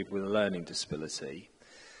living for people with a learning disability.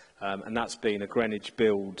 And that's been a Greenwich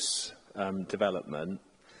Builds development,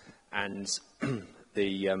 and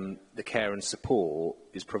the care and support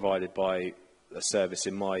is provided by a service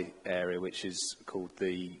in my area which is called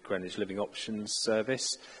the Greenwich Living Options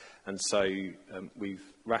Service. And so we've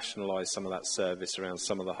rationalised some of that service around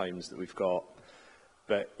some of the homes that we've got,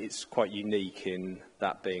 but it's quite unique in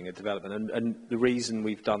that being a development. And the reason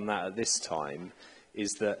we've done that at this time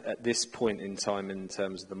is that at this point in time, in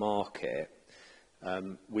terms of the market,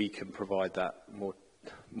 we can provide that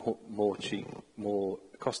more cheap, more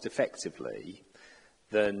cost effectively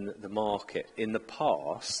than the market. In the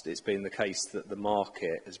past, it's been the case that the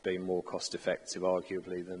market has been more cost effective,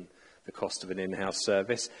 arguably, than the cost of an in-house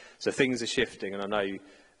service. So things are shifting, and I know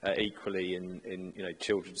equally in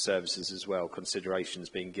children's services as well, considerations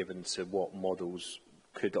being given to what models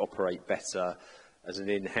could operate better as an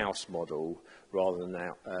in-house model rather than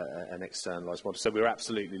an externalised model. So we're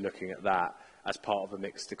absolutely looking at that as part of a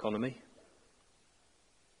mixed economy.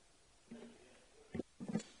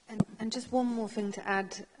 And just one more thing to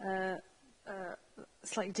add,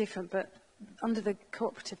 slightly different, but under the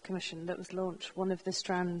Cooperative Commission that was launched, one of the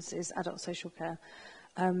strands is adult social care.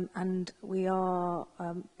 And we are,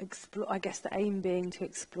 I guess the aim being to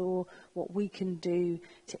explore what we can do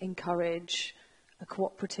to encourage a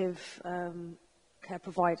cooperative care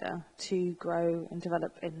provider to grow and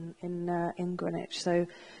develop in Greenwich. So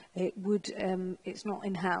it would, it's not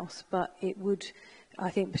in-house, but it would, I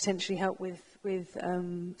think, potentially help with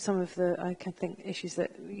some of the, I can think, issues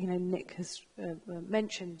that Nick has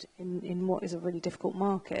mentioned in what is a really difficult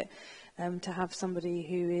market. To have somebody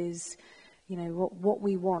who is, what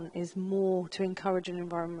we want is more to encourage an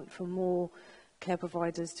environment for more care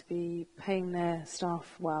providers to be paying their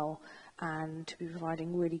staff well and to be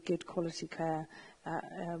providing really good quality care at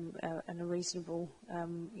a reasonable,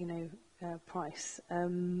 price,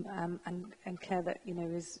 and care that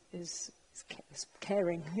is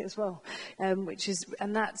caring as well,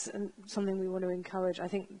 and that's something we want to encourage. I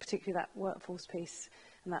think particularly that workforce piece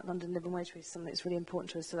and that London living wage piece is something that's really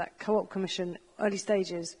important to us. So that Co-op Commission, early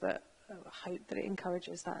stages, but I hope that it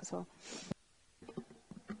encourages that as well.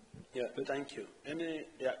 Yeah, thank you.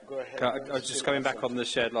 Go ahead. I was just going back on the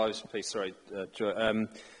shared lives piece, sorry, Joy.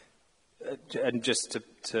 And just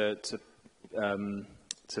to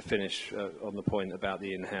finish on the point about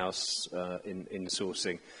the in-house in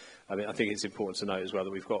sourcing, I mean, I think it's important to note as well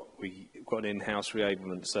that we've got an in-house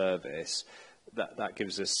reablement service that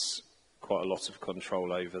gives us quite a lot of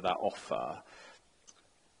control over that offer.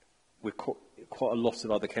 Quite a lot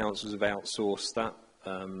of other councils have outsourced that,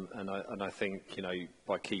 and I think, you know,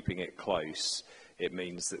 by keeping it close, it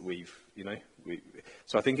means that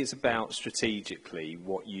so I think it's about strategically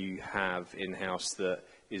what you have in-house that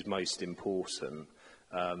is most important,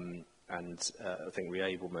 and I think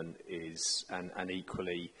reablement is, and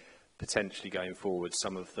equally, potentially going forward,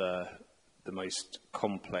 some of the most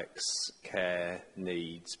complex care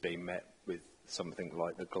needs being met with something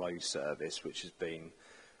like the GLOW service, which has been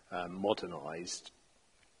modernised,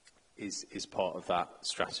 is part of that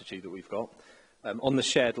strategy that we've got. On the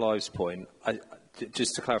shared lives point,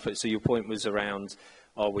 just to clarify, so your point was around,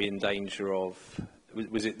 are we in danger of,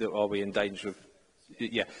 was it that are we in danger of,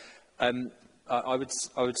 yeah. I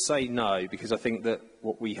would say no, because I think that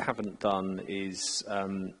what we haven't done is,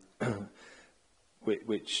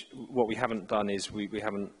 what we haven't done is we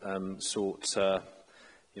haven't sought to,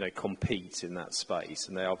 you know, compete in that space,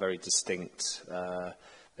 and they are very distinct.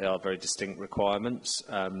 They are very distinct requirements.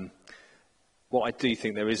 What I do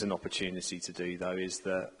think there is an opportunity to do, though, is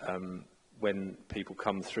that when people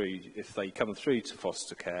come through, if they come through to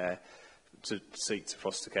foster care, to seek to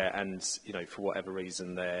foster care, and, you know, for whatever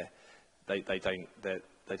reason they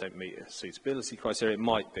don't meet a suitability criteria, it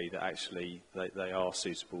might be that actually they are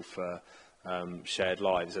suitable for shared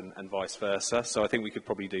lives, and vice versa. So I think we could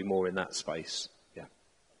probably do more in that space. Yeah.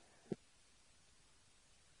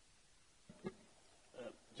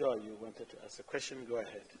 Joy, you wanted to ask a question. Go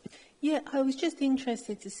ahead. Yeah, I was just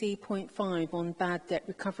interested to see point 5 on bad debt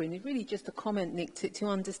recovery, and it's really just a comment, Nick, to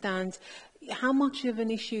understand how much of an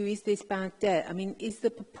issue is this bad debt? I mean, is the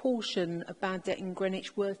proportion of bad debt in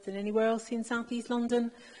Greenwich worse than anywhere else in South East London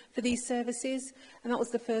for these services? And that was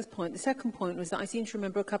the first point. The second point was that I seem to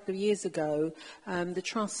remember a couple of years ago, the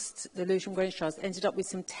trust, the Lewisham Greenwich Trust, ended up with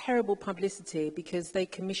some terrible publicity because they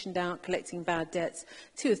commissioned out collecting bad debts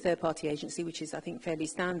to a third-party agency, which is, I think, fairly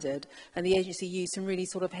standard. And the agency used some really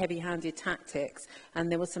sort of heavy-handed tactics,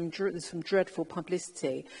 and there was some dreadful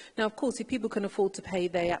publicity. Now, of course, if people can afford to pay,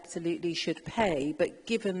 they absolutely should pay. But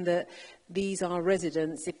given that these are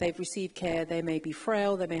residents, if they've received care, they may be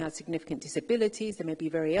frail, they may have significant disabilities, they may be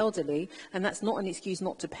very elderly, and that's not an excuse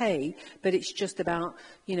not to pay, but it's just about,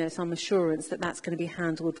 you know, some assurance that that's going to be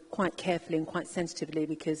handled quite carefully and quite sensitively,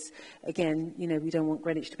 because, again, you know, we don't want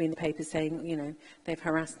Greenwich to be in the papers saying, you know, they've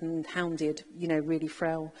harassed and hounded, you know, really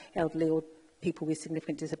frail, elderly or people with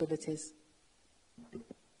significant disabilities.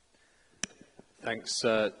 Thanks,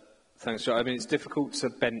 thanks, John. I mean, it's difficult to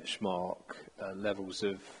benchmark levels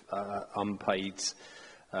of unpaid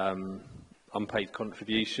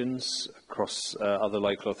contributions across other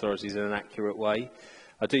local authorities in an accurate way.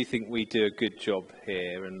 I do think we do a good job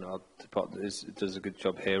here, and our department does a good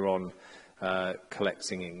job here on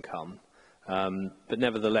collecting income. But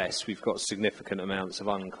nevertheless, we've got significant amounts of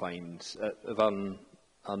unclaimed,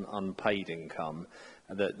 unpaid income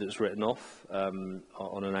that's written off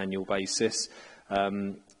on an annual basis.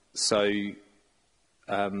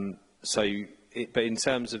 But in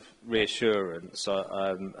terms of reassurance,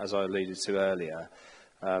 as I alluded to earlier,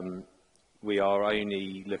 we are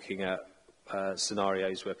only looking at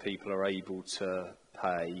scenarios where people are able to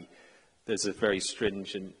pay. There's a very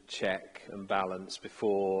stringent check and balance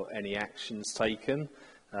before any action's taken,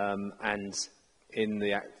 and in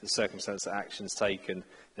the circumstance that action's taken,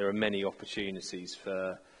 there are many opportunities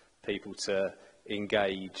for people to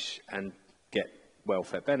engage and get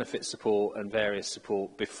welfare benefit support and various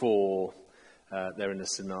support before they're in a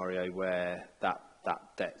scenario where that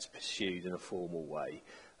debt's pursued in a formal way.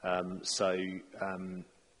 I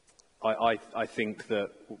think that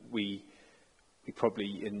we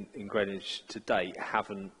probably in Greenwich to date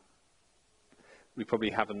haven't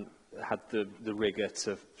had the rigour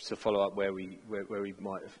to follow up where we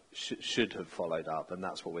might have should have followed up, and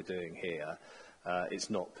that's what we're doing here. It's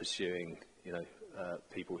not pursuing, you know,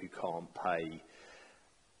 people who can't pay.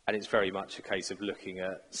 And it's very much a case of looking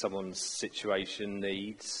at someone's situation,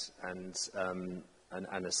 needs, and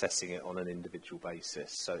assessing it on an individual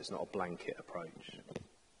basis. So it's not a blanket approach.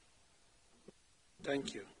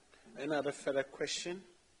 Thank you. Any other further question?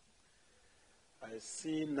 I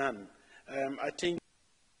see none. I think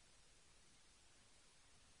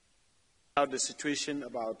about the situation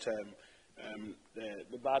about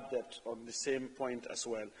the bad debt on the same point as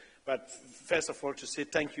well. But first of all, to say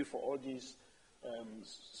thank you for all these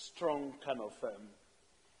strong kind of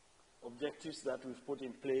objectives that we've put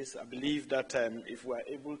in place. I believe that if we're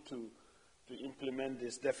able to to implement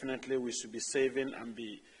this, definitely we should be saving and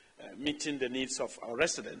be meeting the needs of our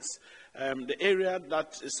residents. The area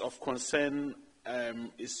that is of concern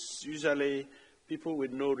is usually people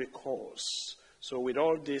with no recourse. So with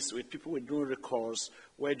all this, with people with no recourse,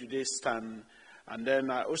 where do they stand? And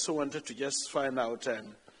then I also wanted to just find out,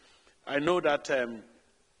 I know that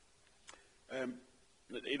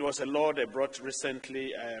it was a law they brought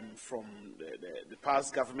recently from the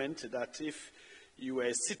past government that if you were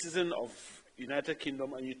a citizen of United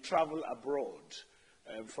Kingdom and you travel abroad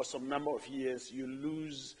for some number of years, you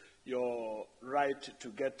lose your right to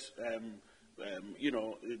get,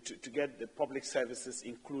 to get the public services,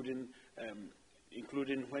 including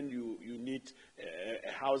when you need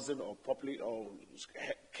a housing or public or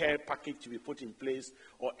care package to be put in place,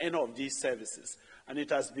 or any of these services. And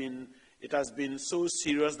it has been so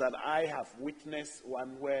serious that I have witnessed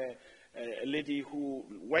one where a lady who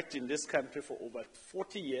worked in this country for over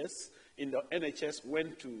 40 years in the NHS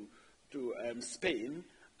went to Spain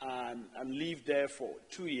and lived there for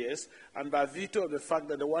 2 years, and by virtue of the fact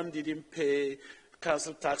that the one didn't pay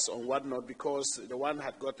council tax on whatnot, because the one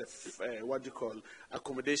had got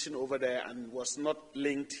accommodation over there and was not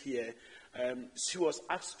linked here, she was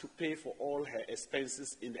asked to pay for all her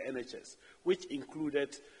expenses in the NHS, which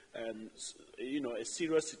included a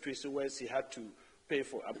serious situation where she had to pay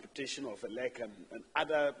for amputation of a leg and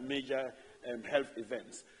other major health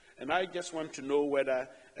events. And I just want to know whether,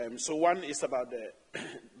 so one is about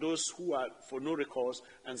those who are for no recourse,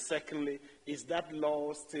 and secondly, is that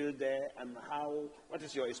law still there, and what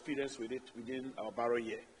is your experience with it within our borough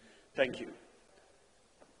year? Thank you.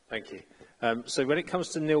 Thank you. So when it comes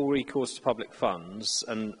to nil recourse to public funds,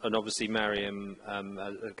 and obviously Mariam,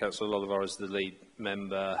 Councillor Oliver as the lead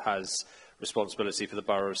member, has responsibility for the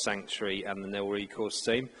Borough of Sanctuary and the nil recourse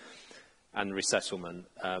team and resettlement,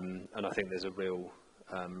 and I think there's a real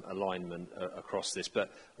alignment across this.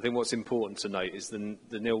 But I think what's important to note is the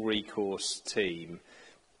nil recourse team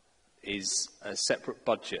is a separate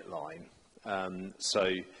budget line. So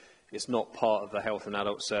it's not part of the Health and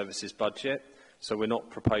Adult Services budget. So we're not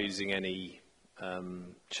proposing any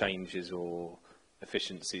changes or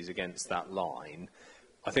efficiencies against that line.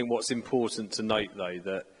 I think what's important to note,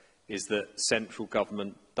 though, is that central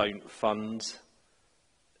government don't fund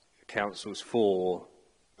councils for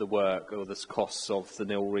the work or the costs of the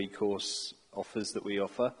nil recourse offers that we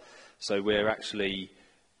offer. So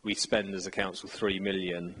we spend as a council £3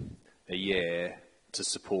 million a year to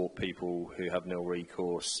support people who have nil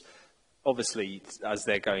recourse. Obviously, as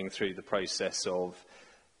they're going through the process of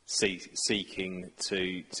seeking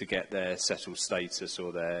to get their settled status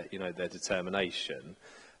or their determination,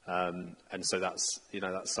 and so that's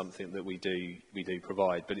something that we do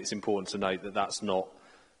provide. But it's important to note that that's not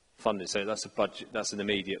funded. So that's an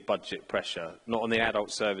immediate budget pressure, not on the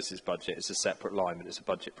adult services budget. It's a separate line, but it's a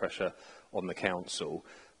budget pressure on the council.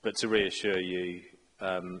 But to reassure you,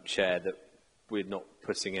 Chair, that we're not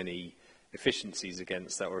putting any efficiencies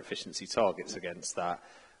against that or efficiency targets against that,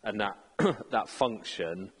 and that that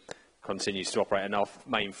function continues to operate. And our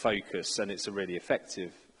main focus, and it's a really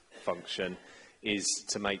effective function, is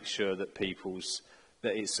to make sure that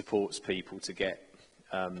it supports people to get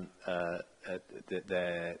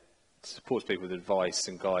supports people with advice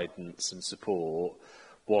and guidance and support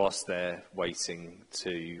whilst they're waiting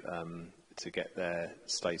to get their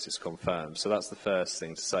status confirmed. So that's the first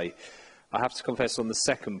thing to say. I have to confess on the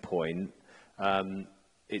second point,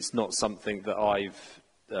 it's not something that I've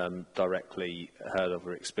directly heard of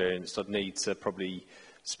or experienced. I'd need to probably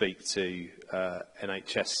speak to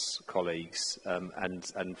NHS colleagues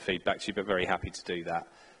and feedback to you, but very happy to do that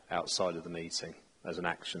outside of the meeting as an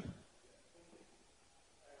action.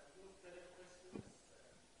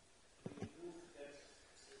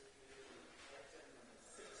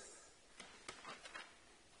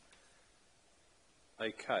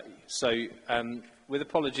 Okay, so with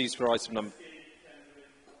apologies for item number...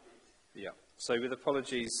 Yeah, so with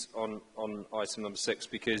apologies on item number 6,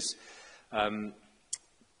 because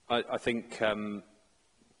I think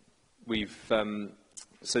we've... there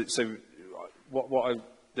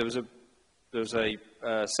was a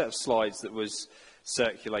set of slides that was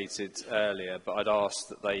circulated earlier, but I'd asked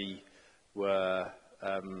that they were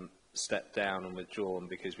stepped down and withdrawn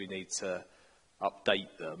because we need to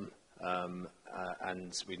update them.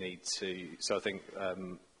 And we need to, so I think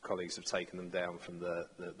colleagues have taken them down from the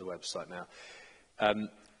website now.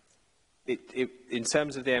 In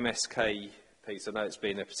terms of the MSK piece, I know it's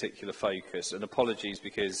been a particular focus, and apologies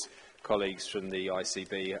because colleagues from the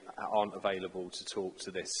ICB aren't available to talk to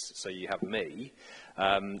this, so you have me.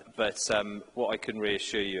 But what I can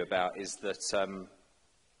reassure you about is that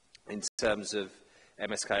in terms of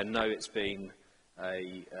MSK. I know it's been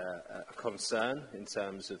a concern in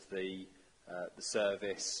terms of the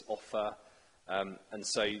service offer, and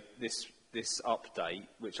so this update,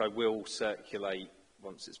 which I will circulate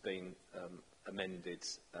once it's been amended,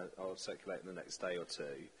 I'll circulate in the next day or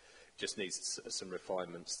two, just needs some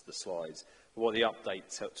refinements to the slides. But what the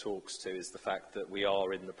update talks to is the fact that we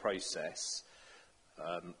are in the process,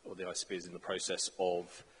 or the ICB is in the process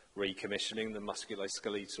of recommissioning the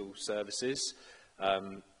musculoskeletal services.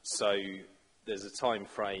 So there's a time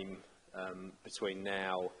frame between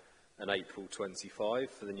now and April 25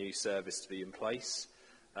 for the new service to be in place.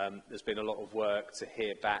 There's been a lot of work to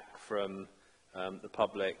hear back from the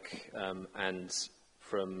public and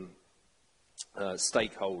from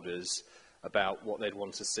stakeholders about what they'd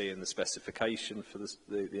want to see in the specification for the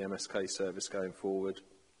MSK service going forward.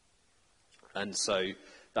 And so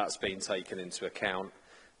that's been taken into account,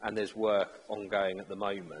 and there's work ongoing at the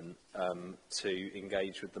moment to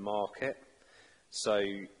engage with the market. So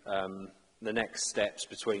the next steps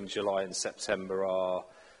between July and September are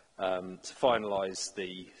to finalise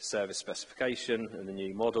the service specification and the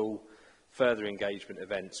new model, further engagement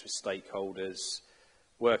events with stakeholders,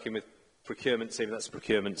 working with procurement team, that's a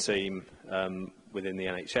procurement team within the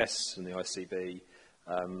NHS and the ICB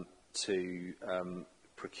to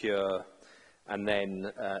procure, and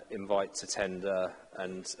then invite to tender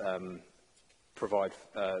and provide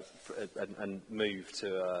and move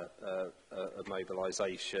to a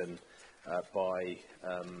mobilisation by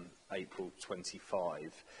April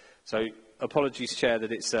 25. So apologies, Chair,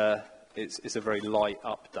 that it's a very light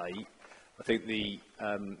update. I think the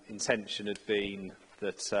intention had been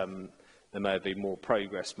that there may have been more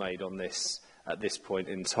progress made on this at this point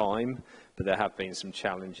in time, but there have been some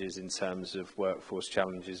challenges in terms of workforce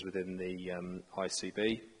challenges within the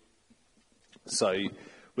ICB. So,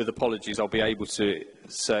 with apologies, I'll be able to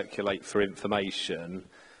circulate for information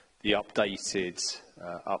the updated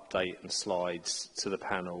update and slides to the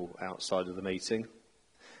panel outside of the meeting.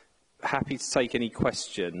 Happy to take any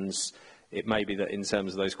questions. It may be that in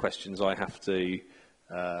terms of those questions I have to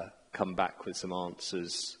come back with some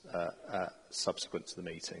answers subsequent to the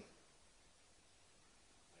meeting.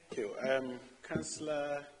 Thank you.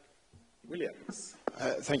 Councillor Williams.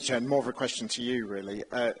 Thank you, Chair. More of a question to you, really.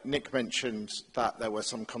 Nick mentioned that there were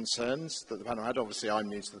some concerns that the panel had. Obviously, I'm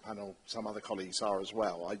new to the panel. Some other colleagues are as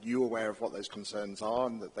well. Are you aware of what those concerns are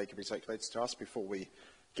and that they can be circulated to us before we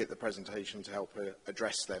get the presentation to help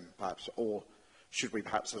address them, perhaps? Or should we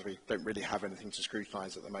perhaps, as we don't really have anything to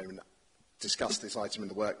scrutinise at the moment, discuss this item in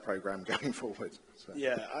the work programme going forward? So.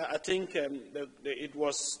 Yeah, I think it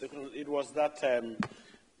was that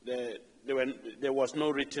there was no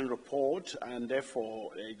written report, and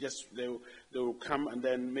therefore they will come and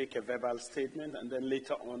then make a verbal statement, and then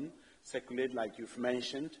later on circulate, like you've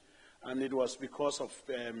mentioned. And it was because of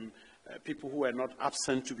people who were not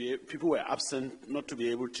absent people were absent not to be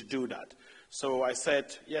able to do that. So I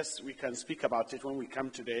said, yes, we can speak about it when we come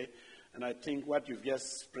today. And I think what you've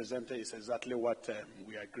just presented is exactly what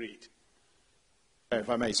we agreed. If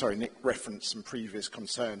I may, sorry, Nick referenced some previous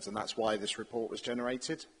concerns, and that's why this report was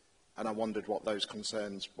generated. And I wondered what those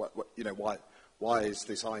concerns, why is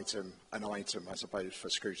this item an item, I suppose, for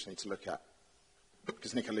scrutiny to look at?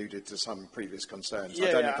 Because Nick alluded to some previous concerns. Yeah,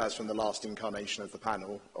 I don't know if that's from the last incarnation of the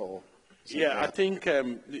panel or... Yeah, I think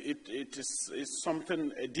it is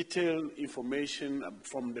something, detailed information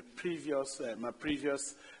from the previous, my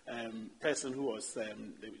previous person who was the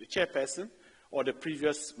chairperson, or the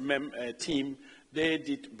previous team. They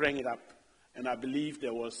did bring it up, and I believe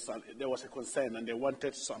there was a concern, and they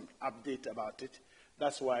wanted some update about it.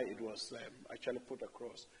 That's why it was actually put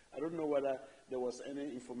across. I don't know whether there was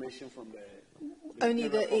any information from the only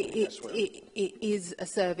that it is a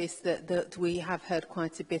service that we have heard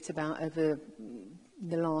quite a bit about over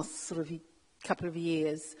the last sort of couple of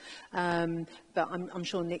years, but I'm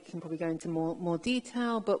sure Nick can probably go into more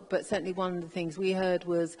detail, but certainly one of the things we heard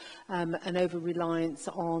was an over-reliance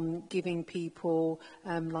on giving people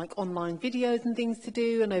like online videos and things to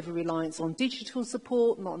do, an over-reliance on digital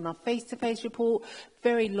support, not enough face-to-face report,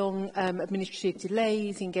 very long administrative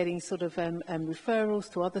delays in getting sort of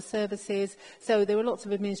referrals to other services. So there were lots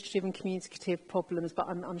of administrative and communicative problems, but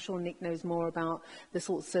I'm sure Nick knows more about the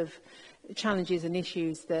sorts of challenges and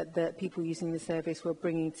issues that people using the service were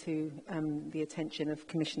bringing to the attention of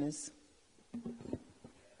commissioners.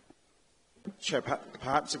 Chair,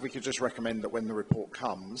 perhaps if we could just recommend that when the report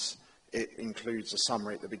comes, it includes a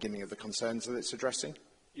summary at the beginning of the concerns that it's addressing.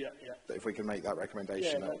 Yeah. If we can make that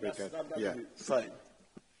recommendation, that would be good. Yeah, fine.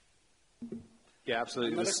 Yeah,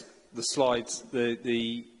 absolutely. The slides,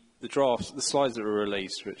 the drafts, the slides that were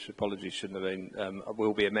released, which apologies shouldn't have been,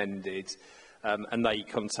 will be amended. and they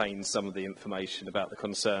contain some of the information about the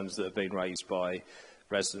concerns that have been raised by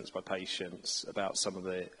residents, by patients, about some of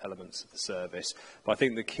the elements of the service. But I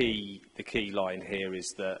think the key line here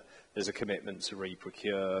is that there's a commitment to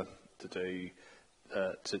re-procure, to do,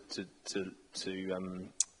 to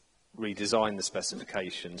redesign the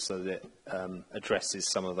specification so that it addresses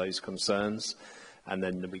some of those concerns, and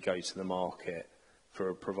then we go to the market for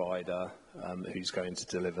a provider who's going to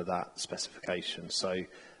deliver that specification. So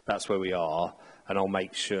that's where we are, and I'll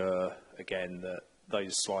make sure, again, that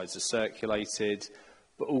those slides are circulated,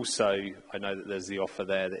 but also I know that there's the offer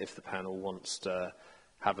there that if the panel wants to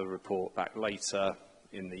have a report back later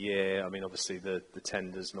in the year, I mean, obviously the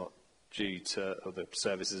tender's not due to, or the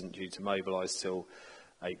service isn't due to mobilise till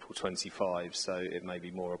April 25, so it may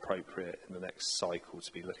be more appropriate in the next cycle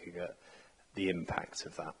to be looking at the impact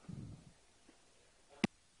of that.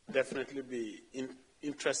 Definitely be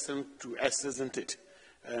interesting to us, isn't it?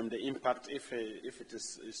 The impact if it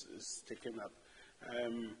is taken up.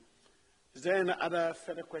 Is there any other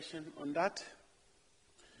further question on that?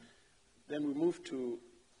 Then we move to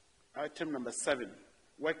item number 7,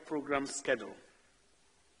 work program schedule.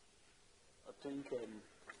 I think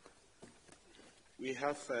we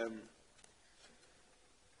have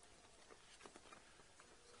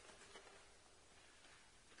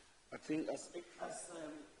I think as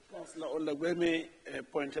Councillor Olagwemi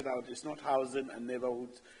pointed out, it's not housing and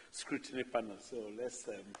neighbourhood scrutiny panel, so let's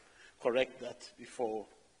correct that before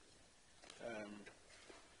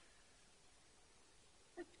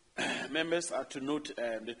members are to note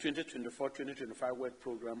the 2024-2025 work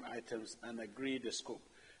program items and agree the scope.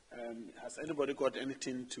 Has anybody got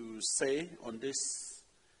anything to say on this?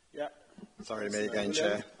 Yeah. Sorry, me again,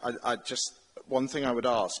 Chair. I just, one thing I would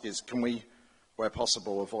ask is, can we, where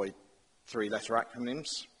possible, avoid 3-letter acronyms,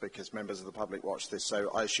 because members of the public watch this.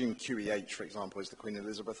 So I assume QEH, for example, is the Queen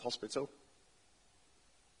Elizabeth Hospital.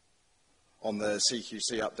 On the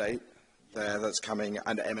CQC update there that's coming,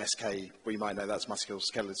 and MSK, we might know that's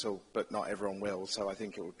musculoskeletal, but not everyone will, so I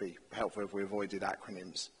think it would be helpful if we avoided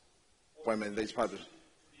acronyms when these public...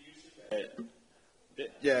 the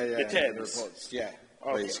terms. Reports, yeah,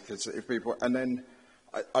 please, because if people... And then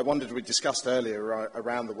I wondered, we discussed earlier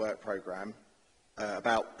around the work programme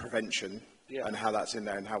about prevention and how that's in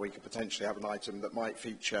there, and how we could potentially have an item that might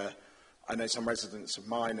feature... I know some residents of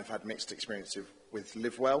mine have had mixed experience with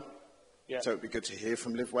Live Well, so it would be good to hear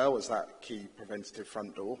from Live Well as that key preventative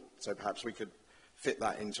front door. So perhaps we could fit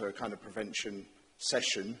that into a kind of prevention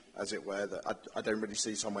session, as it were, that I don't really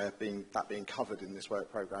see somewhere being covered in this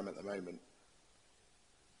work programme at the moment.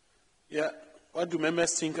 Yeah, what do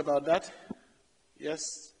members think about that? Yes,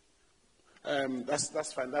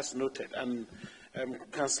 that's fine, that's noted. And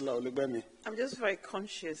Councillor Olubeni. I'm just very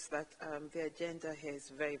conscious that the agenda here is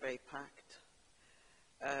very, very packed.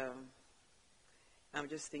 I'm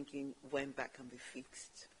just thinking when that can be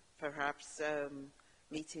fixed. Perhaps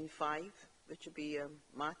meeting 5, which will be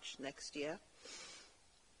March next year.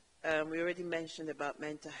 We already mentioned about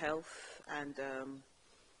mental health and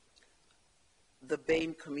the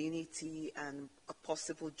BAME community and a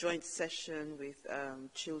possible joint session with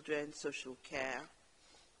children, social care.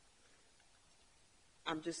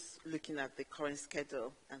 I'm just looking at the current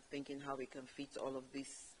schedule and thinking how we can fit all of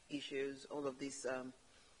these issues,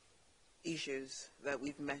 issues that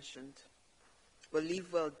we've mentioned. But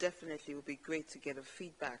Live Well definitely would be great to get a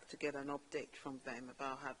feedback, to get an update from them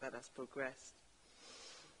about how that has progressed.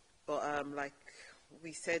 But like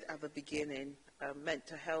we said at the beginning,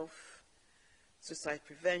 mental health, suicide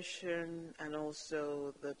prevention, and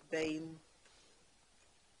also the BAME,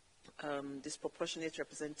 disproportionate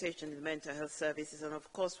representation in mental health services, and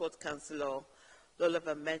of course what Councillor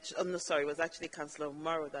Loliver mentioned, it was actually Councillor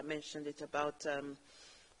Morrow that mentioned it about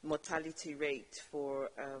mortality rate for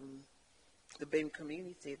the BAME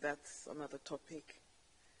community. That's another topic.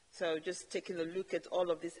 So just taking a look at all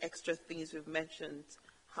of these extra things we've mentioned,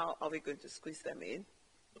 how are we going to squeeze them in?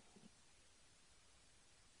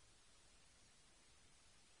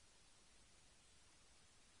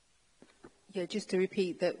 Yeah, just to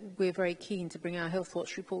repeat that we're very keen to bring our Health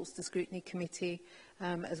Watch reports to the Scrutiny Committee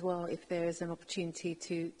as well, if there is an opportunity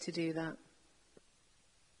to do that.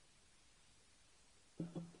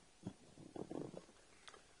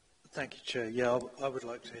 Thank you, Chair. Yeah, I would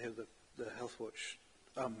like to hear the Health Watch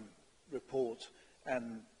report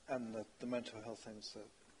and the mental health things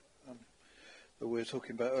that we were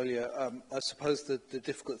talking about earlier. I suppose the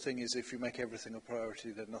difficult thing is if you make everything a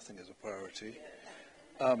priority, then nothing is a priority.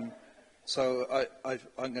 So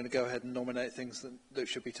I'm going to go ahead and nominate things that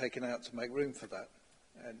should be taken out to make room for that.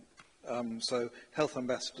 And so Health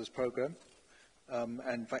Ambassadors Programme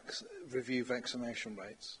and review vaccination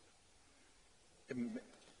rates. in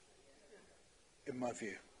my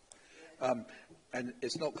view. And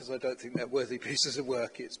it's not because I don't think they're worthy pieces of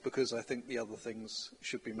work, it's because I think the other things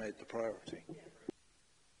should be made the priority.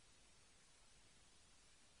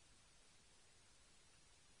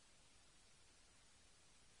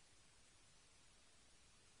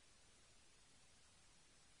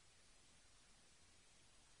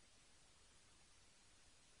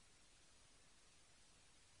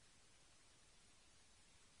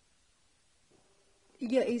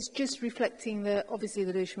 Yeah, it's just reflecting that obviously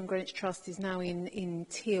the Lewisham and Greenwich Trust is now in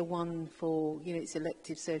tier 1 for, its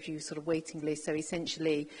elective surgery sort of waiting list. So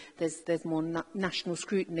essentially there's more national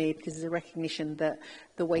scrutiny because there's a recognition that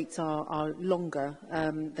the waits are longer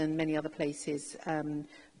than many other places,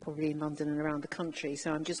 probably in London and around the country.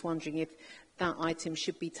 So I'm just wondering if that item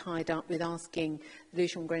should be tied up with asking the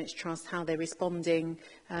Lewisham and Greenwich Trust how they're responding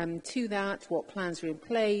to that, what plans are in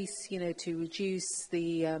place, to reduce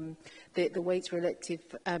the waits for elective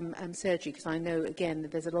surgery, because I know, again,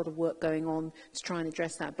 that there's a lot of work going on to try and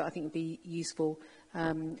address that, but I think it would be useful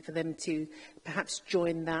for them to perhaps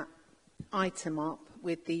join that item up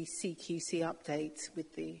with the CQC update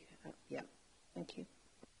with the, yeah, thank you.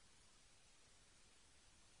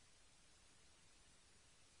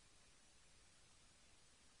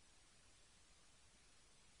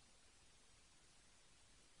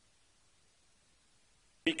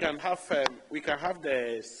 We can have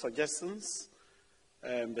the suggestions,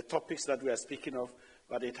 the topics that we are speaking of,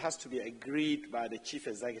 but it has to be agreed by the chief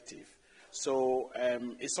executive. So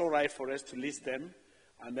it's all right for us to list them,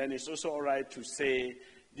 and then it's also all right to say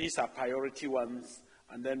these are priority ones,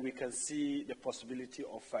 and then we can see the possibility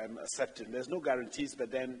of accepting. There's no guarantees,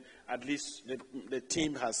 but then at least the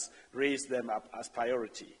team has raised them up as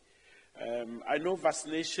priority. I know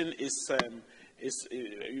vaccination is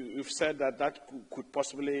you've said that could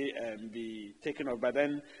possibly be taken off, but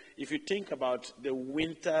then if you think about the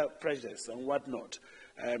winter pressures and whatnot,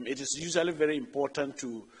 it is usually very important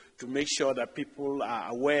to make sure that people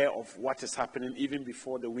are aware of what is happening even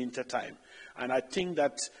before the winter time. And I think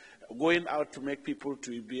that going out to make people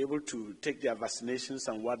to be able to take their vaccinations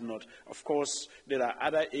and whatnot, of course, there are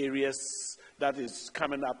other areas that is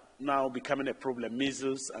coming up now, becoming a problem,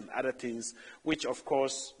 measles and other things, which, of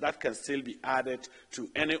course, that can still be added to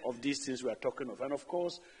any of these things we are talking of. And, of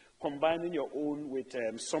course, combining your own with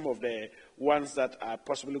some of the ones that are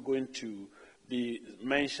possibly going to be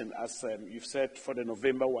mentioned, as you've said, for the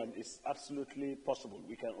November one, is absolutely possible.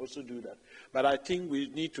 We can also do that. But I think we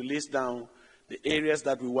need to list down the areas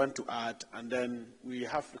that we want to add, and then we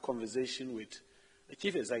have a conversation with the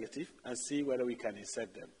chief executive and see whether we can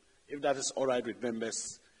insert them. If that is all right with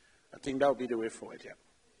members, I think that would be the way forward, yeah.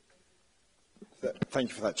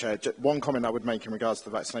 Thank you for that, Chair. One comment I would make in regards to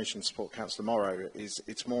the vaccination support, Councillor Morrow, is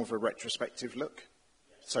it's more of a retrospective look.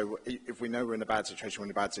 So if we know we're in a bad situation, we're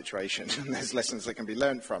in a bad situation, and there's lessons that can be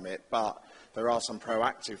learned from it, but there are some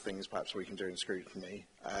proactive things perhaps we can do in scrutiny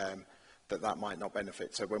that might not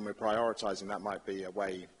benefit. So when we're prioritising, that might be a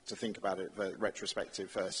way to think about it, the retrospective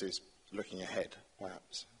versus looking ahead,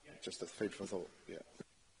 perhaps. Yeah. Just a food for thought, yeah.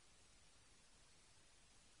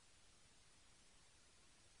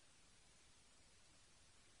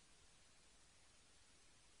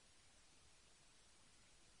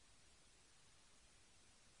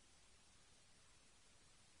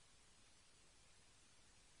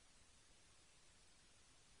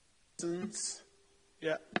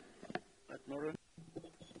 Yeah.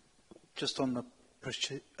 Just on the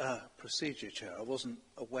procedure, Chair, I wasn't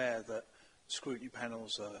aware that scrutiny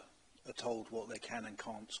panels are told what they can and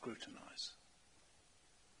can't scrutinise.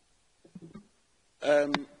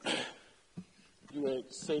 You were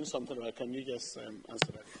saying something, right? Can you just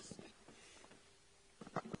answer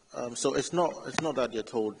that? So it's not that they're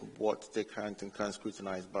told what they can and can't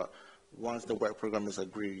scrutinise, but once the work programme is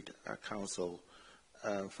agreed at Council,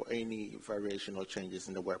 for any variation or changes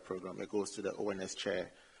in the work programme, it goes to the ONS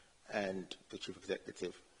chair and the chief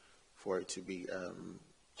executive for it to be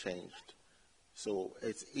changed. So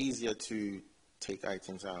it's easier to take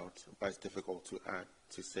items out, but it's difficult to add,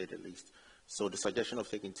 to say the least. So the suggestion of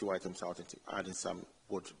taking 2 items out and adding some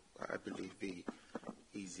would, I believe, be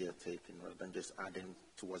easier taken rather than just adding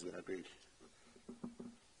to what's been agreed.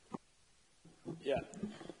 Yeah.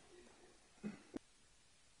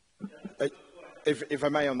 If I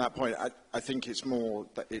may on that point, I think it's more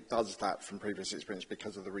that it does that from previous experience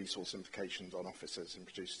because of the resource implications on officers and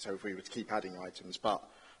producers. So if we were to keep adding items, but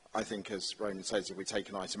I think as Roman says, if we take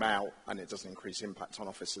an item out and it doesn't increase impact on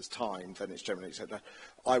officers' time, then it's generally accepted.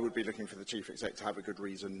 I would be looking for the chief exec to have a good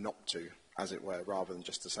reason not to, as it were, rather than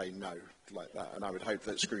just to say no like that. And I would hope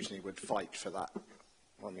that scrutiny would fight for that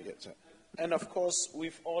when we get to it. And of course,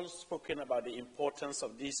 we've all spoken about the importance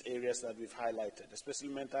of these areas that we've highlighted, especially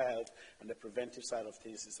mental health and the preventive side of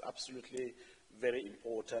things is absolutely very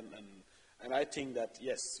important. And I think that,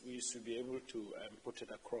 yes, we should be able to put it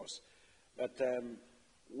across. But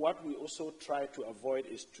what we also try to avoid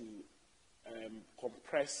is to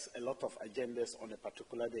compress a lot of agendas on a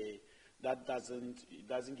particular day. That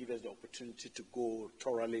doesn't give us the opportunity to go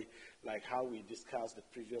thoroughly, like how we discussed the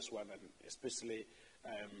previous one, and especially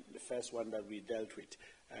the first one that we dealt with.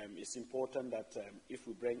 It's important that if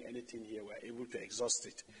we bring anything here, we're able to exhaust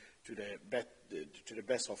it to the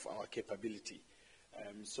best of our capability.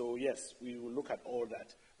 So yes, we will look at all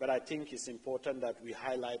that. But I think it's important that we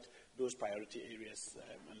highlight those priority areas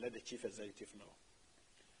and let the Chief Executive know.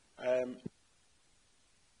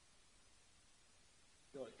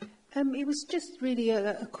 It was just really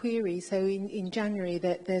a query. So in January,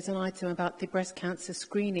 there's an item about the breast cancer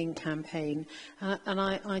screening campaign, and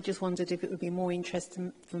I just wondered if it would be more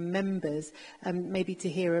interesting for members, maybe to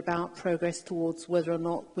hear about progress towards whether or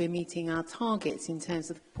not we're meeting our targets in terms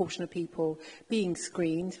of the proportion of people being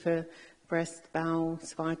screened for breast, bowel,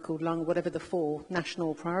 cervical, lung, whatever the 4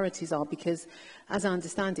 national priorities are, because as I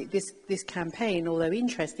understand it, this campaign, although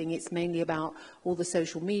interesting, it's mainly about all the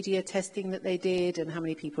social media testing that they did and how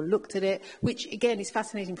many people looked at it, which again is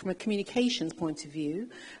fascinating from a communications point of view,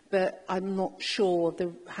 but I'm not sure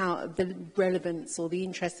the relevance or the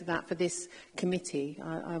interest of that for this committee.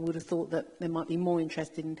 I would have thought that there might be more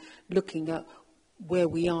interest in looking at where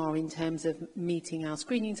we are in terms of meeting our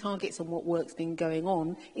screening targets and what work's been going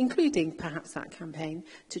on, including perhaps that campaign,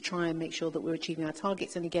 to try and make sure that we're achieving our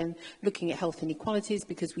targets. And again, looking at health inequalities,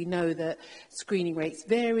 because we know that screening rates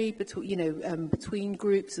vary between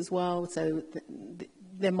groups as well. So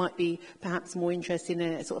there might be perhaps more interest in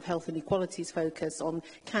a sort of health inequalities focus on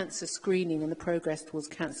cancer screening and the progress towards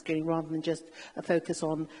cancer screening, rather than just a focus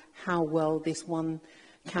on how well this one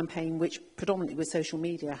campaign, which predominantly was social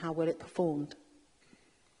media, how well it performed.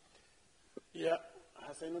 Yeah,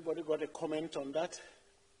 has anybody got a comment on that?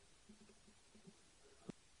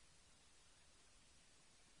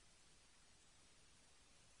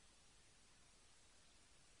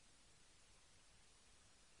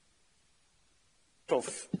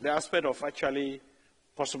 Of the aspect of actually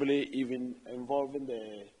possibly even involving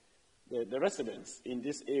the residents in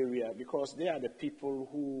this area, because they are the people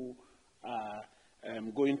who are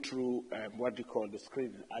going through what we call the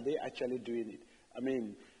screening. Are they actually doing it? I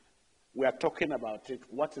mean, we are talking about it.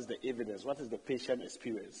 What is the evidence? What is the patient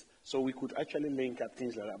experience? So we could actually link at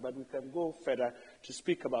things like that. But we can go further to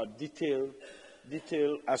speak about detail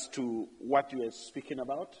as to what you are speaking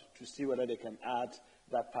about, to see whether they can add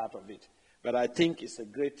that part of it. But I think it's a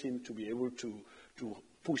great thing to be able to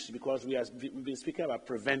push, because we've been speaking about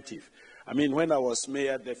preventive. I mean, when I was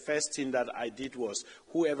mayor, the first thing that I did was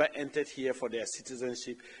whoever entered here for their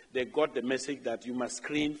citizenship, they got the message that you must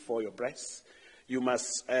screen for your breasts. You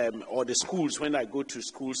must, or the schools, when I go to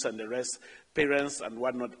schools and the rest, parents and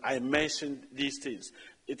whatnot, I mentioned these things.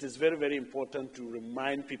 It is very, very important to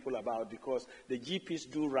remind people about, because the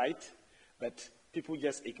GPs do right, but people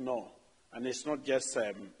just ignore. And it's not just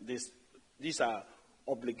these are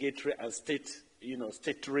obligatory and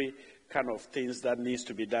statutory kind of things that needs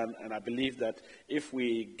to be done. And I believe that if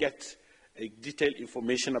we get a detailed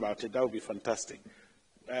information about it, that would be fantastic.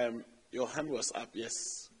 Your hand was up, yes.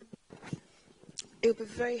 It would be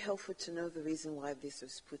very helpful to know the reason why this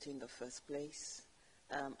was put in the first place.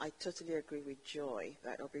 I totally agree with Joy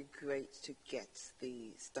that it would be great to get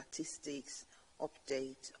the statistics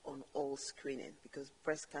update on all screening, because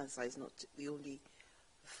breast cancer is not the only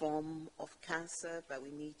form of cancer that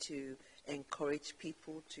we need to encourage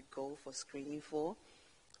people to go for screening for.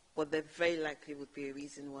 But there very likely would be a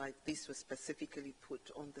reason why this was specifically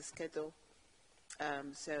put on the schedule.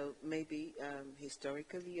 So maybe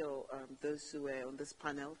historically, or those who were on this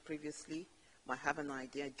panel previously might have an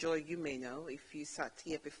idea. Joy, you may know if you sat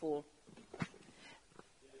here before.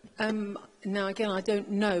 Now, again, I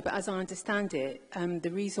don't know, but as I understand it,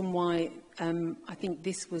 the reason why I think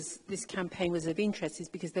this campaign was of interest is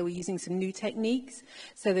because they were using some new techniques.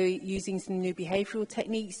 So they were using some new behavioural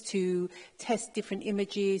techniques to test different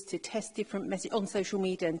images, to test different messages on social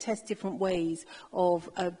media, and test different ways of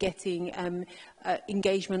getting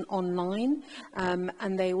engagement online.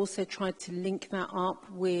 And they also tried to link that up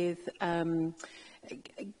with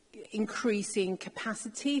increasing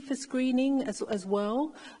capacity for screening as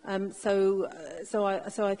well. So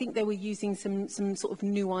I think they were using some sort of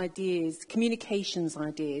new ideas, communications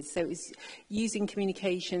ideas. So it's using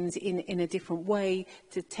communications in a different way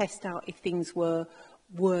to test out if things were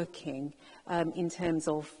working in terms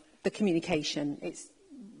of the communication, it's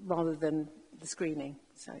rather than the screening.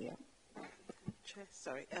 So yeah. Chair,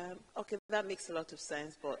 sorry. Okay, that makes a lot of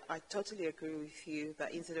sense, but I totally agree with you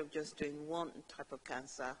that instead of just doing one type of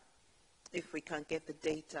cancer, if we can get the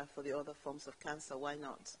data for the other forms of cancer, why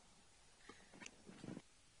not?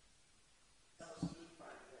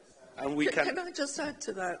 And we Can I just add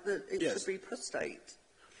to that it Yes. should be prostate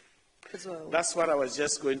as well? That's what I was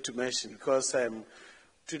just going to mention, because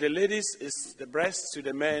to the ladies is the breast, to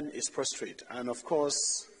the men is prostate. And of course,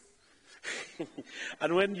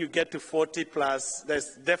 and when you get to 40 plus, there's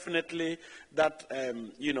definitely that,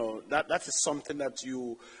 that is something that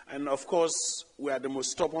you, and of course, we are the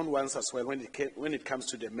most stubborn ones as well when it comes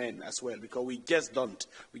to the men as well, because we just don't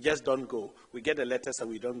go. We get the letters and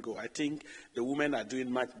we don't go. I think the women are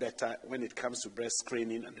doing much better when it comes to breast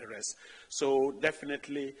screening and the rest. So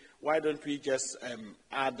definitely, why don't we just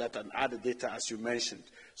add that and add the data as you mentioned?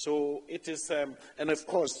 So it is, and of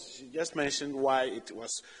course, you just mentioned why it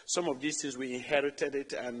was, some of these things we inherited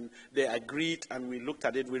it and they agreed and we looked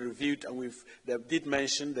at it, we reviewed, and they did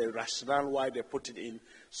mention the rationale why they put it in.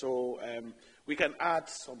 So we can add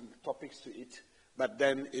some topics to it, but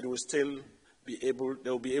then it will still be able,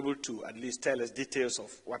 they'll be able to at least tell us details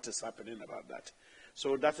of what is happening about that.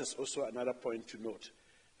 So that is also another point to note.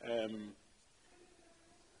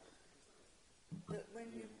 That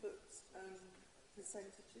when you put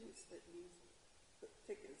percentages, that you put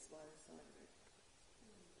figures by the side of it.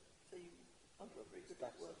 So I'm not very good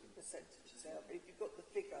at working percentages out, but if you've got the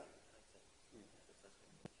figure.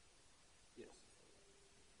 Yes.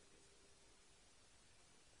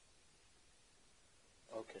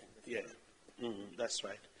 Okay, yeah, that's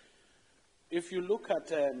right. If you look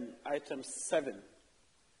at item 7,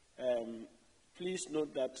 please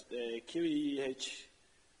note that the QEH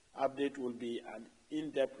update will be an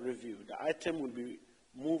in-depth review. The item will be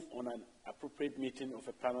moved on an appropriate meeting of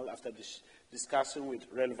a panel after discussing with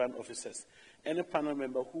relevant officers. Any panel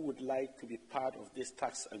member who would like to be part of this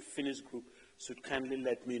tax and finish group should kindly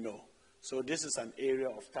let me know. So this is an area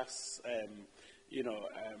of tax, a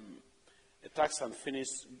tax and finish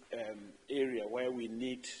area where we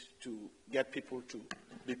need to get people to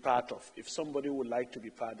be part of. If somebody would like to be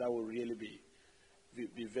part, that will really be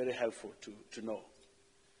very helpful to know.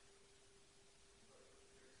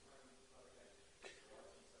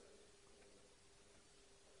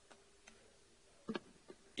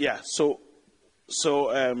 Yeah, so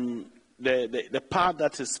the part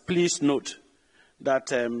that is, please note that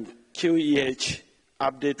QEH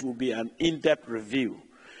update will be an in-depth review.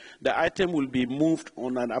 The item will be moved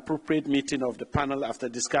on an appropriate meeting of the panel after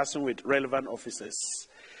discussing with relevant officers.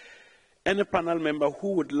 Any panel member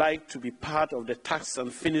who would like to be part of the tax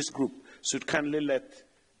and finish group should kindly let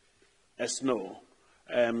us know.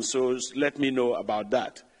 So let me know about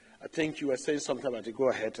that. I think you were saying something about it. Go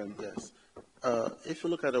ahead. And yes. If you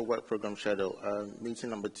look at the work program schedule,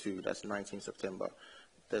 meeting number 2, that's 19 September,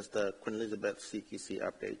 there's the Queen Elizabeth CQC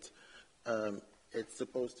update. It's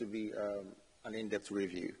supposed to be an in-depth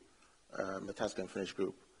review, the task and finish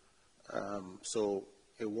group. So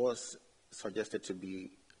it was suggested to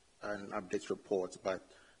be an update report, but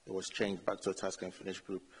it was changed back to a task and finish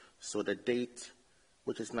group. So the date,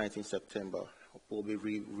 which is 19 September, will be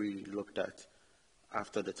re-looked at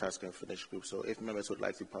after the task and finish group. So if members would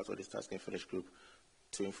like to be part of this task and finish group,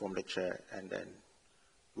 to inform the chair, and then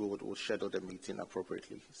we'll schedule the meeting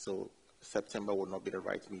appropriately. So September will not be the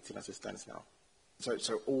right meeting as it stands now. So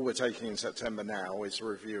all we're taking in September now is a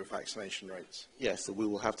review of vaccination rates? Yes, so we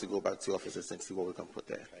will have to go back to offices and see what we can put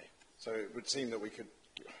there. Okay. So it would seem that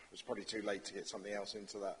it's probably too late to get something else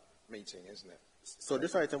into that meeting, isn't it? So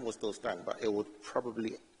this item will still stand, but it would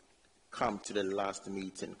probably come to the last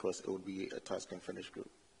meeting because it would be a task and finish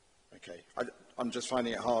group. Okay. I'm just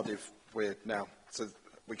finding it hard if we're now, so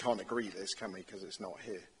we can't agree this, can we, because it's not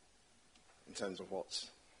here in terms of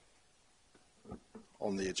what's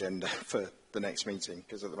on the agenda for the next meeting,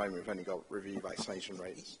 because at the moment we've only got review vaccination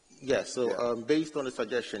rates. Yes, so based on the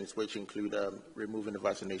suggestions, which include removing the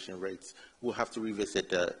vaccination rates, we'll have to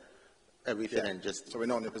revisit everything and just... So we're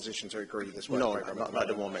not in a position to agree this work programme? No, not at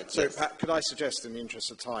the moment. So yes. Pat, could I suggest, in the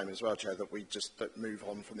interest of time as well, Chair, that we just move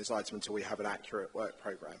on from this item until we have an accurate work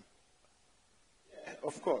programme?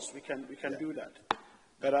 Of course, we can do that.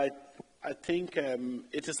 But I think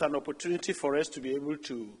it is an opportunity for us to be able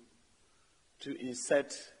to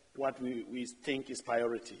insert what we think is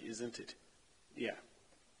priority, isn't it? Yeah.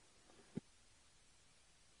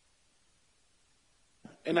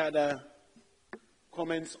 Any other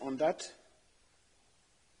comments on that?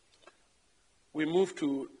 We move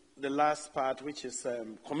to the last part, which is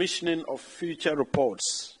commissioning of future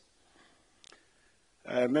reports.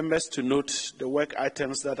 Members to note the work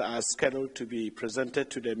items that are scheduled to be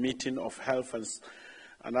presented to the meeting of Health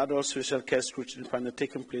an adult social care scrutiny panel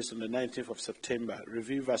taking place on the 19th of September,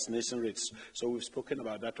 review vaccination rates. So we've spoken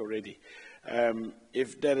about that already.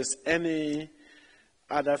 If there is any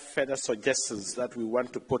other further suggestions that we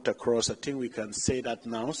want to put across, I think we can say that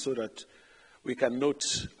now so that we can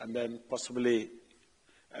note and then possibly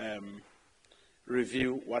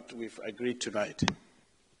review what we've agreed tonight.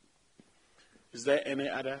 Is there any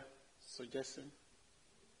other suggestion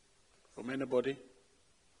from anybody?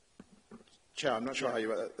 Chair, I'm not sure how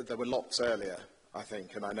you... there were lots earlier, I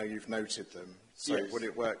think, and I know you've noted them. So Yes. would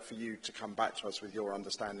it work for you to come back to us with your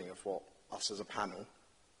understanding of what us as a panel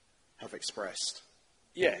have expressed?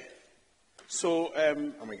 Yeah. So,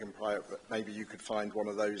 And we can maybe you could find one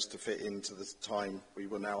of those to fit into the time we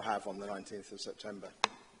will now have on the 19th of September.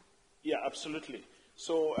 yeah, absolutely.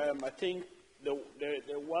 So I think the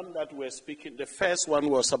one that we're speaking, the first one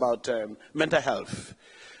was about mental health.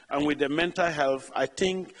 And with the mental health, I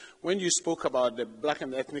think when you spoke about the black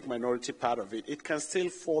and ethnic minority part of it, it can still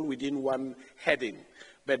fall within one heading.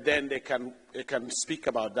 But then they can speak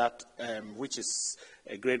about that, which is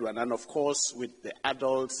a great one. And of course, with the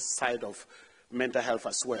adult side of mental health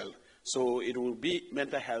as well. So it will be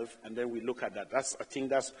mental health, and then we look at that. I think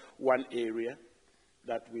that's one area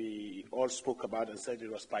that we all spoke about and said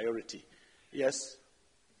it was priority. Yes?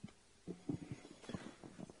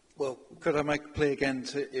 Well, could I make a plea again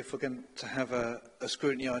if we're going to have a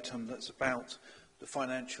scrutiny item that's about the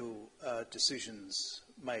financial decisions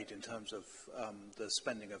made in terms of the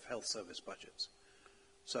spending of health service budgets?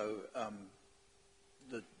 So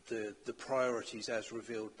the priorities as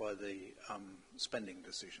revealed by the spending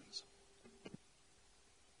decisions.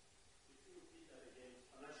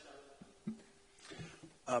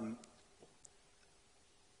 The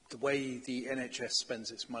way the NHS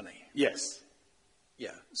spends its money. Yes.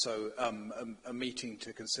 Yeah, so a meeting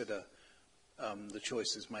to consider the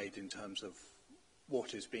choices made in terms of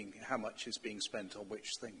how much is being spent on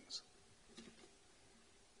which things.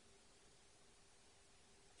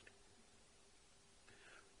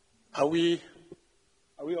 Are we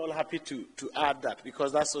all happy to add that?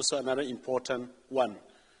 Because that's also another important one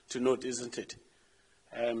to note, isn't it?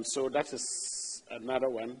 So that is another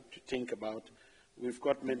one to think about. We've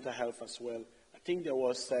got mental health as well. I think there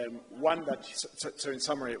was one that... So in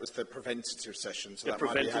summary, it was the preventative session, so that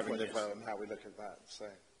might be having live well and how we look at that. So,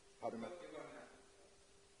 pardon me?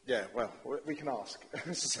 Yeah, well, we can ask.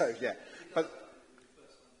 So, yeah. But,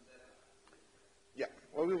 yeah,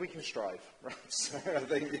 well, we can strive, right? So, I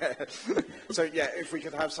think, yeah. So, yeah, if we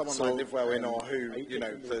could have someone like Live Well in, or who, you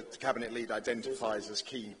know, the cabinet lead identifies as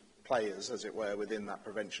key players, as it were, within that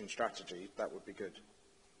prevention strategy, that would be good.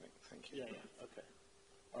 Thank you. Yeah, okay.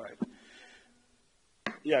 All right.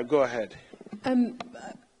 Yeah, go ahead.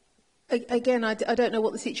 Again, I don't know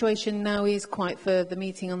what the situation now is quite for the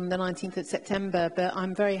meeting on the 19th of September, but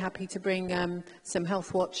I'm very happy to bring some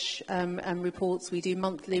Health Watch reports. We do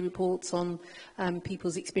monthly reports on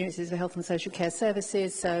people's experiences with health and social care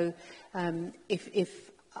services. So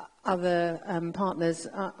if other partners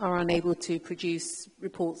are unable to produce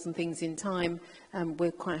reports and things in time,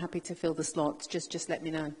 we're quite happy to fill the slots. Just let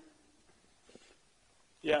me know.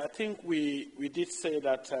 Yeah, I think we did say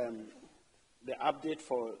that the update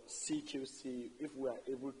for CQC, if we are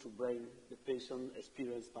able to bring the patient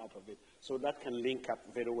experience part of it, so that can link up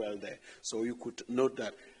very well there. So you could note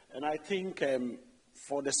that. And I think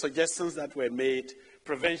for the suggestions that were made,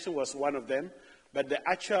 prevention was one of them, but the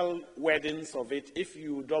actual wordings of it, if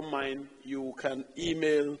you don't mind, you can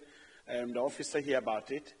email the officer here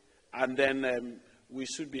about it, and then we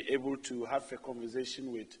should be able to have a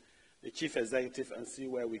conversation with the chief executive and see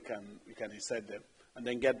where we can insert them, and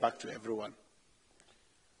then get back to everyone.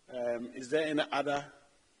 Is there any other?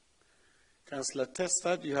 Councillor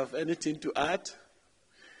Tester, do you have anything to add?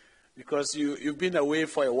 Because you've been away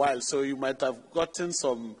for a while, so you might have gotten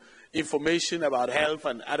some information about health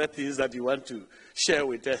and other things that you want to share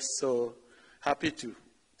with us. So happy to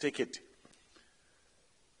take it.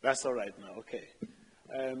 That's all right now. Okay.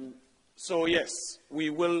 So yes, we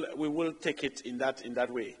will take it in that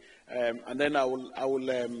way. And then I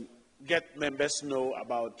will get members know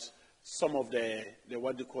about some of the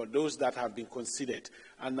what do you call those that have been considered.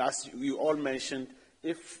 And as you all mentioned,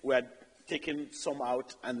 if we're taking some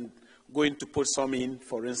out and going to put some in,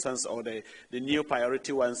 for instance, or the new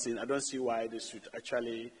priority ones in, I don't see why they should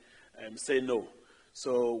actually say no.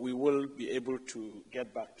 So we will be able to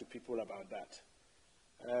get back to people about that.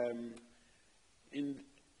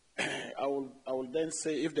 I will then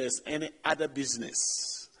say if there's any other business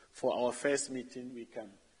for our first meeting, we can.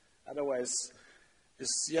 Otherwise,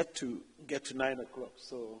 it's yet to get to 9 o'clock.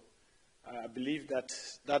 So I believe that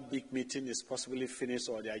that big meeting is possibly finished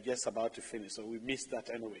or they are just about to finish, so we missed that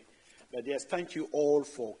anyway. But yes, thank you all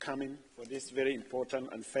for coming for this very important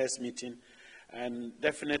and first meeting. And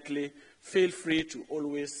definitely feel free to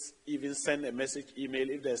always even send a message, email,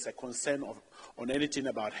 if there's a concern on anything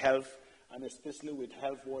about health, and especially with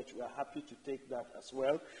Health Watch, we are happy to take that as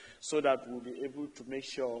well, so that we'll be able to make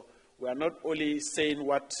sure we are not only saying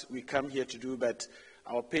what we come here to do, but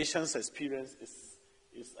our patients' experience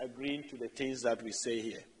is agreeing to the things that we say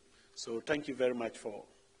here. So thank you very much for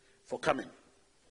coming.